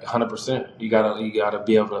 Yeah, 100%. You gotta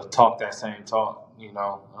be able to talk that same talk.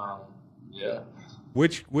 Yeah.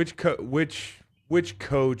 Which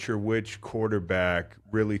coach or which quarterback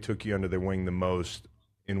really took you under their wing the most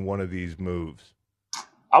in one of these moves?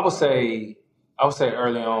 I would say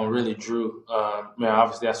early on, really Drew.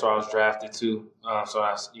 Obviously that's where I was drafted to. So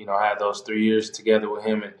I had those 3 years together with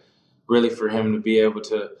him, and really for him to be able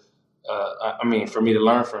to, for me to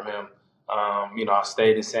learn from him. I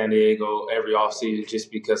stayed in San Diego every offseason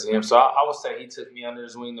just because of him. So I would say he took me under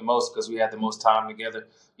his wing the most because we had the most time together.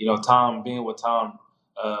 Being with Tom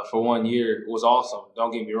for 1 year was awesome.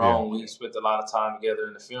 Don't get me wrong. We spent a lot of time together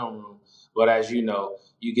in the film room. But as you know,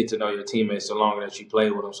 you get to know your teammates the longer that you play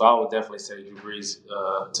with them. So I would definitely say Drew Brees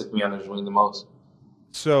took me under his wing the most.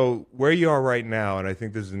 So where you are right now, and I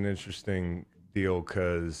think this is an interesting deal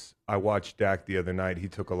because I watched Dak the other night. He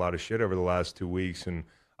took a lot of shit over the last 2 weeks, and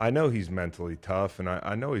I know he's mentally tough, and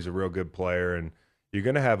I know he's a real good player, and you're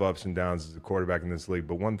going to have ups and downs as a quarterback in this league.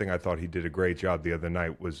 But one thing I thought he did a great job the other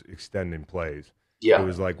night was extending plays. Yeah. It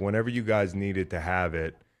was like whenever you guys needed to have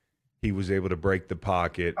it, he was able to break the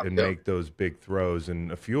pocket and make those big throws,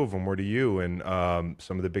 and a few of them were to you and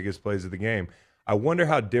some of the biggest plays of the game. I wonder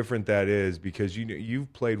how different that is because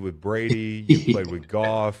you've played with Brady, you've played with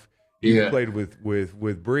Goff, you've played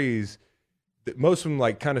with Breeze. Most of them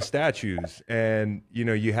like kind of statues, and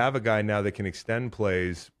you have a guy now that can extend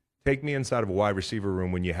plays. Take me inside of a wide receiver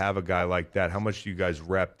room when you have a guy like that. How much do you guys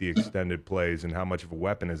rep the extended plays, and how much of a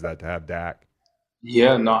weapon is that to have Dak?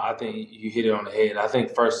 Yeah, no, I think you hit it on the head. I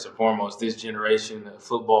think first and foremost, this generation of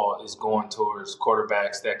football is going towards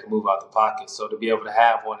quarterbacks that can move out the pocket. So to be able to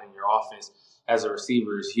have one in your offense as a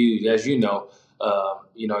receiver is huge. As you know,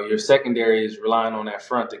 your secondary is relying on that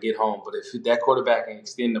front to get home. But if that quarterback can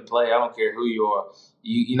extend the play, I don't care who you are,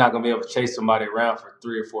 you're not going to be able to chase somebody around for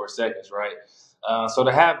 3 or 4 seconds, right? So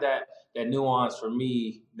to have that nuance for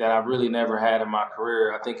me that I've really never had in my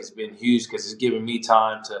career, I think it's been huge because it's given me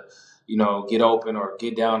time to get open or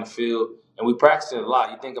get down the field. And we practice it a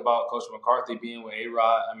lot. You think about Coach McCarthy being with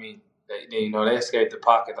A-Rod. I mean, they escaped the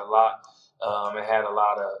pocket a lot and had a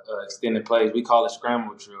lot of extended plays. We call it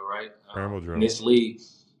scramble drill, right? Scramble drill. In this league,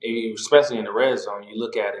 especially in the red zone, you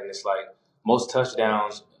look at it and it's like most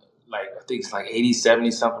touchdowns, like I think it's like 80,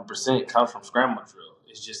 70-something% come from scramble drill.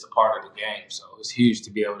 It's just a part of the game. So it's huge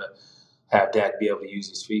to be able to have Dak be able to use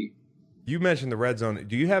his feet. You mentioned the red zone.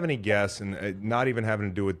 Do you have any guess, and not even having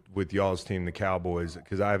to do with y'all's team, the Cowboys,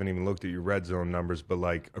 because I haven't even looked at your red zone numbers, but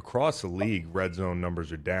like across the league, red zone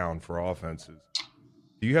numbers are down for offenses.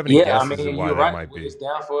 Do you have any guesses of why that might be? It's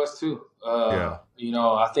down for us too. I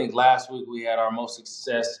think last week we had our most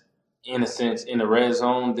success, in a sense, in the red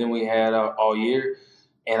zone than we had all year,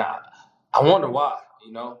 and I wonder why.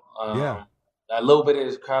 A little bit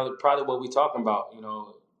is probably what we're talking about.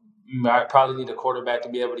 You might probably need a quarterback to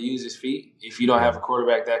be able to use his feet. If you don't have a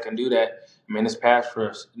quarterback that can do that, this pass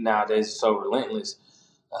rush nowadays is so relentless.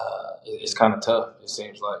 It's kind of tough. It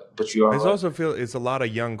seems like, but you are. I also feel it's a lot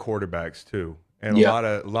of young quarterbacks too, and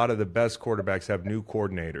a lot of the best quarterbacks have new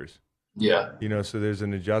coordinators. Yeah. So there's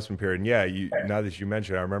an adjustment period. And yeah, now that you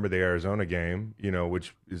mentioned, I remember the Arizona game.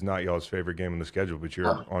 Which is not y'all's favorite game on the schedule, but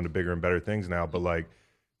you're on to bigger and better things now. But like.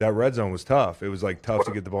 That red zone was tough. It was like tough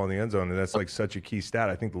to get the ball in the end zone, and that's like such a key stat.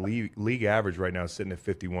 I think the league average right now is sitting at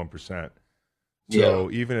 51%. So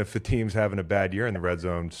even if the team's having a bad year in the red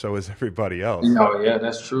zone, so is everybody else. Yeah,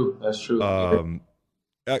 that's true. That's true.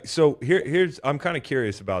 So here's I'm kind of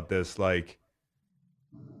curious about this. Like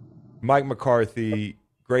Mike McCarthy,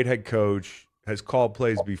 great head coach, has called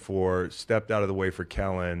plays before, stepped out of the way for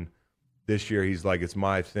Kellen. This year he's like, it's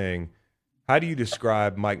my thing. How do you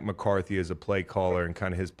describe Mike McCarthy as a play caller and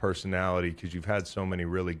kind of his personality? Because you've had so many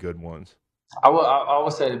really good ones. I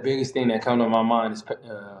would say the biggest thing that comes to my mind is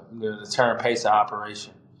the term pace of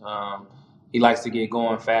operation. Um, he likes to get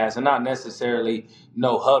going fast, and not necessarily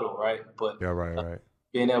no huddle, right? But Yeah, right.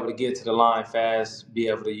 being able to get to the line fast, be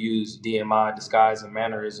able to use DMI, disguise and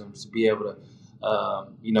mannerisms, to be able to,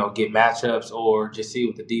 get matchups or just see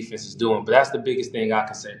what the defense is doing. But that's the biggest thing I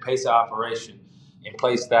can say. Pace of operation and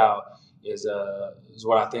play style is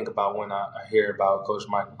what I think about when I hear about Coach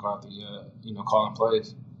Mike McCarthy, calling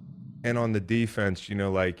plays. And on the defense,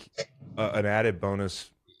 like an added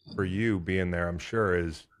bonus for you being there, I'm sure,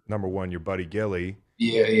 is number one, your buddy Gilly.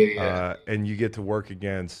 Yeah. And you get to work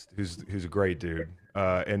against who's a great dude.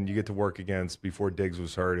 And you get to work against before Diggs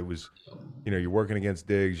was hurt. It was, you're working against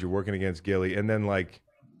Diggs, you're working against Gilly, and then like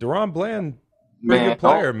Deron Bland, pretty good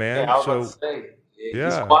player, man. Yeah, I was so about to say, he's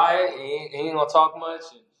yeah, quiet. He ain't gonna talk much,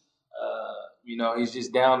 and he's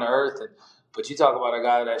just down to earth. But you talk about a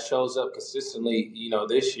guy that shows up consistently,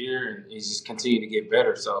 this year, and he's just continued to get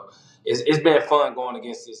better. So it's been fun going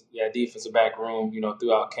against this defensive back room,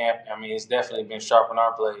 throughout camp. I mean, it's definitely been sharpening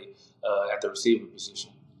our blade at the receiver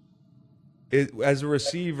position. As a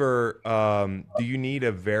receiver, do you need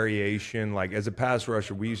a variation? Like as a pass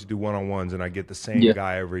rusher, we used to do one-on-ones, and I get the same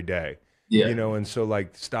guy every day. Yeah. And so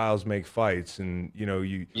like styles make fights, and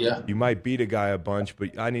you might beat a guy a bunch,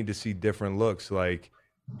 but I need to see different looks. Like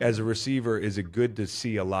as a receiver, is it good to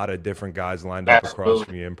see a lot of different guys lined up across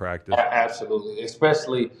from you in practice? Absolutely,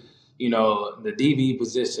 especially the DB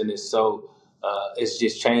position is so it's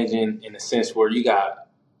just changing in the sense where you got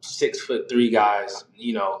 6'3" guys,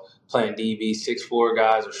 playing DB, 6'4"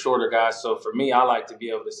 guys or shorter guys. So for me, I like to be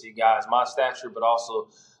able to see guys my stature, but also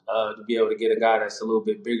to be able to get a guy that's a little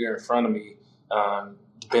bit bigger in front of me,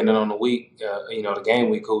 depending on the week, the game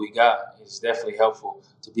week who we got. It's definitely helpful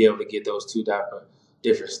to be able to get those two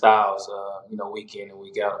different styles, week in and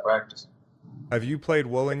week out of practice. Have you played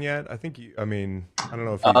Woolen yet? I think I don't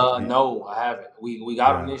know if no, I haven't. We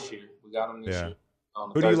got him this year. Year.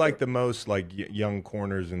 Who do you like the most, like young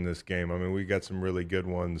corners in this game? I mean, we got some really good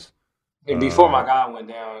ones. And before my guy went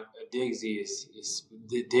down, Diggs is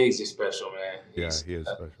special, man. He is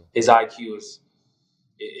special. His IQ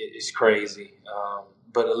is crazy.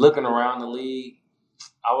 But looking around the league,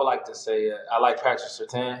 I would like to say I like Patrick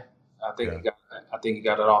Surtain. I think he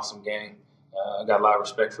got an awesome game. I got a lot of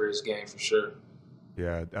respect for his game for sure.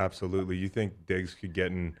 Yeah, absolutely. You think Diggs could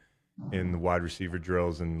get in the wide receiver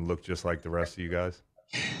drills and look just like the rest of you guys?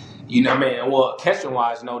 Man. Well, catching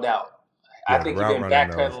wise, no doubt. Yeah, I think he's been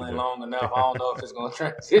backpedaling long enough. I don't know if it's going to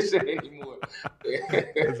transition anymore.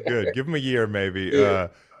 That's good. Give him a year, maybe. Yeah.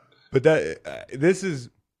 But this is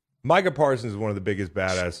Micah Parsons is one of the biggest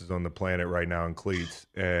badasses on the planet right now in cleats,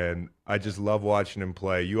 and I just love watching him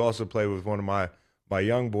play. You also play with one of my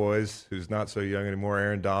young boys, who's not so young anymore,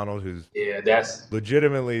 Aaron Donald, who's that's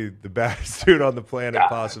legitimately the baddest dude on the planet,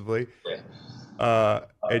 possibly. Yeah.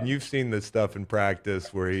 And you've seen this stuff in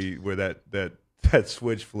practice where that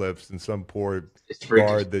switch flips, and some poor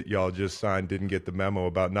guard that y'all just signed didn't get the memo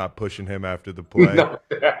about not pushing him after the play.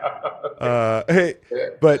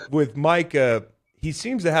 But with Micah, he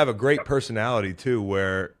seems to have a great personality too,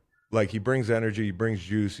 where like he brings energy, he brings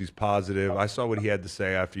juice, he's positive. I saw what he had to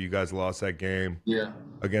say after you guys lost that game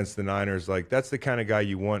against the Niners. Like that's the kind of guy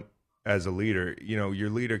you want as a leader. Your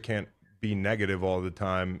leader can't be negative all the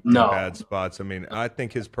time in bad spots. I mean, I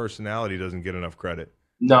think his personality doesn't get enough credit.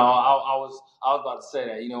 No, I was about to say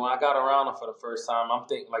that. When I got around him for the first time, I'm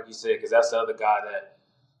thinking, like you said, because that's the other guy that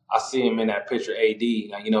I see him in that picture, AD.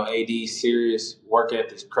 Like, AD's serious, work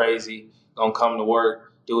ethic's crazy, gonna come to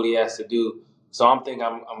work, do what he has to do. So I'm thinking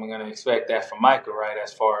I'm gonna expect that from Micah, right,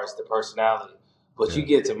 as far as the personality. But you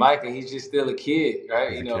get to Micah, he's just still a kid,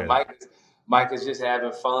 right? Micah's just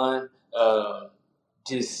having fun.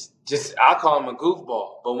 Just I call him a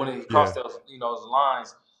goofball. But when he crossed those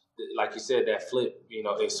lines, like you said, that flip,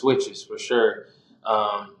 it switches for sure.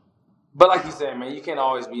 But like you said, man, you can't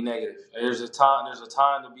always be negative. There's a time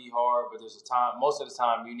to be hard, but there's a time. Most of the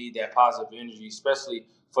time, you need that positive energy, especially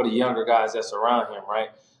for the younger guys that's around him, right?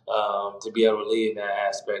 To be able to lead in that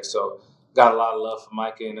aspect. So, got a lot of love for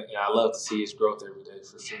Micah, and I love to see his growth every day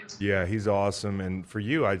for sure. Yeah, he's awesome. And for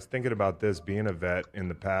you, I was thinking about this being a vet in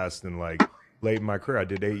the past, and like late in my career, I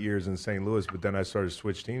did 8 years in St. Louis, but then I started to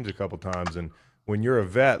switch teams a couple times. And when you're a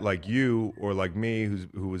vet like you or like me,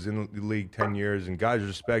 who was in the league 10 years, and guys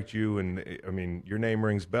respect you, and I mean, your name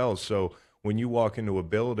rings bells. So when you walk into a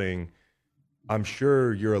building, I'm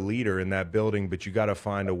sure you're a leader in that building, but you got to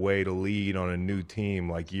find a way to lead on a new team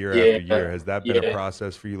like year after year. Has that been a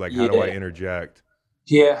process for you? Like, how do I interject?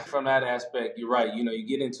 Yeah, from that aspect, you're right. You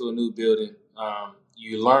get into a new building.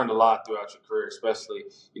 you learned a lot throughout your career, especially,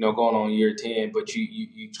 going on year 10, but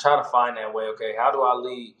you try to find that way. Okay, how do I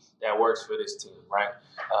lead that works for this team, right?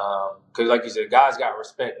 Because like you said, guys got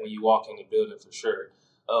respect when you walk in the building for sure.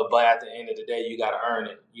 But at the end of the day, you got to earn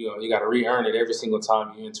it. You got to re-earn it every single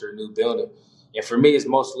time you enter a new building. And for me, it's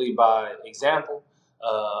mostly by example,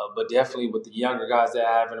 but definitely with the younger guys that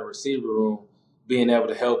I have in the receiver room, being able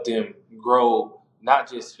to help them grow, not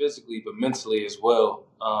just physically, but mentally as well.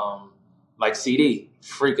 Like CD,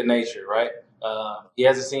 freak of nature, right? He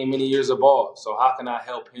hasn't seen many years of ball. So how can I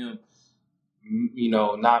help him,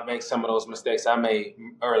 not make some of those mistakes I made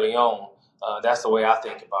early on? That's the way I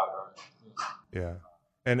think about it. Yeah.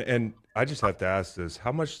 And I just have to ask this: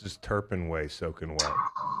 how much does Turpin weigh soaking wet?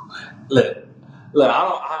 Look,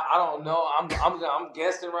 I don't know. I'm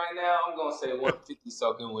guessing right now. I'm gonna say 150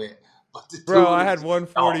 soaking wet. Bro, I had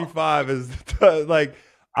 145 as like.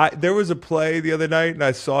 There was a play the other night, and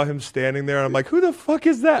I saw him standing there, and I'm like, who the fuck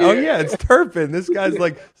is that? Yeah. Oh, yeah, it's Turpin. This guy's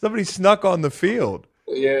like, somebody snuck on the field.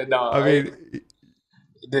 Yeah, no. I mean,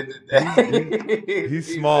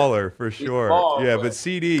 he's smaller for sure. Small, yeah, but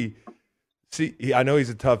CD, I know he's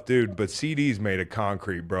a tough dude, but CD's made of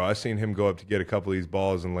concrete, bro. I've seen him go up to get a couple of these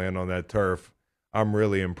balls and land on that turf. I'm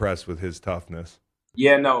really impressed with his toughness.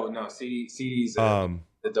 Yeah, no. CD's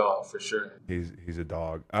the dog for sure. He's a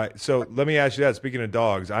dog. So let me ask you that. Speaking of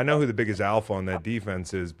dogs, I know who the biggest alpha on that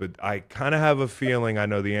defense is, but I kind of have a feeling I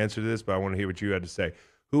know the answer to this, but I want to hear what you had to say.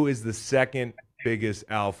 Who is the second biggest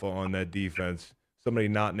alpha on that defense? Somebody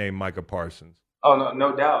not named Micah Parsons. Oh,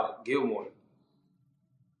 no doubt. Gilmore.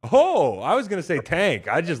 Oh, I was going to say Tank.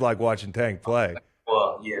 I just like watching Tank play.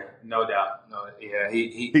 Well, yeah, no doubt. No, yeah,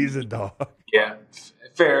 he's a dog. Yeah,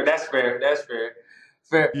 fair. That's fair.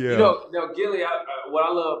 Fair. Yeah. Gilly, what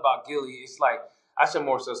I love about Gilly, it's like, I should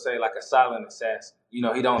more so say like a silent assassin. He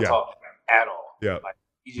don't talk at all. Yeah. Like,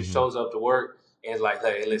 he just shows up to work and is like,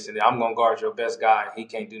 hey, listen, I'm going to guard your best guy, and he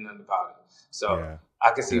can't do nothing about it. So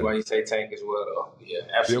I can see why you say Tank as well, though. Yeah,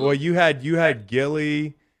 absolutely. Well, you had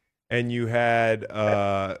Gilly and you had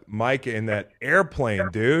Micah in that airplane,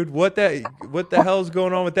 dude. What the hell's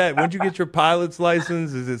going on with that? When'd you get your pilot's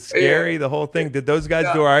license? Is it scary, the whole thing? Did those guys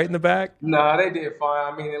do all right in the back? No, they did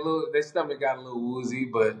fine. I mean, their stomach got a little woozy,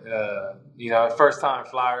 but first time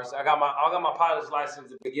flyers. I got my pilot's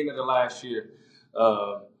license at the beginning of the last year,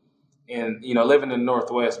 and living in the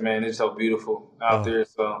Northwest, man, it's so beautiful out there.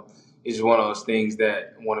 So it's just one of those things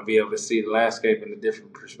that I want to be able to see the landscape in a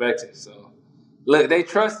different perspective. So. Look, they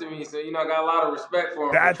trusted me, so I got a lot of respect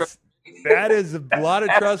for them. That is a lot of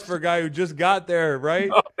trust for a guy who just got there, right?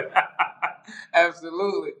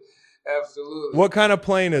 Absolutely. What kind of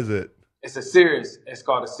plane is it? It's a Cirrus. It's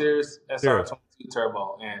called a Cirrus SR-22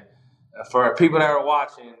 Turbo. And for people that are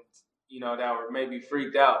watching, that were maybe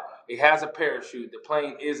freaked out, it has a parachute. The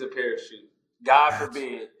plane is a parachute. God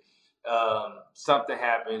forbid something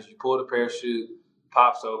happens. You pull the parachute,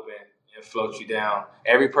 pops open, and float you down.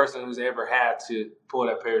 Every person who's ever had to pull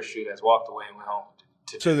that parachute has walked away and went home.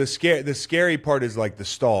 So the scary part is like the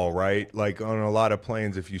stall, right? Like on a lot of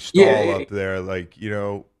planes, if you stall up there, like,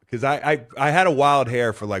 because I had a wild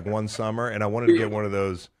hair for like one summer, and I wanted to get one of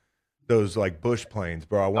those like bush planes,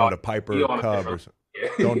 bro. I wanted a Piper Cub or something.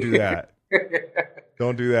 Don't do that.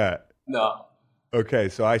 Don't do that. No. Okay,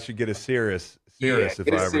 so I should get a Cirrus if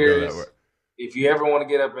I ever go that way. If you ever want to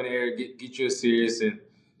get up in the air, get you a Cirrus, and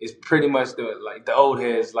it's pretty much the old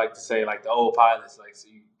heads like to say, like the old pilots, like, so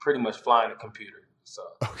you pretty much flying a computer. So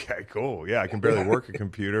okay, cool. Yeah, I can barely work a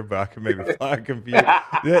computer, but I can maybe fly a computer.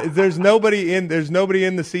 There's nobody in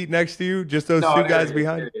the seat next to you, just those two guys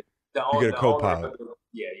behind. You get a co-pilot.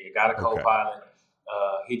 Yeah, got a co-pilot.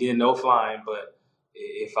 He didn't know flying, but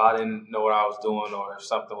if I didn't know what I was doing or if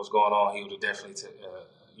something was going on, he would have definitely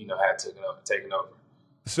taken over.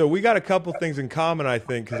 So we got a couple things in common, I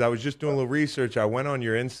think, because I was just doing a little research. I went on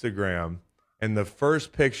your Instagram, and the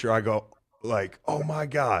first picture, I go like, "Oh my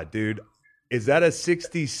god, dude, is that a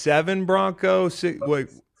 '67 Bronco?"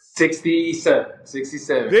 67.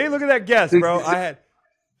 Hey, look at that guess, bro. And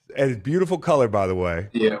it's beautiful color, by the way.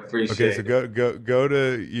 Yeah, appreciate it. Okay, so go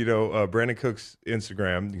to Brandin Cook's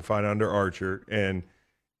Instagram. You can find it under Archer, and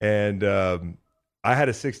I had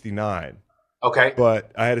a '69. Okay.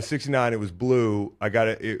 But I had a '69. It was blue. I got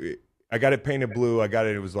it painted blue.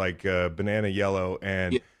 It was like banana yellow.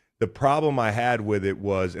 And the problem I had with it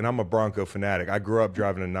was, and I'm a Bronco fanatic. I grew up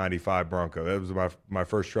driving a '95 Bronco. That was my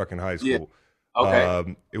first truck in high school. Yeah.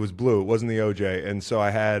 Okay. It was blue. It wasn't the OJ. And so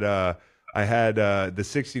I had the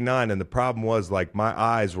 '69, and the problem was like my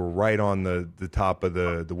eyes were right on the top of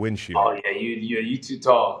the windshield. Oh yeah, you too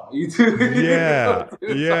tall. You too. Yeah,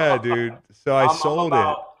 yeah, dude. So I sold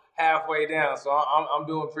it. halfway down, so I'm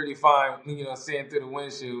doing pretty fine. Seeing through the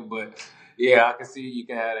windshield, but yeah, I can see you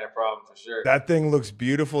can have that problem for sure. That thing looks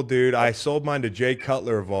beautiful, dude. I sold mine to Jay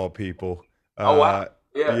Cutler of all people. Oh wow.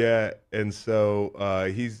 Yeah. Yeah, and so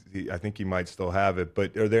I think he might still have it.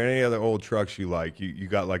 But are there any other old trucks you like? You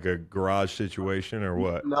got like a garage situation or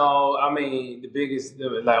what? No, I mean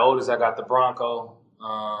the oldest I got the Bronco.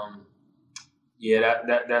 Yeah,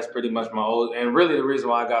 that's pretty much my old. And really, the reason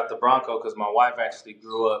why I got the Bronco because my wife actually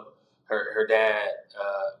grew up. Her dad,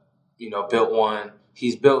 built one.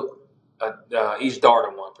 He's built each daughter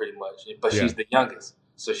one pretty much, but she's the youngest,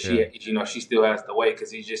 so she still has to wait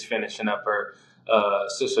because he's just finishing up her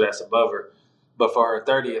sister that's above her. But for her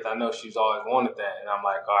 30th, I know she's always wanted that, and I'm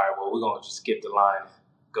like, all right, well, we're gonna just skip the line.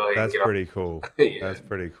 Go ahead. That's and get pretty cool. Yeah. That's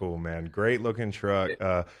pretty cool, man. Great looking truck.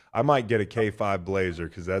 I might get a K5 Blazer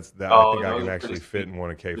because I think I can actually fit in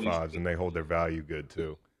one of K5s, and they hold their value good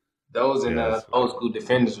too. Those and old school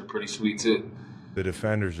Defenders are pretty sweet too. The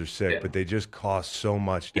Defenders are sick, but they just cost so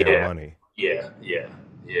much damn money. Yeah.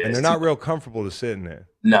 And they're not real comfortable to sit in it.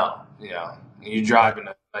 No, you're driving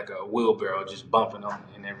like a wheelbarrow, just bumping them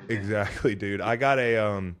and everything. Exactly, dude. I got I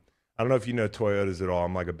don't know if you know Toyotas at all.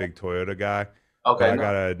 I'm like a big Toyota guy. Okay. I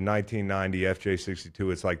got a 1990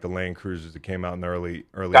 FJ62. It's like the Land Cruisers that came out in the early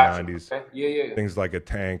 90s. Okay. Yeah. Things like a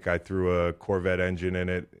tank. I threw a Corvette engine in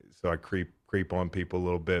it, so I creep on people a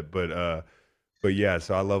little bit. But yeah,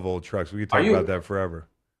 so I love old trucks. We could talk about that forever.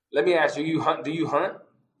 Let me ask you, do you hunt?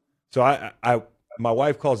 So my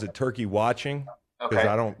wife calls it turkey watching because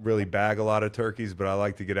I don't really bag a lot of turkeys, but I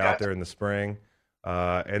like to get out there in the spring.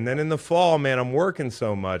 And then in the fall, man, I'm working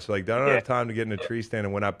so much. Like, I don't have time to get in a tree stand.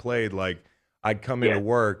 And when I played, like, I'd come into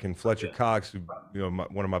work and Fletcher Cox, one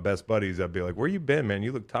of my best buddies, I'd be like, where you been, man?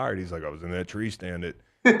 You look tired. He's like, I was in that tree stand at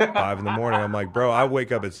 5 in the morning. I'm like, bro, I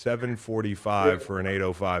wake up at 7:45 for an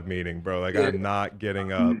 8:05 meeting, bro. Like, I'm not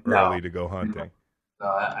getting up early to go hunting. No,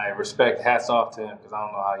 I respect. Hats off to him because I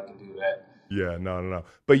don't know how you can do that. Yeah, no.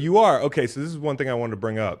 But you are. Okay, so this is one thing I wanted to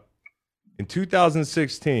bring up. In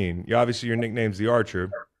 2016, obviously your nickname's the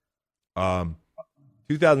Archer.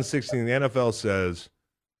 2016, the NFL says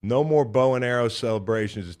no more bow and arrow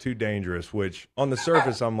celebrations. It's too dangerous, which on the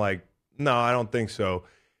surface, I'm like, no, I don't think so.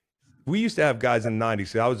 We used to have guys in the 90s.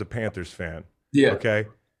 See, I was a Panthers fan. Yeah. Okay.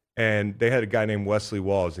 And they had a guy named Wesley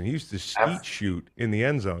Walls, and he used to skeet shoot in the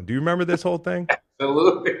end zone. Do you remember this whole thing?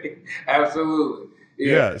 Absolutely.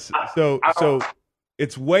 Yeah. So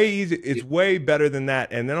it's way easy. It's way better than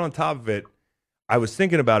that. And then on top of it, I was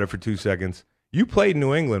thinking about it for 2 seconds. You played in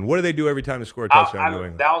New England. What do they do every time they score a touchdown in New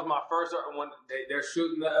England? That was my first one. They're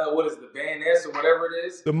shooting the what is it, the bayonets or whatever it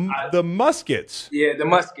is? The muskets. Yeah, the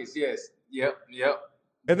muskets. Yes. Yep.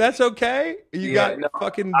 And that's okay. You got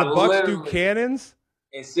fucking the Bucks do cannons.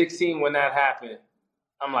 In 16, when that happened,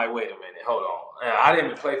 I'm like, wait a minute, hold on. I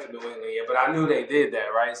didn't even play for New England yet, but I knew they did that,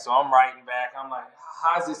 right? So I'm writing back. I'm like,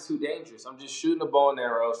 how is this too dangerous? I'm just shooting a bow and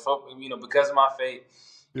arrows, because of my faith.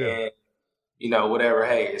 Yeah. And, whatever.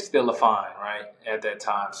 Hey, it's still a fine, right, at that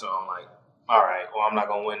time. So I'm like, all right, well, I'm not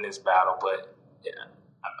going to win this battle. But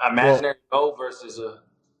imaginary bow versus a,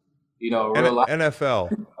 real life.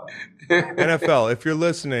 NFL. NFL, if you're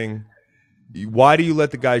listening, why do you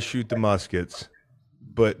let the guys shoot the muskets?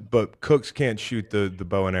 But cooks can't shoot the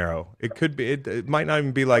bow and arrow. It could be. It might not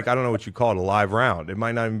even be like, I don't know what you call it, a live round. It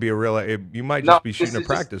might not even be a real. You might just be shooting a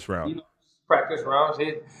practice round. Practice rounds,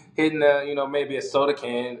 hitting maybe a soda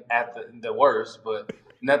can at the worst, but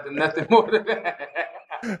nothing more than that.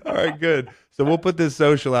 All right, good. So we'll put this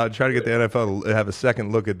social out and try to get the NFL to have a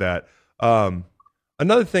second look at that.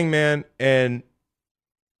 Another thing, man, and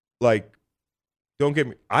like, don't get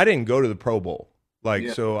me. I didn't go to the Pro Bowl.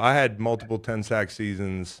 So I had multiple 10-sack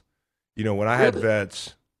seasons. When I had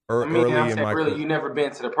vets early in my career. You never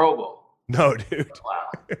been to the Pro Bowl? No, dude.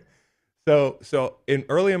 Wow. So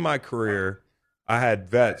early in my career, I had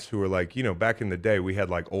vets who were like, back in the day, we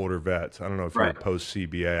had like older vets. I don't know if you're post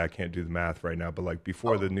CBA. I can't do the math right now, but like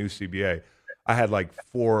before the new CBA, I had like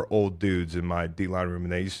 4 old dudes in my D-line room,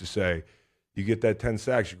 and they used to say, "You get that 10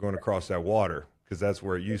 sacks, you're going across that water," because that's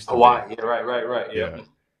where it used to be. Yeah, right. Yeah.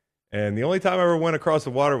 And the only time I ever went across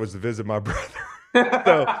the water was to visit my brother.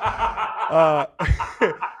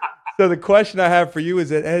 So the question I have for you is,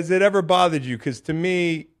 has it ever bothered you? Because to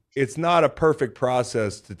me, it's not a perfect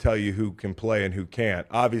process to tell you who can play and who can't.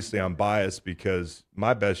 Obviously, I'm biased because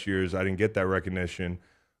my best years, I didn't get that recognition.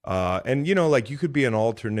 And, you could be an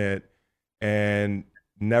alternate and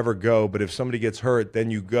never go. But if somebody gets hurt, then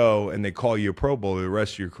you go and they call you a Pro Bowler the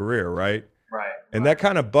rest of your career, right? Right. And that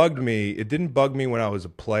kind of bugged me. It didn't bug me when I was a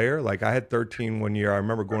player. Like, I had 13 one year. I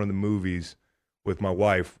remember going to the movies with my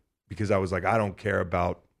wife because I was like, I don't care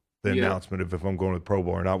about the announcement of if I'm going to the Pro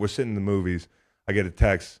Bowl or not. We're sitting in the movies. I get a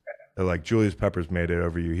text. They're like, Julius Peppers made it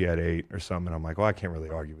over you. He had 8 or something. I'm like, well, I can't really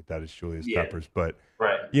argue with that. It's Julius Peppers. But,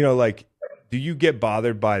 like, do you get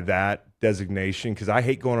bothered by that designation? Because I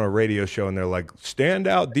hate going on a radio show and they're like,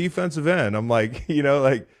 standout defensive end. I'm like,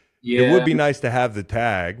 it would be nice to have the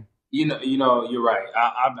tag. You're right.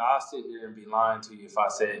 I'll sit here and be lying to you if I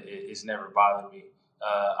said it's never bothered me.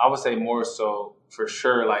 I would say more so for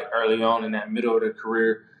sure, like early on in that middle of the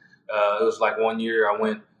career. It was like one year I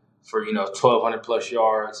went for, 1,200 plus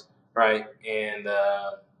yards, right? And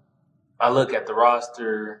I look at the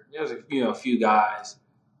roster. There was a few guys.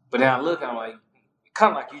 But then I look and I'm like,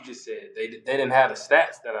 kind of like you just said, they didn't have the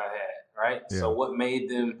stats that I had, right? Yeah. So what made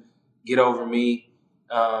them get over me?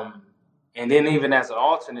 And then even as an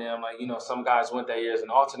alternate, I'm like, some guys went that year as an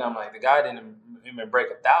alternate. I'm like, the guy didn't even break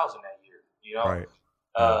 1,000 that year, Right.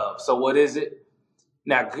 So what is it?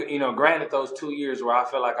 Now, granted, those 2 years where I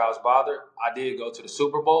felt like I was bothered, I did go to the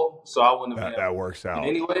Super Bowl, so I wouldn't have been that works out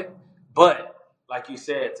anyway. But like you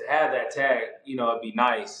said, to have that tag, it'd be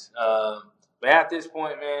nice. But at this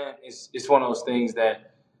point, man, it's one of those things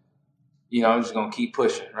that, I'm just gonna keep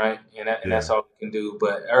pushing, right? And that's all we can do.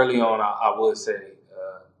 But early on, I would say,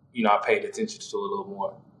 I paid attention to it a little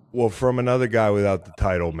more. Well, from another guy without the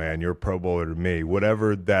title, man, you're a Pro Bowler to me.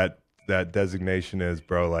 Whatever that designation is,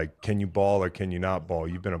 bro, like, can you ball or can you not ball?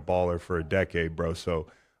 You've been a baller for a decade, bro. So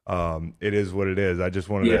it is what it is. I just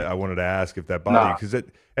wanted to ask if that bothered you, because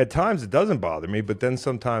at times it doesn't bother me, but then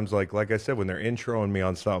sometimes, like I said, when they're introing me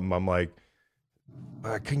on something, I'm like,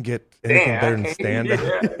 I couldn't get anything better than stand-up.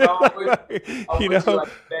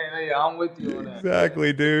 I'm with you on that.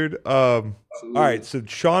 Exactly, dude. All right, so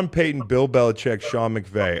Sean Payton, Bill Belichick, Sean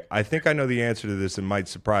McVay. I think I know the answer to this. It might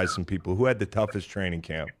surprise some people. Who had the toughest training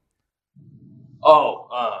camp?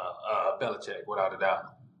 Belichick, without a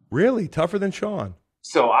doubt. Really? Tougher than Sean?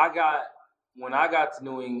 So when I got to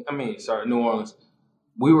New Orleans,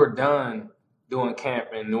 we were done doing camp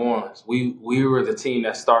in New Orleans. We were the team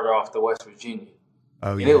that started off the West Virginia.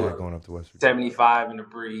 Oh, yeah, going up to West Virginia. 75 in the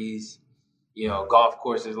breeze, golf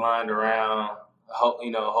courses lined around,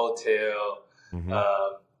 hotel.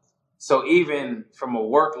 Mm-hmm. So even from a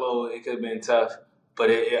workload, it could have been tough, but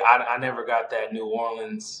I never got that New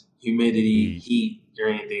Orleans humidity, heat, or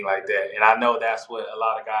anything like that. And I know that's what a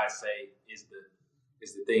lot of guys say is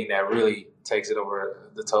the thing that really takes it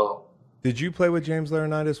over the toe. Did you play with James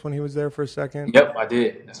Laurinaitis when he was there for a second? Yep, I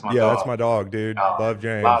did. That's my dog. Yeah, that's my dog, dude. Love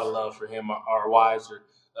James. A lot of love for him. Our wives are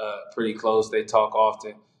pretty close. They talk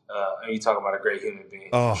often. And you talk about a great human being.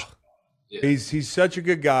 Oh, yeah. He's such a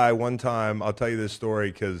good guy. One time, I'll tell you this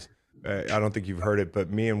story because I don't think you've heard it,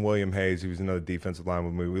 but me and William Hayes, he was another defensive line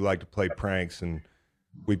with me, we like to play pranks, and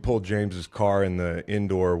we pulled James's car in the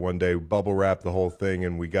indoor one day, bubble wrapped the whole thing,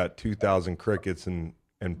 and we got 2,000 crickets and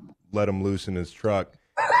let him loose in his truck.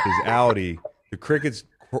 His Audi, the crickets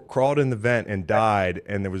crawled in the vent and died,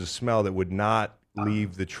 and there was a smell that would not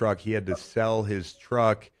leave the truck. He had to sell his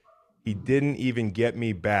truck. He didn't even get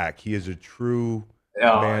me back. He is a true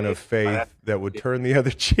man of faith that would turn the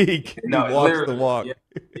other cheek. He walks the walk.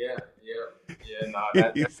 Yeah.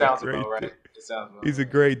 That sounds about right. He's a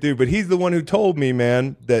great dude, but he's the one who told me,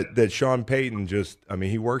 man, that Sean Payton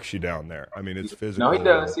he works you down there. I mean, it's physical. No, he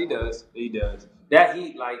does. He does. That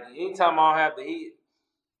heat, like, anytime I'll have the heat,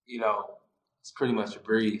 it's pretty much a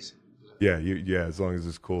breeze. Yeah, as long as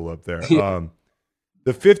it's cool up there.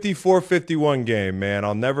 The 54-51 game, man,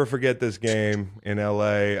 I'll never forget this game in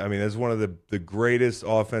L.A. I mean, it's one of the greatest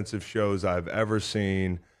offensive shows I've ever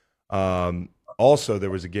seen. Also, there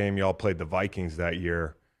was a game y'all played the Vikings that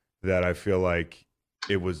year that I feel like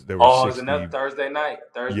there was 60. It was another Thursday night.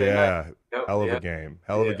 Yep, hell of a game.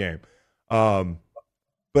 Hell of a game.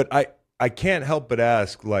 But I can't help but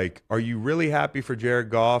ask, like, are you really happy for Jared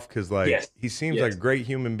Goff? Because, he seems like a great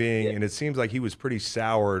human being, and it seems like he was pretty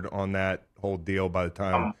soured on that whole deal by the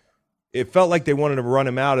time. It felt like they wanted to run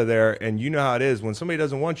him out of there, and you know how it is. When somebody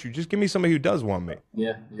doesn't want you, just give me somebody who does want me.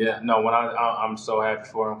 Yeah. No, when I'm so happy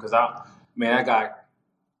for him because, that guy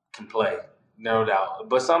can play, no doubt.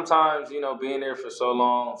 But sometimes, being there for so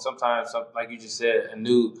long, sometimes, like you just said, a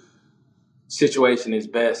new situation is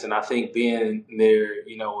best. And I think being there,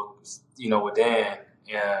 with Dan,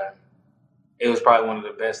 it was probably one of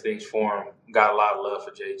the best things for him. Got a lot of love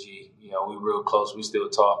for JG. We real close. We still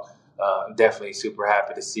talk. Definitely super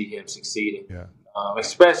happy to see him succeeding. Yeah.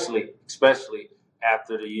 Especially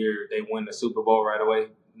after the year they win the Super Bowl right away.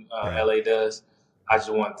 LA does. I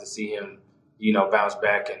just wanted to see him, bounce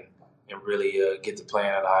back and really get to playing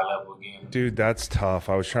at a high level again. Dude, that's tough.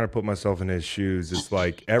 I was trying to put myself in his shoes. It's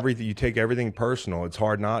like everything, you take everything personal. It's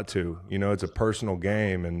hard not to. You know, it's a personal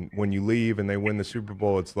game. And when you leave and they win the Super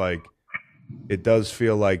Bowl, it's like, it does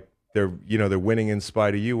feel like they're winning in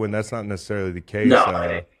spite of you, when that's not necessarily the case. No,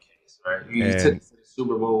 that ain't the case, right? You took it to the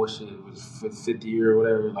Super Bowl, which was 50 year or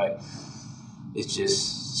whatever. Like, it's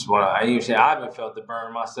just one. I haven't felt the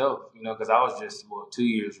burn myself, because I was just 2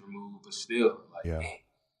 years removed, but still, like, yeah. Man,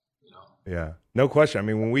 Yeah, no question. I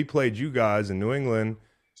mean, when we played you guys in New England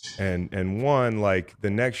and won, like the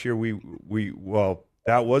next year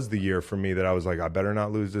that was the year for me that I was like, I better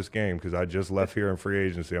not lose this game because I just left here in free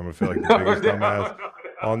agency. I'm gonna feel like the biggest dumbass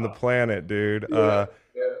on the planet, dude. Yeah.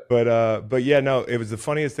 But yeah, no, it was the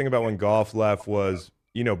funniest thing about when Goff left was,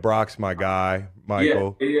 Brock's my guy,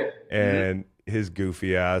 Michael, and his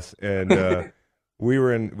goofy ass, and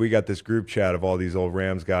we got this group chat of all these old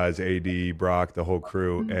Rams guys, AD, Brock, the whole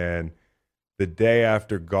crew, and the day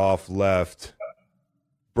after Goff left,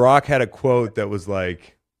 Brock had a quote that was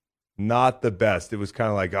like not the best. It was kind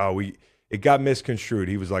of like, it got misconstrued.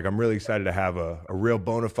 He was like, I'm really excited to have a real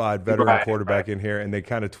bona fide veteran quarterback in here. And they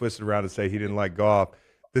kind of twisted around to say he didn't like Goff.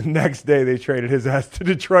 The next day they traded his ass to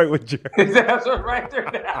Detroit with Jerry. His ass was right there.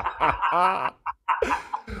 I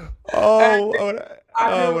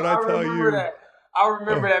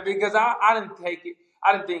remember that because I didn't take it.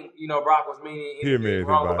 I didn't think, Brock was meaning anything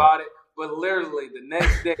wrong about it. But literally the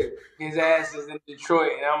next day, his ass is in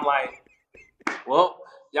Detroit, and I'm like, well,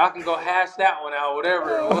 y'all can go hash that one out,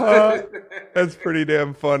 whatever. That's pretty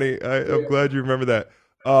damn funny. I'm glad you remember that.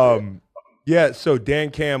 Yeah, so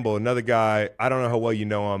Dan Campbell, another guy, I don't know how well you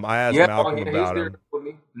know him. I asked Malcolm about him.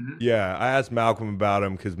 Mm-hmm. Yeah, I asked Malcolm about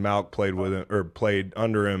him because Malk played with him or played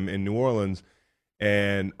under him in New Orleans,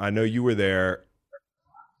 and I know you were there.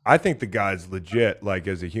 I think the guy's legit, like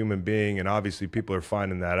as a human being, and obviously people are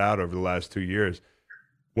finding that out over the last 2 years.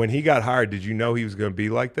 When he got hired, did you know he was going to be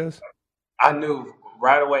like this? I knew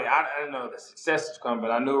right away. I didn't know the success was coming, but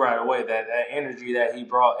I knew right away that energy that he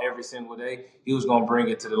brought every single day, he was going to bring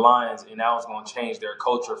it to the Lions, and that was going to change their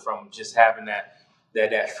culture from just having that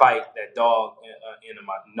fight, that dog in him.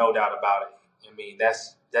 No doubt about it. I mean,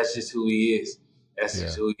 that's just who he is. That's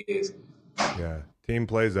just who he is. Yeah. Team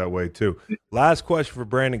plays that way too. Last question for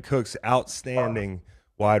Brandin Cooks, outstanding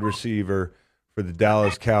wide receiver for the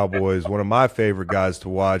Dallas Cowboys. One of my favorite guys to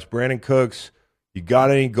watch. Brandin Cooks, you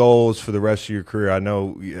got any goals for the rest of your career? I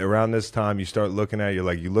know around this time you start looking at, you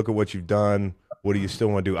look at what you've done. What do you still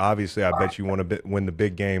want to do? Obviously, I bet you want to win the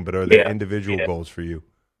big game, but are there individual goals for you?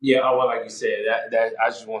 Yeah, well, like you said, that I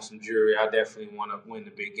just want some jury. I definitely want to win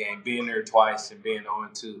the big game. Being there twice and being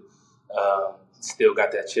 0-2, still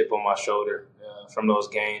got that chip on my shoulder from those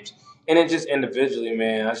games. And then just individually,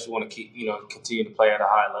 man, I just want to keep, continue to play at a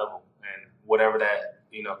high level, and whatever that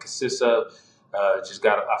consists of. I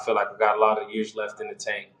feel like I've got a lot of years left in the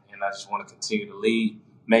tank, and I just want to continue to lead,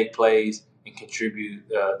 make plays, and contribute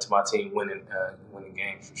to my team winning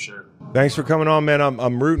games for sure. Thanks for coming on, man.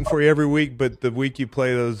 I'm rooting for you every week, but the week you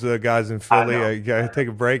play those guys in Philly, I got to take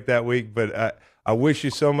a break that week. But I wish you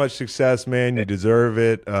so much success, man. You deserve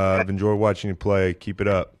it. I've enjoyed watching you play. Keep it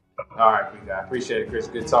up. All right, big guy. Appreciate it, Chris.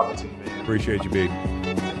 Good talking to you, man. Appreciate you, B.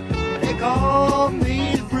 They call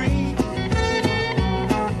me free.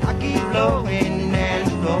 I keep blowing and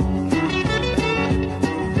blowing.